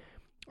couldn't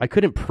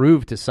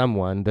prove to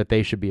someone that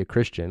they should be a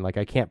Christian.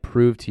 I can't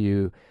prove to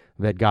you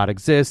that God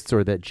exists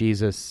or that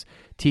Jesus'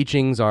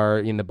 teachings are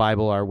in the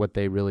Bible are what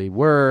they really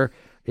were.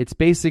 It's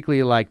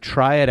basically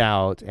try it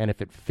out, and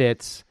if it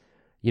fits,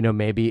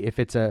 maybe if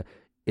it's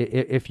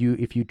if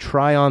you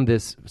try on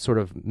this sort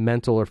of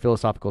mental or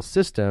philosophical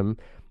system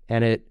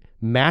and it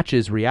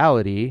matches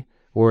reality,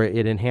 or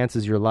it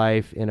enhances your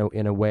life in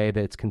a way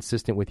that's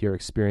consistent with your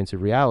experience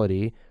of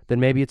reality, then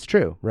maybe it's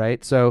true,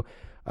 right? So,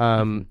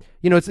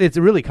 it's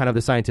really kind of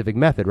the scientific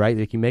method,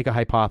 right? You make a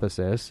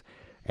hypothesis,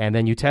 and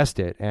then you test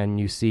it, and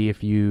you see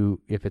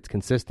if it's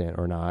consistent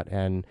or not.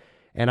 And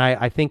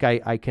I think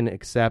I can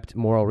accept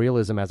moral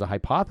realism as a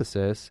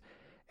hypothesis,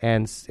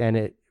 and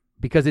it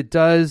because it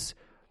does.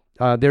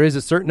 There is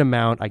a certain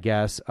amount, I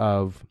guess,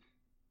 of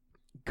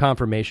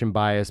confirmation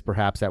bias,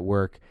 perhaps at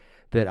work,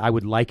 that I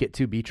would like it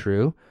to be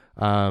true.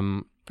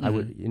 I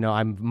would,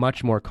 I'm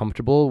much more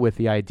comfortable with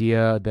the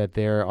idea that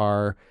there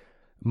are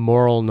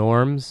moral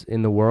norms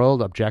in the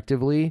world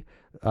objectively,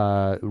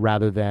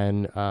 rather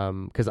than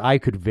because I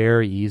could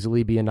very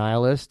easily be a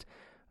nihilist,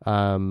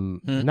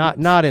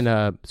 not in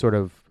a sort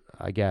of,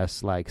 I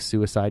guess,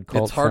 suicide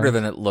cult. It's harder sense.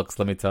 than it looks,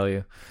 let me tell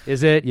you.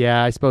 Is it?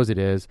 Yeah, I suppose it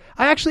is.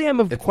 I actually am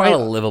It's quite a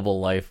livable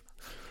life.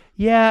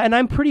 Yeah, and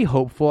I'm pretty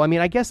hopeful. I mean,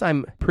 I guess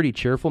I'm pretty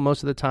cheerful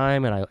most of the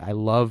time, and I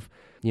love,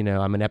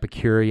 I'm an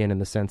Epicurean in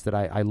the sense that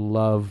I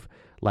love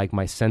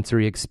my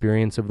sensory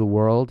experience of the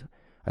world.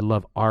 I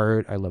love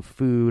art. I love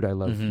food. I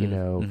love,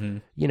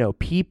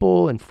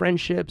 people and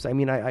friendships. I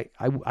mean, I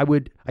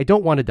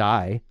don't want to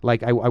die.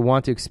 I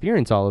want to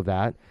experience all of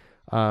that.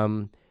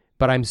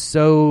 But I'm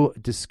so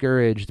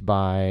discouraged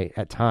by,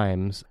 at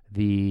times,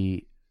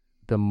 the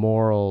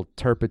moral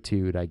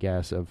turpitude, I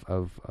guess,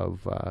 of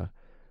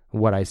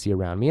what I see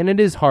around me. And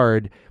it is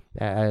hard,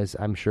 as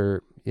I'm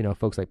sure,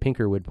 folks like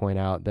Pinker would point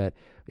out, that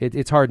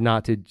it's hard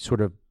not to sort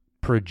of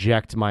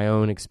project my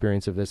own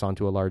experience of this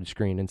onto a large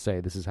screen and say,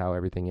 this is how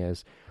everything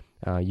is.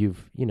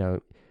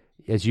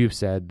 As you've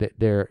said, that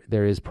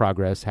there is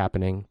progress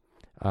happening,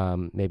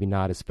 maybe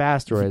not as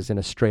fast or as in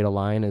a straight a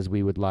line as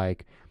we would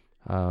like.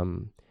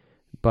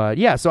 But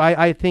yeah, so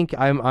I think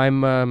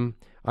I'm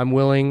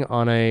willing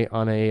on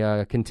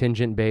a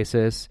contingent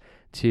basis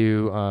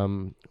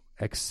to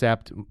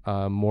accept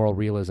moral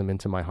realism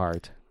into my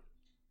heart.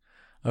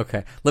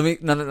 Okay.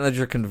 Now that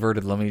you're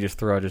converted, let me just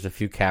throw out just a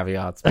few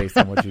caveats based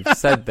on what you've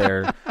said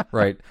there,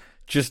 right?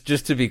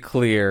 Just to be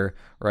clear,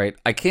 right?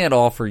 I can't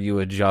offer you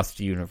a just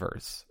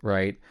universe,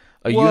 right?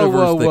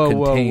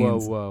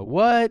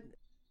 What?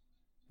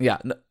 Yeah,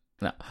 no.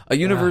 A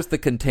universe that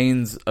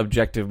contains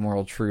objective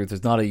moral truth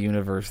is not a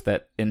universe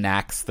that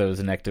enacts those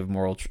objective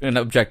moral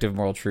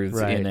truths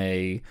right.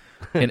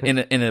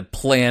 in a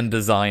planned,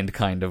 designed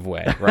kind of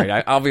way,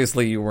 right?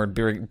 Obviously, you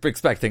weren't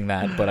expecting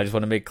that, but I just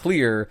want to make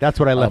clear that's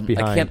what I left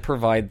behind. I can't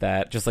provide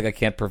that, just like I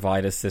can't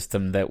provide a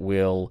system that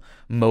will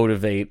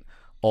motivate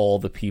all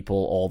the people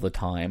all the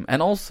time,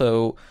 and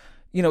also,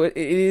 it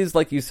is,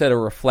 like you said, a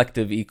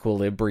reflective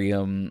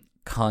equilibrium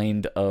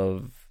kind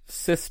of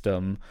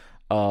system.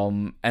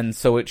 And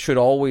so it should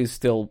always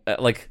still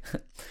let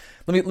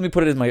me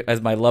put it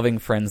as my loving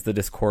friends, the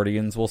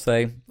Discordians, will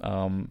say.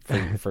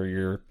 For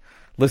your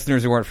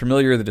listeners who aren't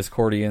familiar, the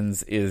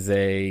Discordians is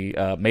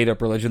a made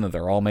up religion that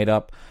they're all made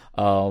up,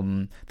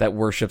 that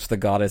worships the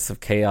goddess of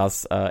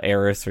chaos,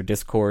 Eris or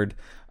Discord.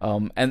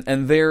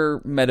 And their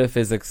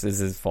metaphysics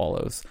is as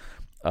follows.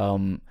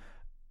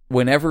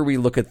 Whenever we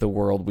look at the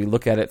world, we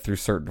look at it through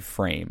certain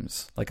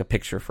frames, like a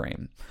picture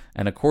frame.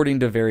 And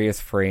according to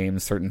various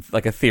frames,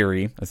 like a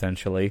theory,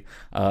 essentially,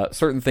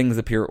 certain things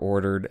appear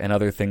ordered and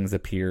other things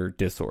appear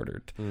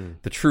disordered.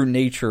 The true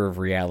nature of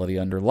reality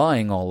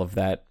underlying all of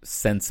that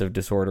sense of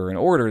disorder and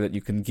order that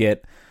you can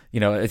get,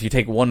 if you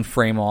take one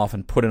frame off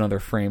and put another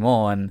frame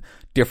on,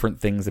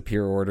 different things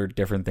appear ordered,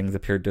 different things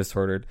appear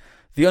disordered.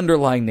 The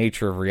underlying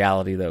nature of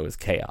reality, though, is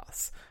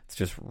chaos. It's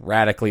just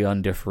radically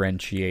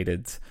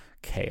undifferentiated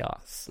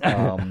chaos.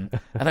 And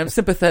I'm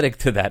sympathetic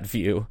to that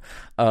view.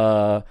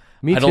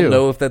 Me too. I don't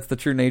know if that's the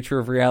true nature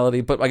of reality,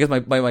 but I guess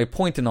my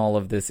point in all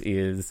of this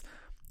is,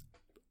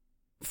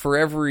 for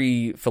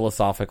every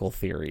philosophical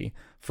theory,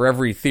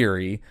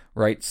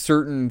 right,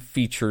 certain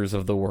features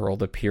of the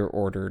world appear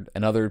ordered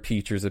and other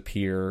features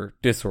appear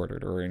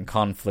disordered or in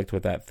conflict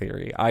with that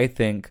theory. I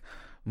think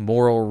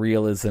moral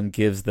realism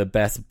gives the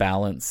best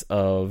balance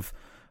of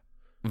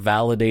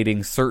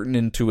validating certain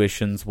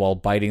intuitions while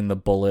biting the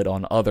bullet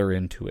on other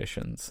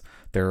intuitions.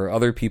 There are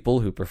other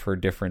people who prefer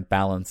different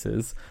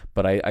balances,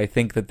 but I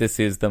think that this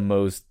is the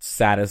most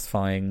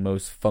satisfying,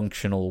 most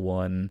functional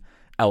one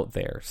out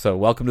there. So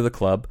welcome to the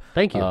club.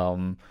 Thank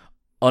you.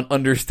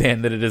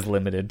 Understand that it is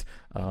limited,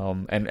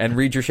 and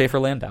read your Schaefer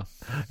Landau.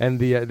 And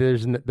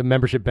the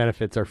membership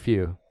benefits are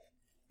few.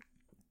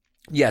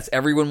 Yes,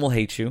 everyone will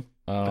hate you,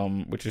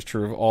 which is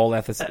true of all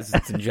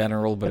ethicists in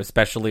general, but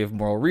especially of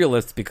moral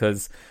realists,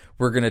 because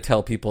we're going to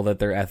tell people that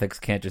their ethics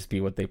can't just be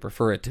what they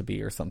prefer it to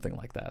be or something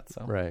like that.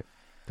 So right.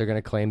 They're going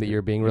to claim that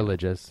you're being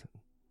religious,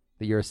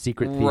 that you're a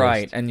secret theist.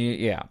 Right, and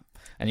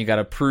you got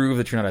to prove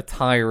that you're not a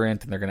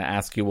tyrant, and they're going to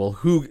ask you, well,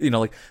 who,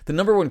 like the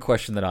number one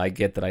question that I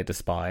get that I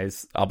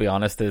despise, I'll be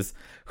honest, is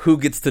who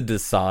gets to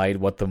decide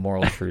what the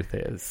moral truth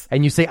is?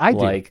 And you say, I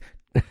do.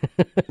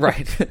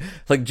 Right.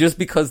 Like, just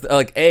because,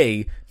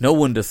 no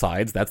one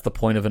decides. That's the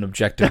point of an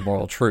objective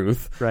moral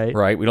truth.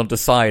 Right. We don't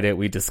decide it,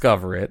 we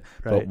discover it.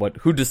 Right. But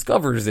who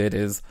discovers it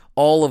is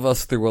all of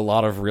us through a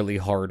lot of really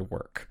hard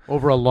work.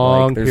 Over a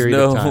long period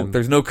of time.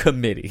 There's no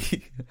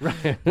committee.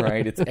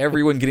 Right. It's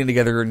everyone getting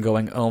together and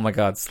going, oh my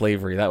God,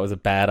 slavery, that was a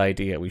bad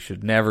idea. We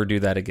should never do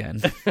that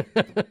again.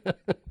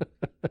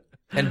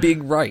 And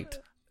being right.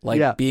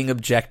 Being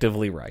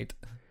objectively right.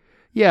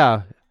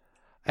 Yeah.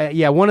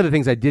 One of the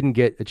things I didn't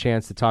get a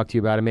chance to talk to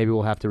you about, and maybe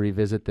we'll have to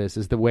revisit this,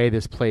 is the way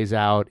this plays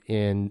out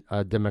in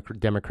a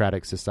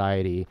democratic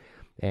society.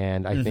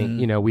 And I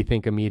think, we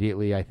think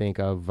immediately,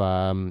 of,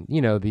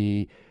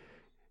 the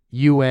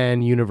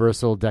UN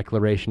Universal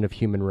Declaration of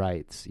Human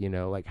Rights,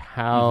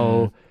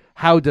 how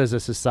does a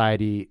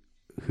society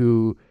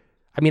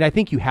I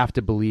think you have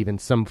to believe in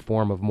some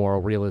form of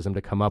moral realism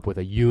to come up with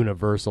a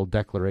universal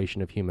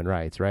Declaration of Human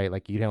Rights, right?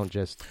 Like, you don't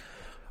just...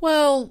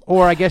 Well...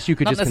 Or I guess you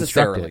could just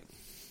construct it.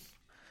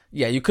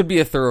 Yeah, you could be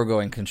a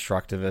thoroughgoing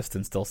constructivist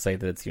and still say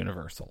that it's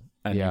universal.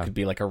 And you could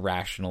be like a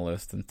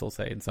rationalist and still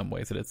say in some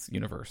ways that it's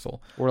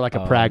universal. Or like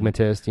a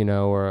pragmatist,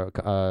 or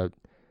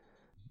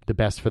the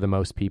best for the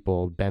most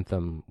people,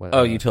 Bentham.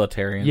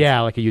 Utilitarian.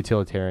 Yeah, like a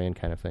utilitarian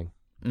kind of thing.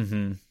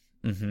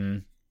 Mm-hmm.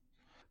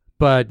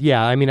 But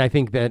yeah, I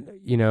think that,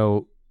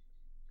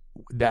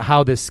 that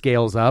how this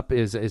scales up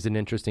is an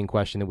interesting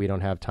question that we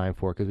don't have time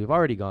for, because we've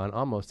already gone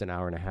almost an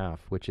hour and a half,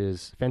 which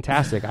is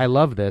fantastic. I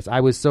love this. I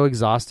was so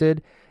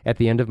exhausted at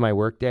the end of my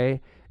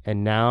workday,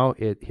 and now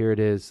here it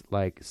is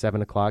like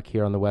 7:00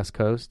 here on the West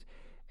Coast,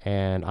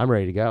 and I'm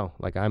ready to go.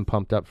 Like, I'm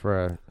pumped up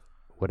for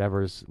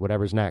whatever's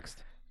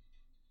next.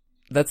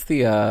 That's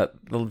the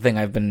thing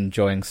I've been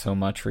enjoying so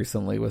much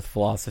recently with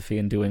philosophy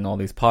and doing all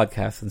these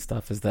podcasts and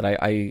stuff, is that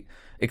I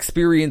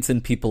experience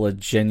in people a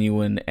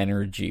genuine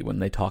energy when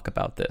they talk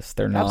about this.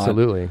 They're not...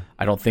 Absolutely.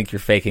 I don't think you're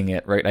faking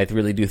it, right? I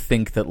really do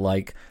think that,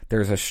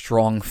 there's a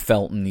strong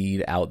felt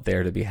need out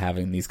there to be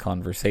having these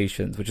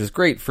conversations, which is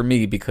great for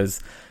me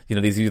because,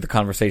 these are the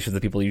conversations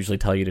that people usually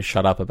tell you to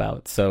shut up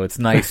about. So it's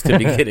nice to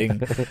be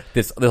getting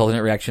this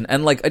alternate reaction.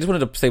 And, I just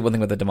wanted to say one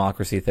thing about the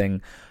democracy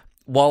thing.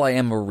 While I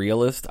am a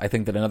realist, I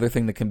think that another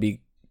thing that can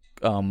be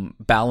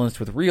balanced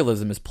with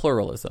realism is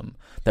pluralism.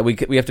 That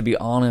we have to be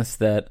honest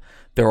that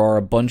there are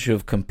a bunch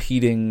of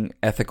competing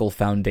ethical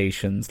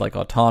foundations like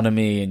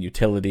autonomy and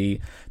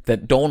utility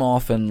that don't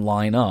often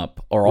line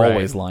up, or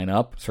always line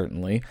up,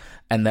 certainly,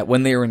 and that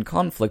when they are in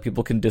conflict,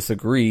 people can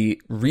disagree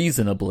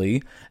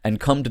reasonably and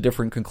come to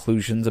different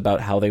conclusions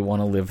about how they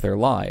want to live their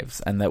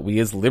lives, and that we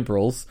as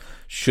liberals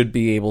should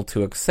be able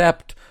to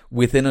accept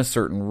within a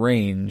certain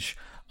range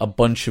a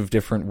bunch of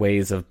different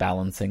ways of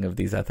balancing of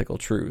these ethical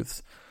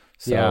truths.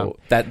 So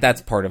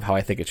that's part of how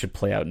I think it should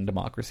play out in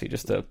democracy.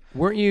 Just to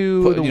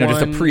just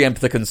to preempt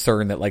the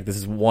concern that this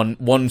is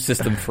one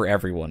system for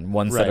everyone,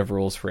 one set of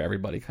rules for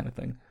everybody, kind of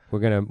thing.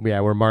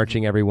 We're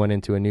marching everyone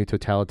into a new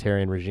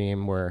totalitarian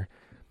regime where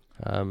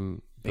the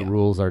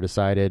rules are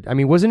decided.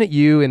 Wasn't it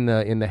you in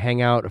the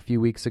hangout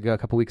a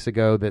couple weeks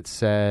ago that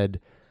said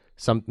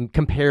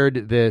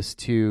compared this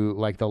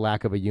to the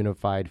lack of a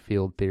unified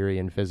field theory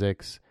in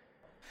physics?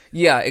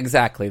 Yeah,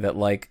 exactly. That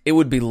it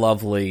would be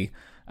lovely.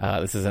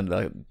 This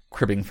isn't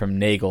cribbing from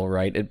Nagel,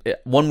 right?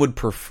 One would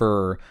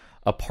prefer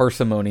a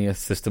parsimonious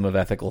system of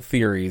ethical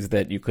theories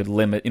that you could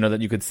limit,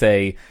 that you could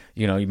say,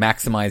 you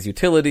maximize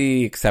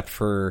utility, except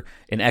for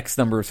in X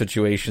number of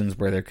situations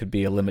where there could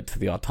be a limit to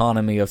the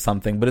autonomy of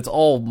something, but it's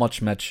all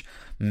much, much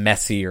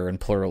messier and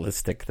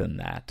pluralistic than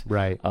that.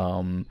 Right.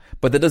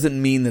 But that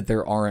doesn't mean that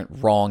there aren't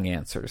wrong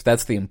answers.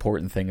 That's the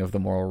important thing of the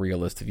moral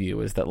realist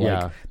view, is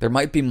that there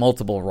might be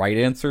multiple right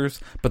answers,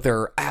 but there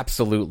are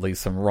absolutely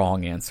some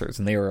wrong answers,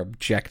 and they are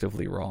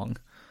objectively wrong.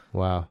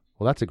 Wow.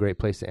 Well, that's a great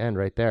place to end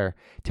right there.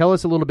 Tell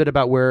us a little bit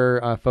about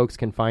where folks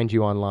can find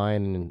you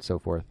online and so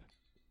forth.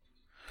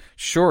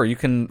 Sure. You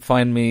can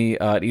find me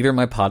at either of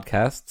my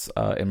podcasts,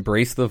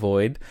 Embrace the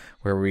Void,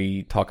 where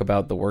we talk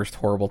about the worst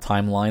horrible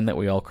timeline that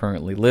we all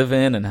currently live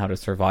in and how to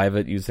survive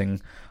it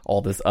using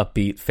all this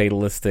upbeat,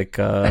 fatalistic,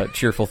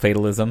 cheerful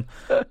fatalism.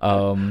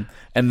 And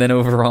then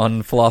over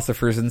on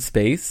Philosophers in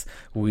Space,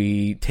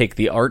 we take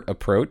the art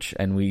approach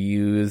and we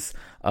use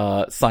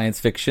science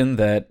fiction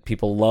that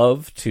people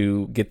love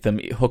to get them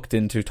hooked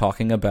into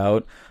talking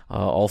about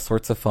all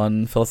sorts of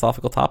fun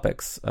philosophical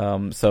topics.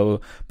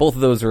 So both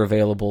of those are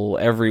available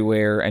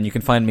everywhere, and you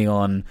can find me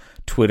on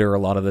Twitter a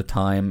lot of the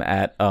time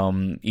at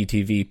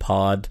ETV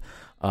Pod,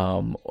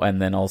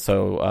 and then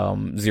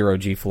also Zero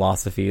G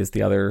Philosophy is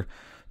the other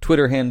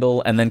Twitter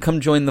handle, and then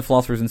come join the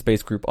Philosophers in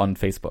Space group on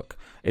Facebook.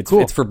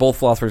 It's for both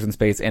Philosophers in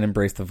Space and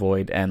Embrace the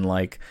Void, and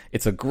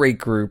it's a great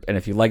group, and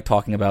if you like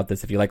talking about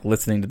this, if you like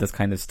listening to this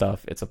kind of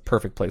stuff, it's a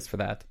perfect place for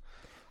that.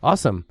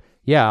 Awesome.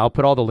 Yeah, I'll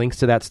put all the links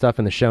to that stuff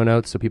in the show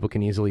notes so people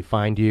can easily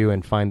find you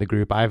and find the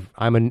group. I'm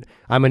a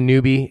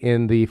newbie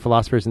in the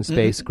Philosophers in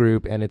Space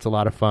group, and it's a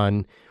lot of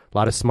fun, a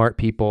lot of smart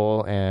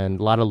people, and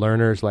a lot of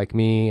learners like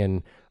me,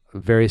 and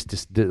various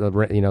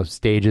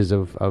stages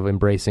of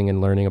embracing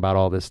and learning about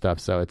all this stuff.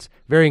 So it's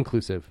very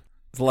inclusive.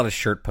 There's a lot of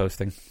shirt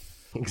posting.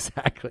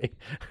 Exactly.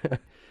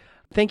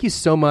 Thank you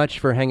so much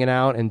for hanging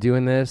out and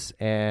doing this,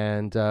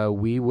 and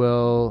we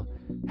will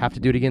have to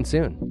do it again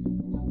soon.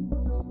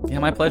 Yeah,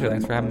 my pleasure.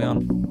 Thanks for having me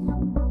on.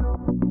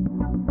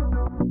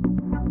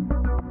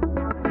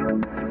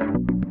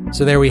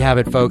 So there we have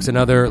it, folks.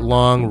 Another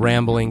long,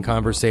 rambling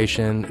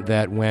conversation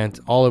that went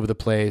all over the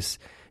place,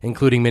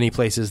 including many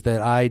places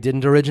that I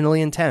didn't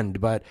originally intend,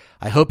 but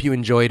I hope you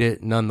enjoyed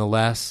it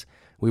nonetheless.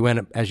 We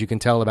went, as you can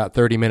tell, about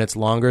 30 minutes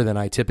longer than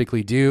I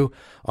typically do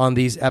on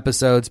these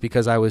episodes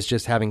because I was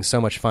just having so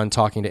much fun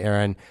talking to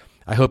Aaron.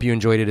 I hope you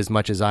enjoyed it as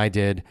much as I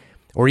did,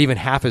 or even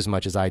half as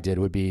much as I did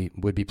would be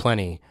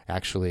plenty,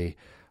 actually.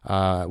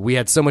 We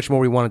had so much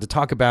more we wanted to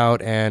talk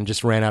about and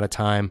just ran out of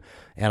time,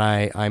 and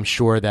I'm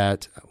sure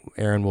that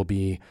Aaron will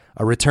be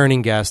a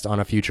returning guest on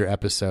a future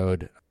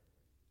episode.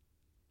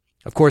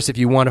 Of course, if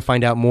you want to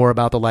find out more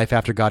about the Life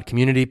After God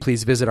community,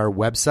 please visit our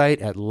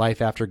website at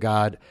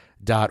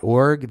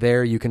lifeaftergod.org.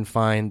 There you can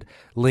find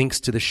links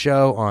to the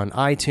show on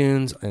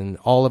iTunes and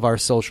all of our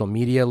social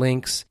media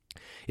links.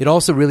 It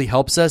also really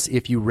helps us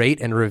if you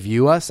rate and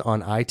review us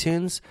on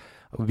iTunes.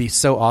 It would be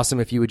so awesome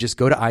if you would just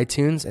go to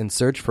iTunes and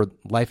search for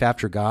Life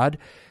After God.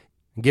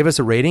 Give us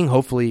a rating,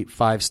 hopefully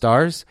 5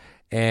 stars.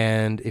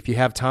 And if you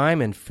have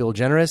time and feel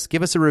generous,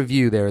 give us a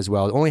review there as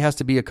well. It only has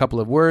to be a couple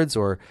of words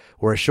or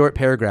a short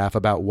paragraph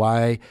about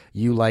why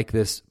you like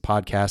this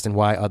podcast and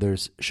why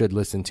others should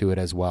listen to it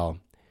as well.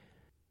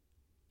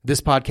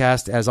 This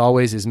podcast, as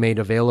always, is made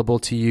available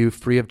to you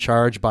free of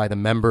charge by the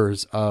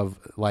members of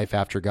Life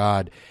After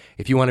God.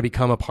 If you want to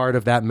become a part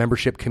of that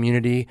membership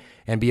community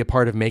and be a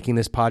part of making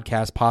this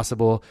podcast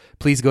possible,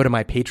 please go to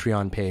my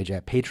Patreon page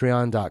at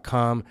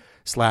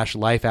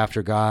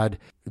patreon.com/lifeaftergod.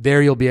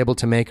 There you'll be able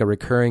to make a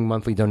recurring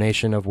monthly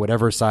donation of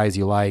whatever size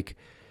you like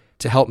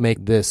to help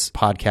make this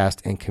podcast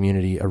and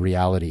community a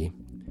reality.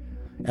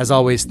 As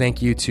always,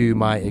 thank you to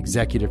my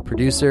executive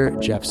producer,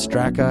 Jeff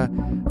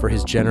Straka, for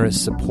his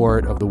generous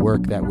support of the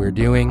work that we're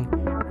doing.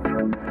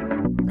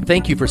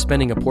 Thank you for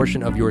spending a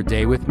portion of your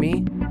day with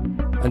me.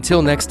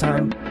 Until next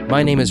time,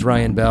 my name is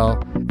Ryan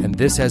Bell, and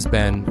this has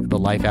been the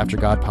Life After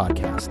God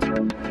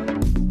podcast.